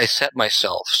 because I set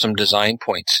myself some design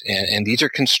points, and these are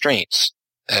constraints.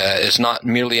 It's not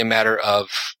merely a matter of,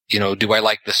 do I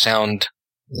like the sound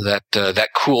that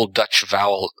cool Dutch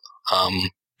vowel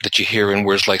that you hear in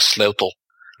words like sleutel?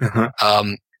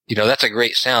 That's a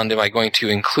great sound. Am I going to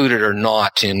include it or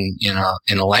not in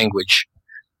a language?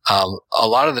 A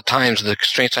lot of the times the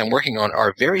constraints I'm working on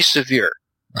are very severe.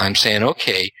 I'm saying,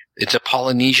 okay, it's a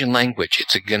Polynesian language.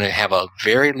 It's going to have a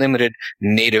very limited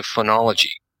native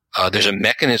phonology. There's a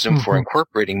mechanism for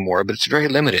incorporating more, but it's very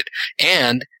limited.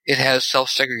 And it has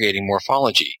self-segregating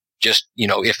morphology. Just,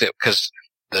 because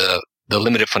the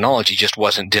limited phonology just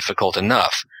wasn't difficult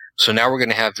enough. So now we're going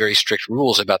to have very strict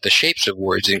rules about the shapes of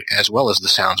words as well as the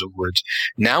sounds of words.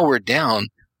 Now we're down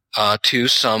to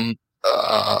some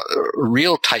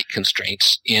real tight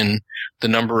constraints in the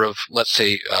number of, let's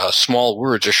say, small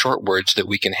words or short words that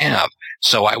we can have.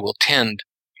 So I will tend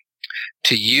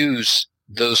to use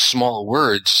those small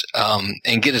words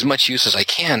and get as much use as I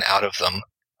can out of them,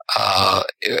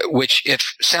 which it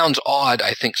sounds odd,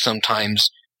 I think,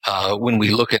 sometimes when we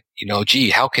look at,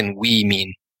 how can we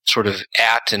mean sort of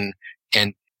at and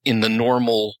in the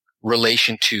normal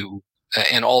relation to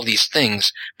and all these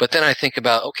things. But then I think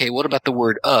about, okay, what about the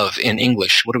word of in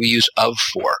English? What do we use of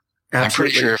for? Absolutely. I'm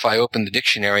pretty sure if I open the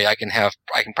dictionary, I can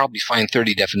probably find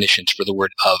 30 definitions for the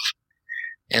word of.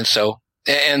 And so,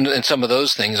 and some of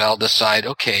those things I'll decide,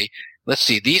 okay, let's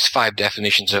see, these 5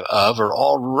 definitions of are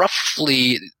all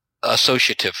roughly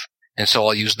associative. And so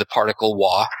I'll use the particle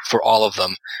wa for all of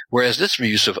them. Whereas this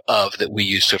use of that we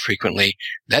use so frequently,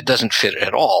 that doesn't fit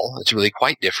at all. It's really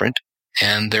quite different.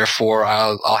 And therefore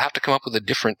I'll have to come up with a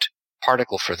different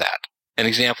particle for that. An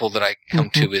example that I come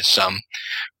to is,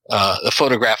 the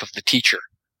photograph of the teacher.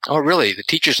 Oh, really? The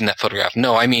teacher's in that photograph?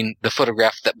 No, I mean the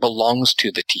photograph that belongs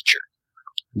to the teacher.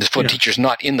 The teacher's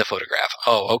not in the photograph.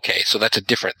 Oh, okay. So that's a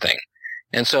different thing.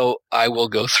 And so I will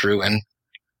go through and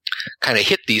kind of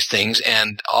hit these things,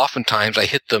 and oftentimes I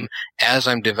hit them as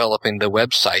I'm developing the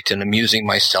website and amusing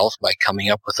myself by coming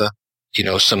up with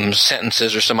some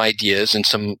sentences or some ideas and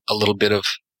a little bit of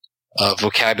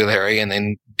vocabulary, and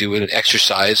then do an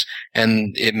exercise.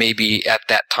 And it may be at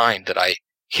that time that I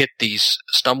hit these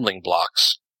stumbling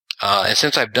blocks. And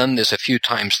since I've done this a few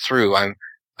times through, I'm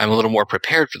a little more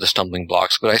prepared for the stumbling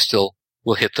blocks, but I still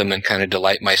will hit them and kind of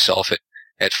delight myself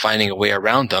at finding a way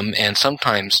around them, and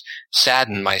sometimes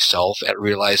sadden myself at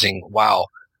realizing, wow,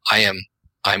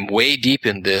 I'm way deep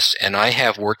in this, and I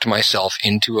have worked myself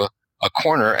into a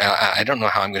corner. I don't know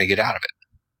how I'm going to get out of it.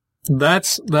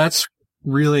 That's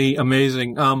really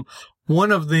amazing.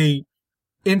 One of the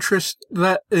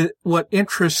what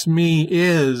interests me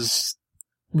is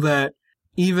that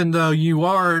even though you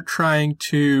are trying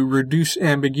to reduce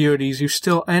ambiguities, you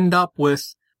still end up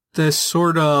with this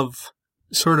sort of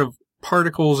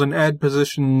particles and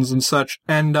adpositions and such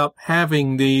end up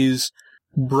having these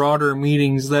broader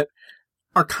meanings that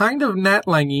are kind of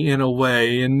gnatlangy in a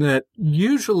way, in that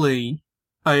usually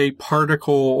a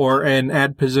particle or an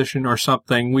adposition or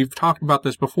something, we've talked about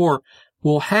this before,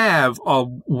 will have a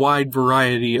wide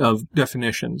variety of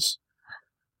definitions.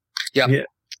 Yeah.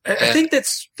 I think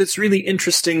that's really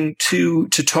interesting to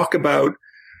talk about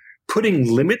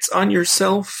putting limits on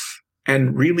yourself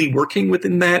and really working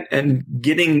within that and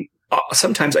getting,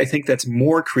 sometimes I think that's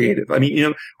more creative. I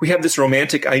mean, we have this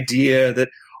romantic idea that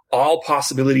all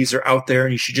possibilities are out there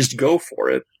and you should just go for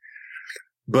it.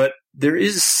 But there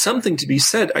is something to be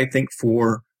said, I think,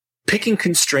 for picking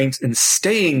constraints and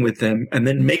staying with them and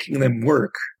then making them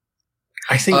work.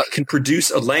 I think can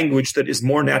produce a language that is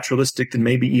more naturalistic than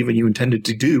maybe even you intended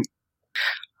to do.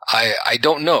 I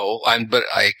don't know, but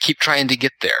I keep trying to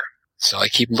get there. So I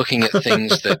keep looking at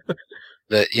things that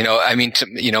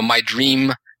my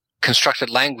dream constructed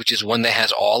language is one that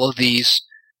has all of these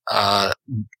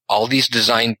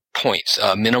design points,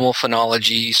 minimal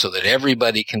phonology so that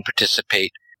everybody can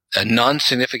participate, a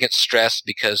non-significant stress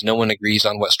because no one agrees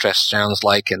on what stress sounds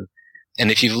like. And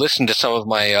if you've listened to some of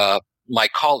my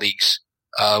colleagues,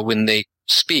 when they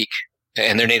speak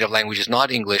and their native language is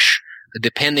not English,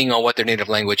 depending on what their native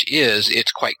language is,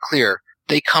 it's quite clear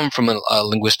they come from a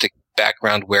linguistic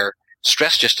background where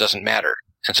stress just doesn't matter.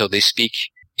 And so they speak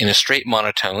in a straight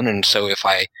monotone. And so if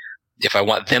I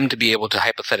want them to be able to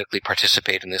hypothetically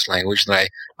participate in this language, then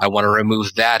I want to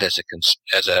remove that as a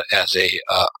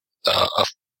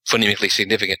phonemically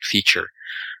significant feature.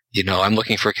 I'm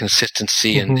looking for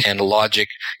consistency and logic,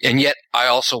 and yet I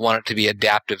also want it to be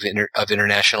adaptive of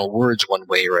international words one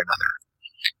way or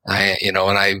another. And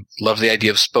I love the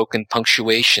idea of spoken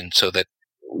punctuation so that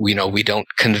we don't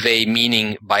convey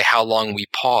meaning by how long we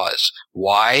pause.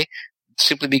 Why?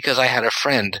 Simply because I had a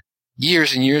friend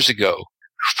years and years ago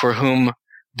for whom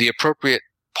the appropriate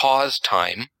pause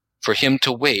time for him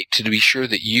to wait to be sure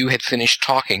that you had finished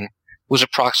talking was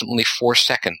approximately 4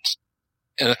 seconds.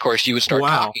 And of course you would start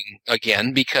talking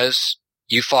again because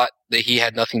you thought that he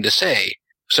had nothing to say.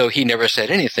 So he never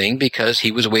said anything because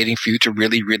he was waiting for you to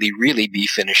really, really, really be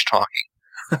finished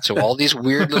talking. So all these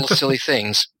weird little silly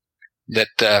things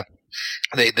that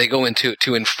they go into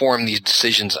to inform these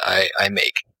decisions I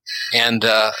make. And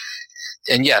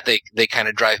yeah, they kind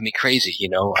of drive me crazy.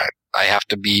 I have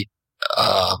to be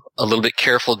a little bit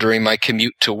careful during my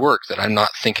commute to work that I'm not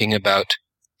thinking about,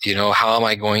 how am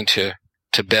I going to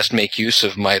best make use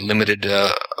of my limited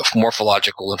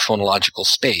morphological and phonological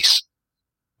space.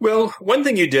 Well, one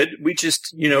thing you did,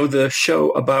 the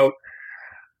show about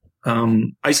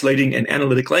isolating and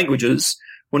analytic languages,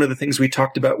 one of the things we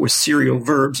talked about was serial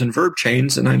verbs and verb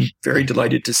chains, and I'm very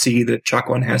delighted to see that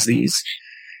Chakuan has these.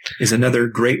 Is another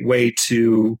great way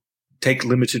to take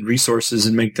limited resources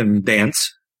and make them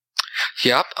dance.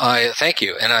 Yep, thank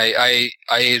you. And I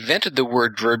invented the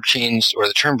word verb chains or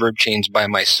the term verb chains by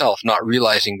myself, not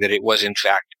realizing that it was in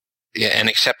fact an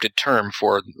accepted term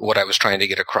for what I was trying to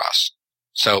get across.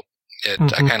 So I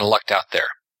kind of lucked out there.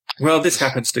 Well, this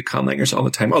happens to conlangers all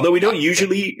the time, although we don't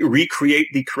usually recreate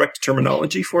the correct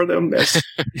terminology for them.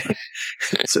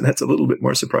 So that's a little bit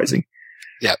more surprising.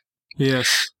 Yep.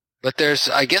 Yes. But there's,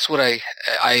 I guess what I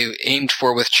aimed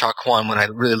for with Chakuan when I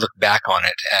really look back on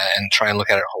it and try and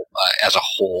look at it as a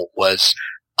whole was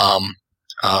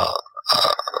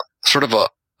sort of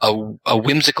a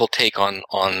whimsical take on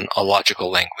a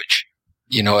logical language.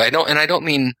 I don't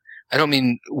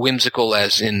mean whimsical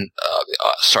as in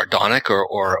sardonic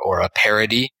or a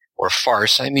parody or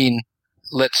farce. I mean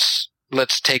let's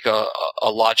take a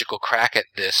logical crack at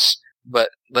this, but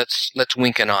let's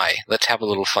wink an eye. Let's have a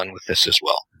little fun with this as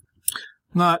well.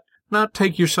 Not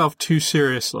take yourself too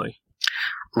seriously.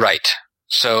 Right.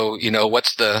 So,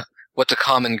 what's the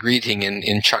common greeting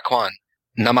in Chakuan?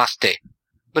 Namaste.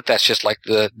 But that's just like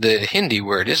the Hindi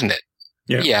word, isn't it?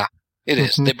 Yeah, it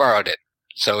is. They borrowed it.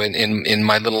 So in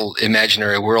my little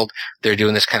imaginary world, they're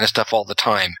doing this kind of stuff all the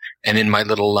time. And in my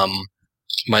little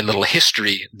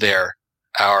history there,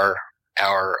 our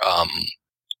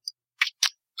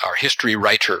history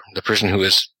writer, the person who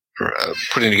is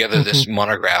putting together this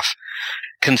monograph,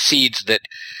 concedes that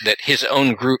his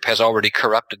own group has already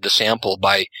corrupted the sample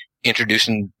by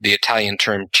introducing the Italian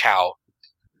term ciao,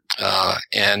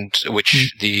 and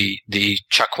which the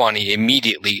Chakwani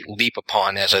immediately leap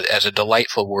upon as a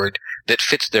delightful word that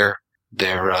fits their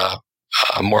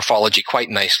morphology quite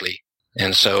nicely.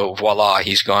 And so voila,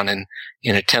 he's gone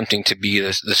in attempting to be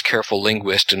this careful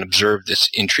linguist and observe this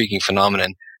intriguing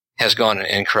phenomenon, has gone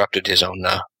and corrupted his own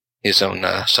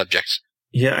subjects.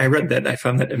 Yeah, I read that. I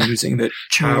found that amusing. That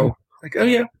chow, like, oh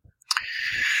yeah.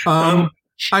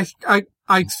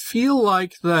 I feel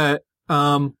like that.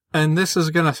 And this is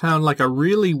going to sound like a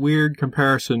really weird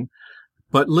comparison,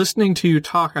 but listening to you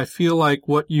talk, I feel like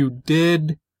what you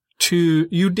did to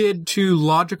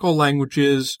logical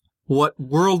languages what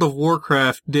World of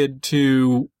Warcraft did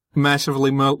to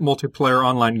massively multiplayer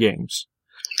online games.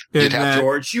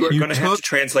 George, you are going to have to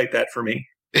translate that for me.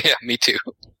 Yeah, me too.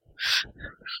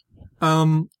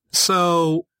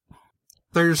 So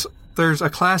there's a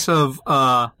class of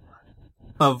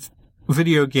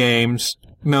video games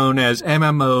known as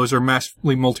MMOs, or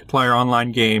massively multiplayer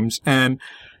online games, and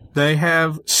they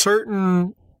have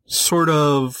certain sort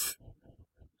of,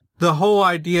 the whole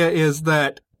idea is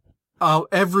that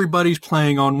everybody's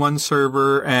playing on one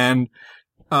server, and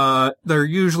they're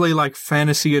usually like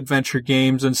fantasy adventure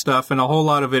games and stuff, and a whole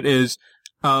lot of it is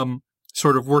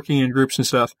sort of working in groups and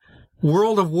stuff.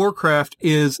 World of Warcraft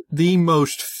is the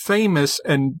most famous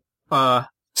and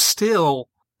still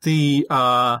the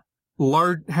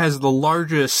has the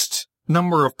largest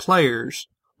number of players,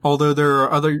 although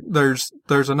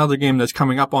there's another game that's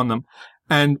coming up on them.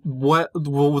 And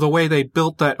the way they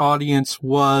built that audience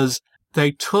was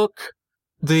they took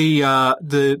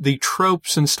the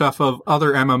tropes and stuff of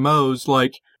other MMOs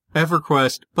like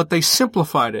EverQuest, but they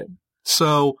simplified it.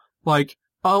 So like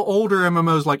older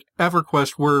MMOs like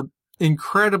EverQuest were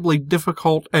incredibly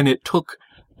difficult, and it took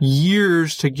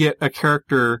years to get a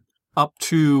character up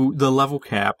to the level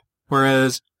cap.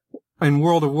 Whereas in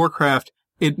World of Warcraft,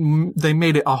 they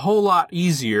made it a whole lot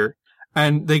easier,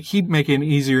 and they keep making it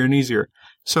easier and easier.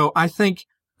 So I think,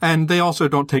 and they also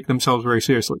don't take themselves very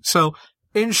seriously. So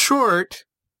in short,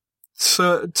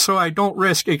 so I don't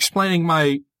risk explaining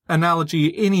my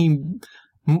analogy any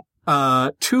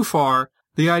too far,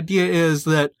 the idea is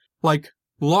that like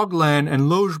Loglan and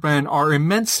Lojban are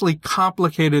immensely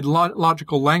complicated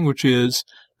logical languages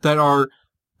that are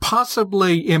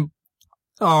possibly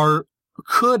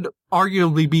could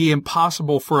arguably be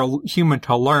impossible for a human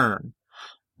to learn.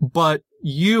 But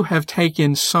you have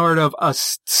taken sort of a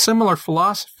similar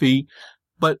philosophy,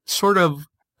 but sort of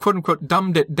quote unquote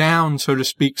dumbed it down, so to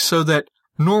speak, so that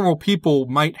normal people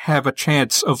might have a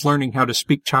chance of learning how to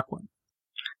speak Chakwan.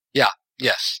 Yeah.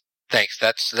 Yes. Thanks.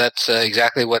 That's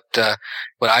exactly what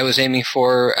I was aiming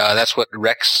for. That's what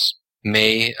Rex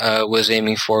May was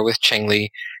aiming for with Cheng-Li.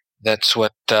 That's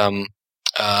what Dana.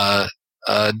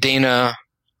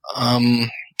 I'm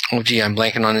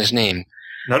blanking on his name.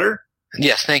 Nutter?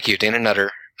 Yes, thank you, Dana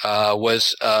Nutter.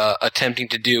 Was attempting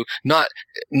to do not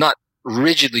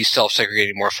rigidly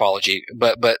self-segregated morphology,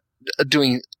 but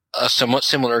doing a somewhat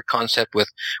similar concept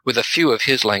with a few of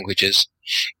his languages,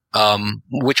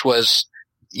 which was,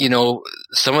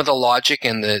 some of the logic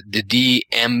and the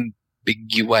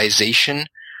de-ambiguization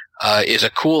is a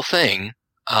cool thing,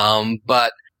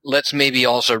 but let's maybe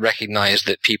also recognize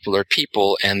that people are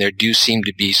people, and there do seem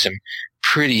to be some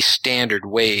pretty standard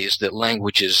ways that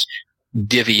languages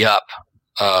divvy up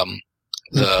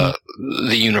the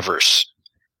universe.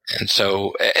 And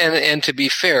so, and to be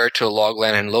fair to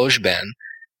Loglan and Lojban,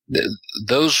 the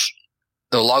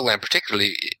Loglan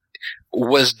particularly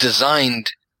was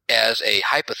designed as a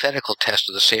hypothetical test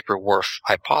of the Sapir-Whorf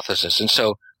hypothesis. And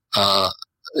so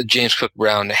James Cook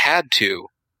Brown had to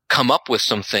come up with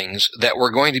some things that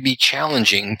were going to be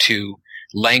challenging to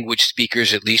language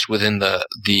speakers, at least within the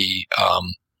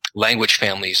language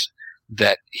families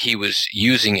that he was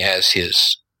using as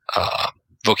his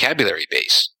vocabulary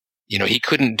base. He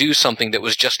couldn't do something that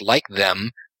was just like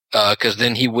them, because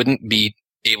then he wouldn't be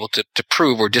able to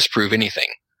prove or disprove anything.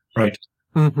 Right.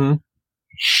 Mm-hmm.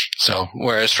 So,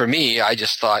 whereas for me, I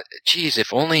just thought, geez,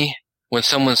 if only when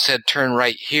someone said turn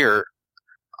right here,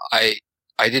 I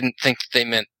didn't think that they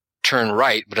meant turn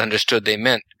right, but understood they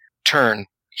meant turn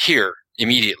here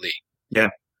immediately. Yeah.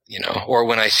 Or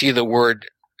when I see the word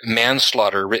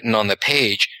manslaughter written on the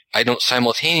page, I don't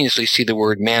simultaneously see the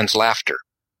word man's laughter.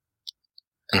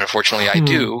 And unfortunately I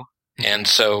do. And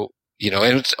so,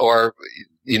 the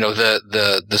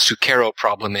Sukero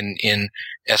problem in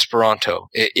Esperanto,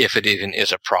 if it even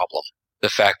is a problem. The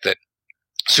fact that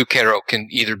Sukero can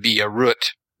either be a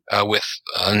root with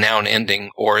a noun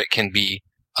ending, or it can be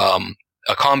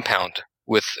a compound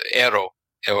with ero,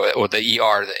 or the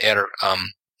er, the er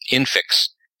infix,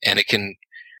 and it can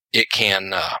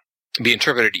be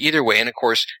interpreted either way. And of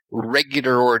course,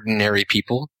 regular ordinary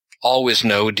people always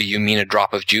know, do you mean a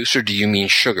drop of juice or do you mean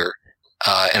sugar?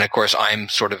 And of course, I'm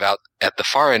sort of out at the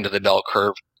far end of the bell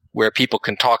curve where people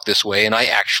can talk this way, and I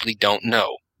actually don't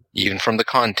know, even from the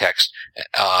context.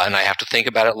 And I have to think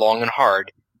about it long and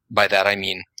hard. By that I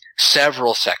mean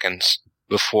several seconds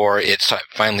before it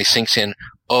finally sinks in,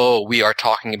 oh, we are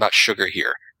talking about sugar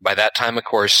here. By that time, of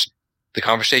course, the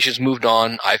conversation's moved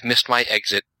on, I've missed my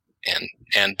exit,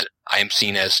 and I am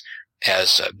seen as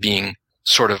being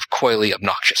sort of coyly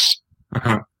obnoxious.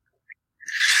 Uh-huh.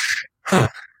 Huh.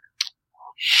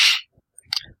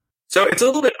 So it's a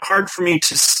little bit hard for me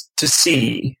to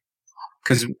see,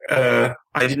 because I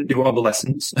didn't do all the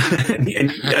lessons, and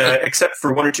except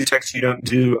for one or two texts you don't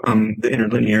do the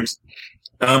interlinears.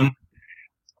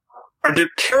 Are there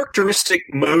characteristic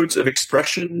modes of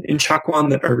expression in Chakwan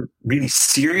that are really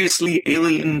seriously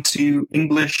alien to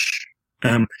English?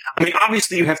 I mean,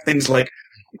 obviously you have things like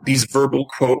these verbal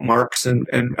quote marks and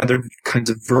other kinds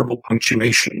of verbal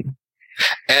punctuation.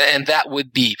 And that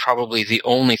would be probably the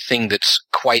only thing that's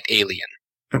quite alien.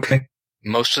 Okay.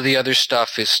 Most of the other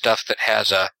stuff is stuff that has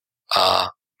the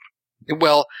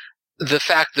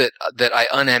fact that I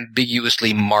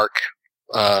unambiguously mark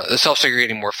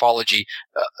self-segregating morphology,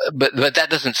 but that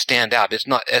doesn't stand out. It's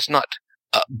not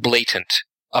blatant.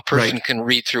 A person can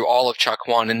read through all of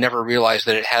Chakuan and never realize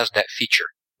that it has that feature.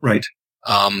 Right.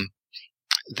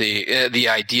 The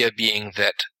idea being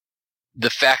that the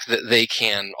fact that they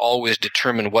can always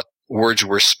determine what words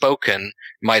were spoken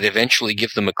might eventually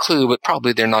give them a clue, but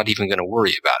probably they're not even going to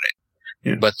worry about it.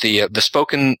 Yeah. But the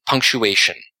spoken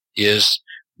punctuation is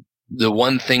the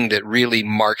one thing that really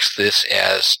marks this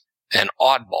as an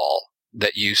oddball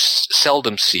that you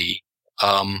seldom see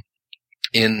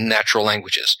in natural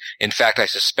languages. In fact, I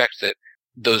suspect that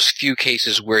those few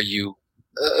cases where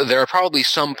there are probably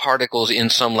some particles in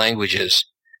some languages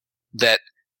that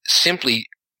simply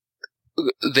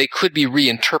they could be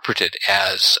reinterpreted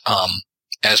as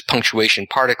punctuation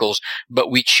particles,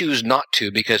 but we choose not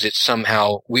to because it's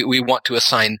somehow we want to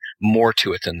assign more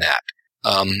to it than that.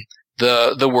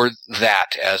 The word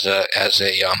that as a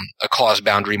clause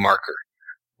boundary marker,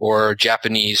 or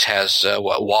Japanese has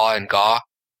wa and ga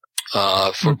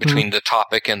between the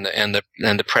topic and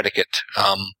the predicate.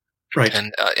 Right.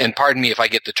 And pardon me if I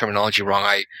get the terminology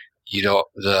wrong.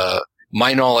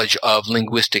 My knowledge of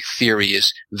linguistic theory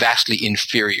is vastly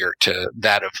inferior to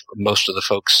that of most of the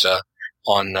folks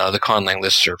on the Conlang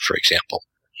listserv, for example.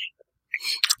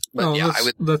 But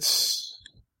that's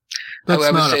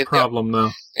not a problem,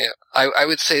 though. Yeah, I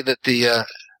would say that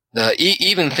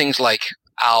even things like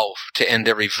 "ow" to end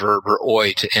every verb or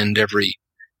 "oi" to end every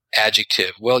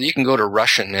adjective. Well, you can go to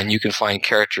Russian and you can find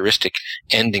characteristic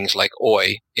endings like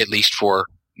 "oi," at least for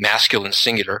masculine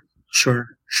singular. Sure.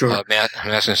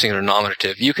 Masculine singular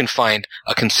nominative. You can find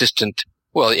a consistent.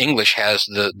 Well, English has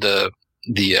the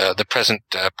present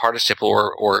participle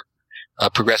or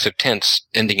progressive tense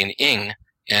ending in "ing,"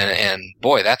 and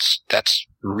boy, that's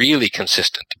really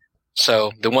consistent.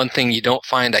 So the one thing you don't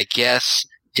find, I guess,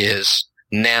 is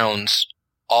nouns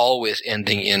always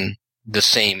ending in the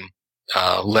same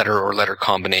letter or letter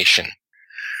combination.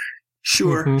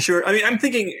 Sure. I mean, I'm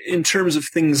thinking in terms of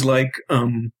things like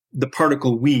the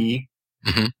particle "we"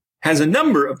 has a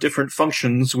number of different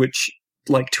functions, which,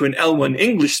 like to an L1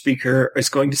 English speaker, is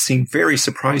going to seem very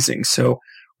surprising. So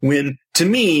to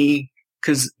me,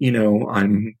 because,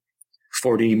 I'm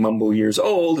 40 mumble years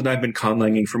old, and I've been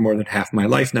conlanging for more than half my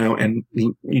life now, and,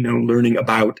 learning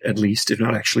about, at least, if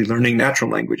not actually learning natural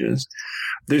languages.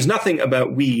 There's nothing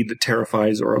about "we" that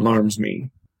terrifies or alarms me.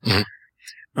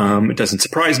 It doesn't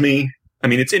surprise me. I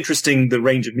mean, it's interesting, the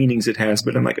range of meanings it has,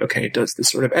 but I'm like, okay, it does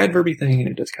this sort of adverby thing, and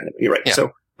it does kind of, you're right. Yeah.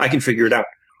 So I can figure it out.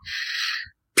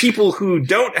 People who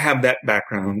don't have that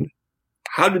background,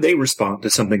 how do they respond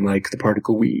to something like the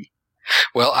particle "we"?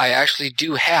 Well, I actually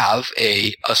do have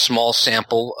a small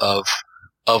sample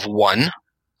of one,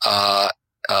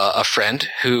 a friend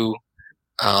who,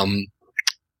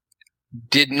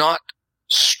 did not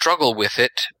struggle with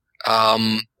it,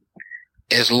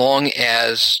 as long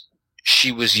as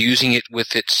she was using it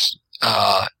with its,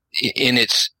 in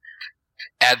its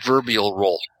adverbial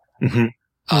role.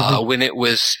 When it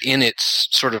was in its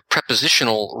sort of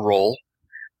prepositional role,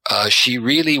 she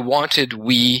really wanted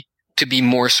 "we" to be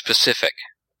more specific.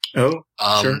 Oh,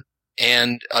 sure.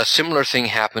 And a similar thing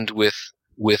happened with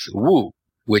 "wu,"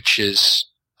 which is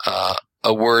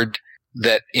a word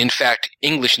that, in fact,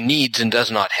 English needs and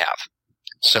does not have.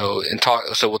 So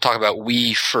we'll talk about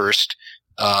 "we" first.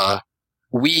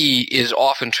 "We" is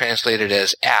often translated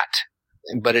as "at,"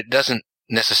 but it doesn't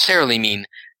necessarily mean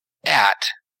 "at."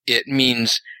 It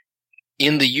means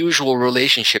in the usual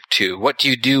relationship to. What do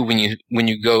you do when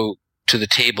you go to the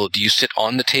table? Do you sit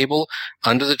on the table,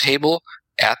 under the table,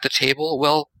 at the table?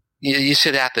 Well, you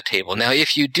sit at the table. Now,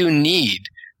 if you do need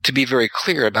to be very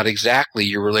clear about exactly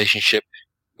your relationship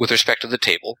with respect to the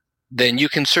table, then you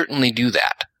can certainly do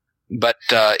that. But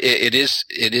it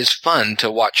is fun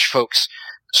to watch folks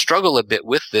struggle a bit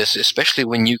with this, especially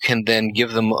when you can then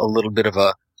give them a little bit of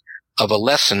a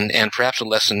lesson, and perhaps a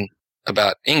lesson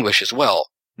about English as well.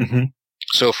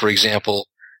 So, for example,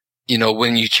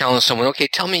 when you challenge someone, okay,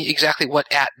 tell me exactly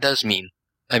what "at" does mean.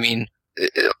 I mean,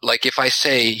 like if I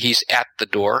say he's at the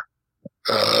door,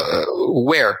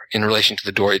 where in relation to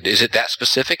the door? Is it that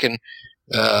specific? And,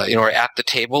 or at the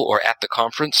table or at the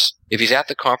conference? If he's at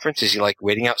the conference, is he like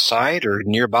waiting outside or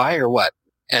nearby or what?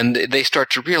 And they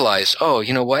start to realize, oh,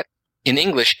 you know what? In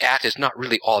English, "at" is not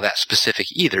really all that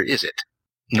specific either, is it?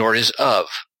 Nor is "of."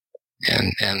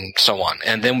 and so on.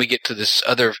 And then we get to this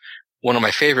other, one of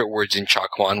my favorite words in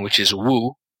Chakwan, which is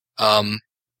wu,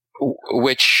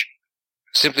 which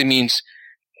simply means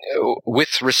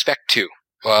with respect to.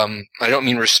 I don't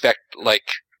mean respect like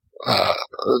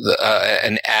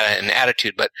an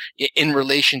attitude, but in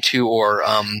relation to or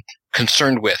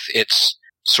concerned with. It's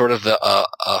sort of a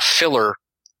filler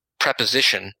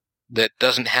preposition that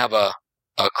doesn't have a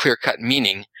clear-cut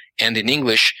meaning. And in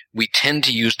English, we tend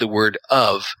to use the word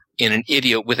of in an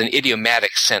with an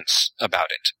idiomatic sense about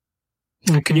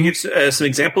it. Can you give some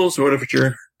examples? Whatever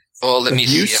your well, let me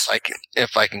use? see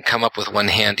if I can come up with one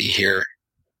handy here.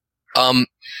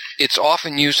 It's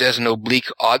often used as an oblique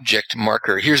object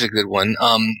marker. Here's a good one.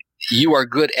 You are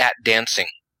good at dancing.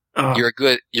 You're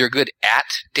good at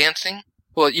dancing?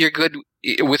 Well, you're good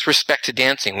with respect to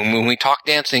dancing. When we talk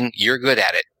dancing, you're good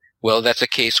at it. Well, that's a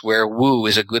case where wu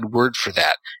is a good word for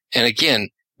that. And again,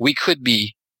 we could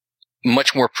be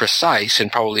much more precise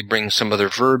and probably bring some other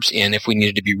verbs in if we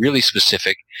needed to be really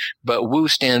specific. But wu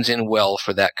stands in well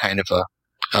for that kind of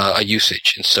a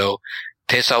usage. And so,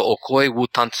 Tesao okoi wu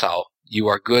tansao. You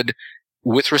are good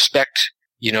with respect,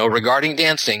 regarding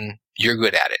dancing, you're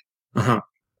good at it. Uh-huh.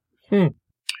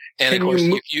 And of course,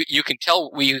 you can tell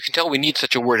we need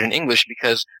such a word in English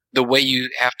because the way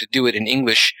you have to do it in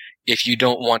English, if you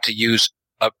don't want to use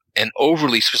an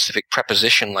overly specific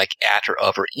preposition like at or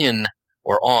of or in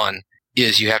or on,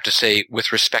 is you have to say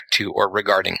with respect to or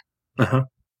regarding. Uh-huh.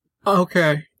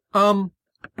 Okay.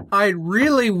 I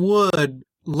really would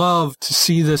love to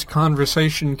see this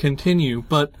conversation continue,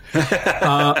 but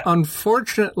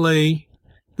unfortunately,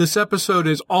 this episode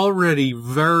is already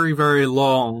very, very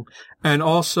long, and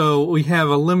also we have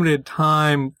a limited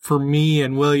time for me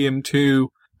and William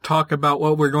to talk about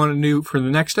what we're going to do for the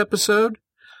next episode.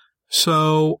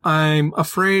 So I'm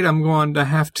afraid I'm going to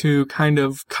have to kind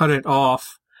of cut it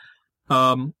off,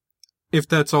 if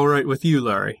that's all right with you,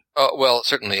 Larry. Well,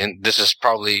 certainly, and this is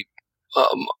probably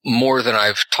more than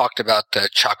I've talked about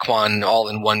Chakwan all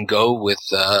in one go with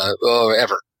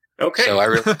ever. Okay. So I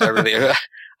really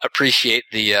appreciate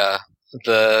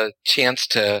the chance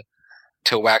to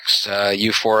wax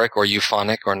euphoric or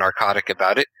euphonic or narcotic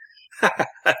about it.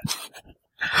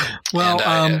 Well,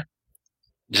 and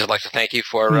just like to thank you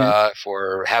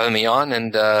for having me on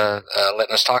and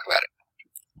letting us talk about it.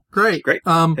 Great.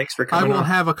 Thanks for coming I will on.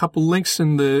 have a couple links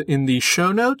in the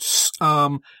show notes.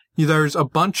 There's a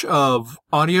bunch of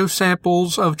audio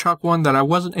samples of Chakwan that I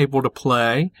wasn't able to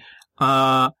play.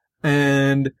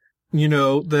 And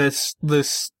this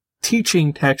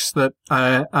teaching text that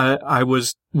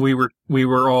we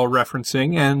were all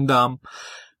referencing. And,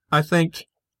 I think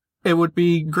it would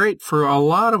be great for a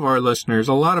lot of our listeners.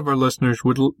 A lot of our listeners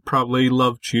would probably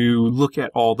love to look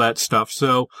at all that stuff.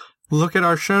 So look at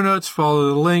our show notes, follow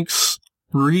the links,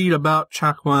 read about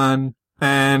Chakwan,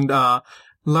 and,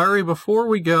 Larry, before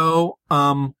we go,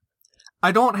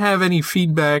 I don't have any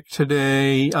feedback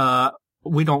today.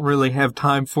 We don't really have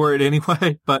time for it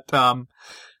anyway, but,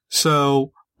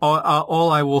 so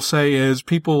all I will say is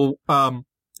people,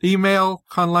 email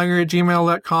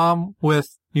conlangery@gmail.com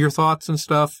with your thoughts and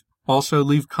stuff. Also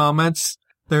leave comments.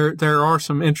 There are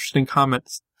some interesting comment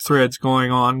threads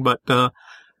going on, but,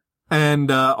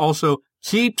 also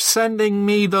keep sending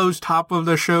me those top of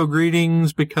the show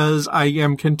greetings because I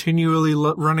am continually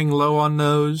running low on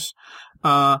those.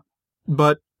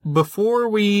 But before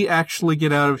we actually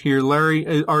get out of here, Larry,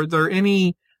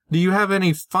 do you have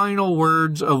any final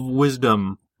words of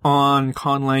wisdom on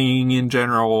conlanging in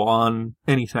general, on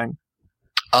anything?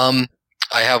 I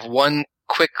have one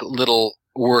quick little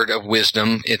word of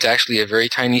wisdom. It's actually a very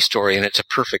tiny story, and it's a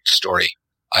perfect story.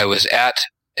 I was at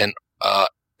an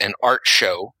art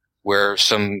show where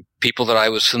some people that I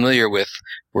was familiar with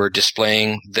were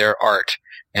displaying their art.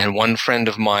 And one friend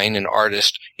of mine, an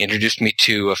artist, introduced me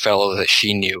to a fellow that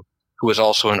she knew who was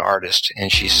also an artist.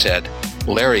 And she said,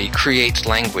 "Larry creates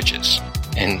languages."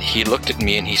 And he looked at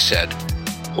me and he said,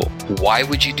 "Well, why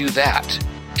would you do that?"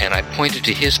 And I pointed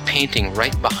to his painting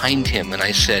right behind him and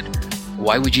I said,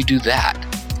 "Why would you do that?"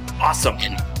 Awesome.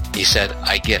 And he said,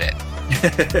 "I get it."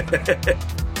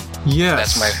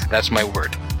 Yes. That's my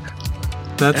word.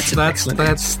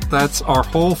 That's our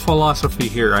whole philosophy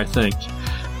here, I think.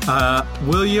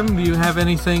 William, do you have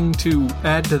anything to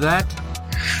add to that?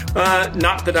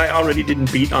 Not that I already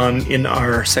didn't beat on in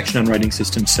our section on writing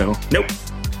systems, so nope.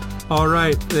 All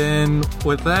right, then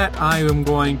with that, I am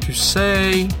going to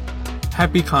say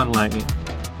happy conlanging.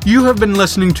 You have been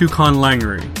listening to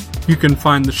Conlangery. You can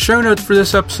find the show notes for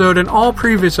this episode and all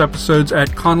previous episodes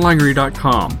at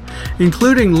conlangery.com,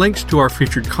 including links to our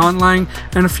featured conlang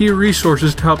and a few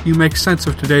resources to help you make sense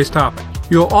of today's topic.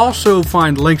 You'll also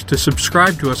find links to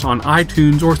subscribe to us on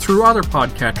iTunes or through other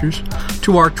podcatchers,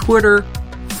 to our Twitter,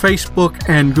 Facebook,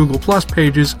 and Google Plus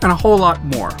pages, and a whole lot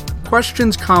more.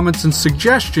 Questions, comments, and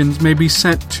suggestions may be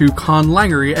sent to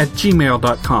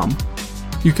conlangery@gmail.com.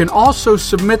 You can also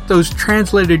submit those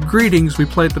translated greetings we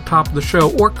play at the top of the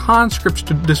show or conscripts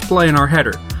to display in our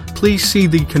header. Please see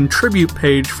the Contribute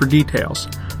page for details.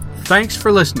 Thanks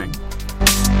for listening.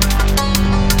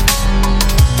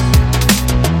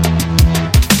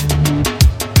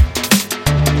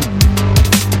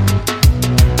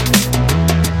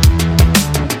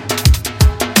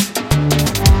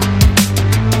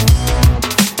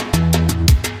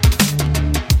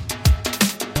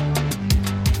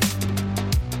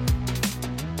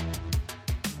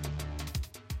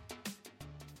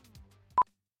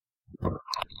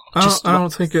 I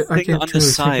don't think it. I can't on the really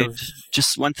side. think of.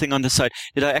 Just one thing on the side.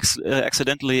 Did I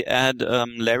accidentally add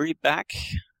Larry back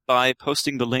by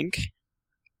posting the link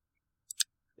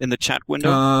in the chat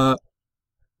window?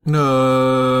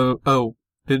 No. Oh,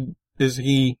 is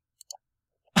he?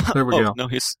 There we go. No,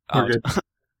 he's We're out. good.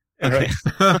 Okay.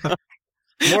 More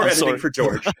I'm editing sorry. for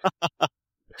George.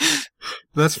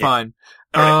 That's Yeah. fine.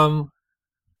 All right.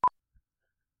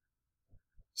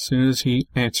 As soon as he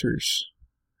answers.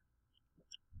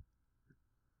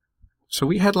 So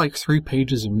we had like 3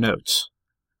 pages of notes.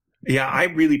 Yeah, I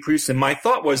really produced them. My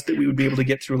thought was that we would be able to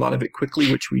get through a lot of it quickly,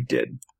 which we did.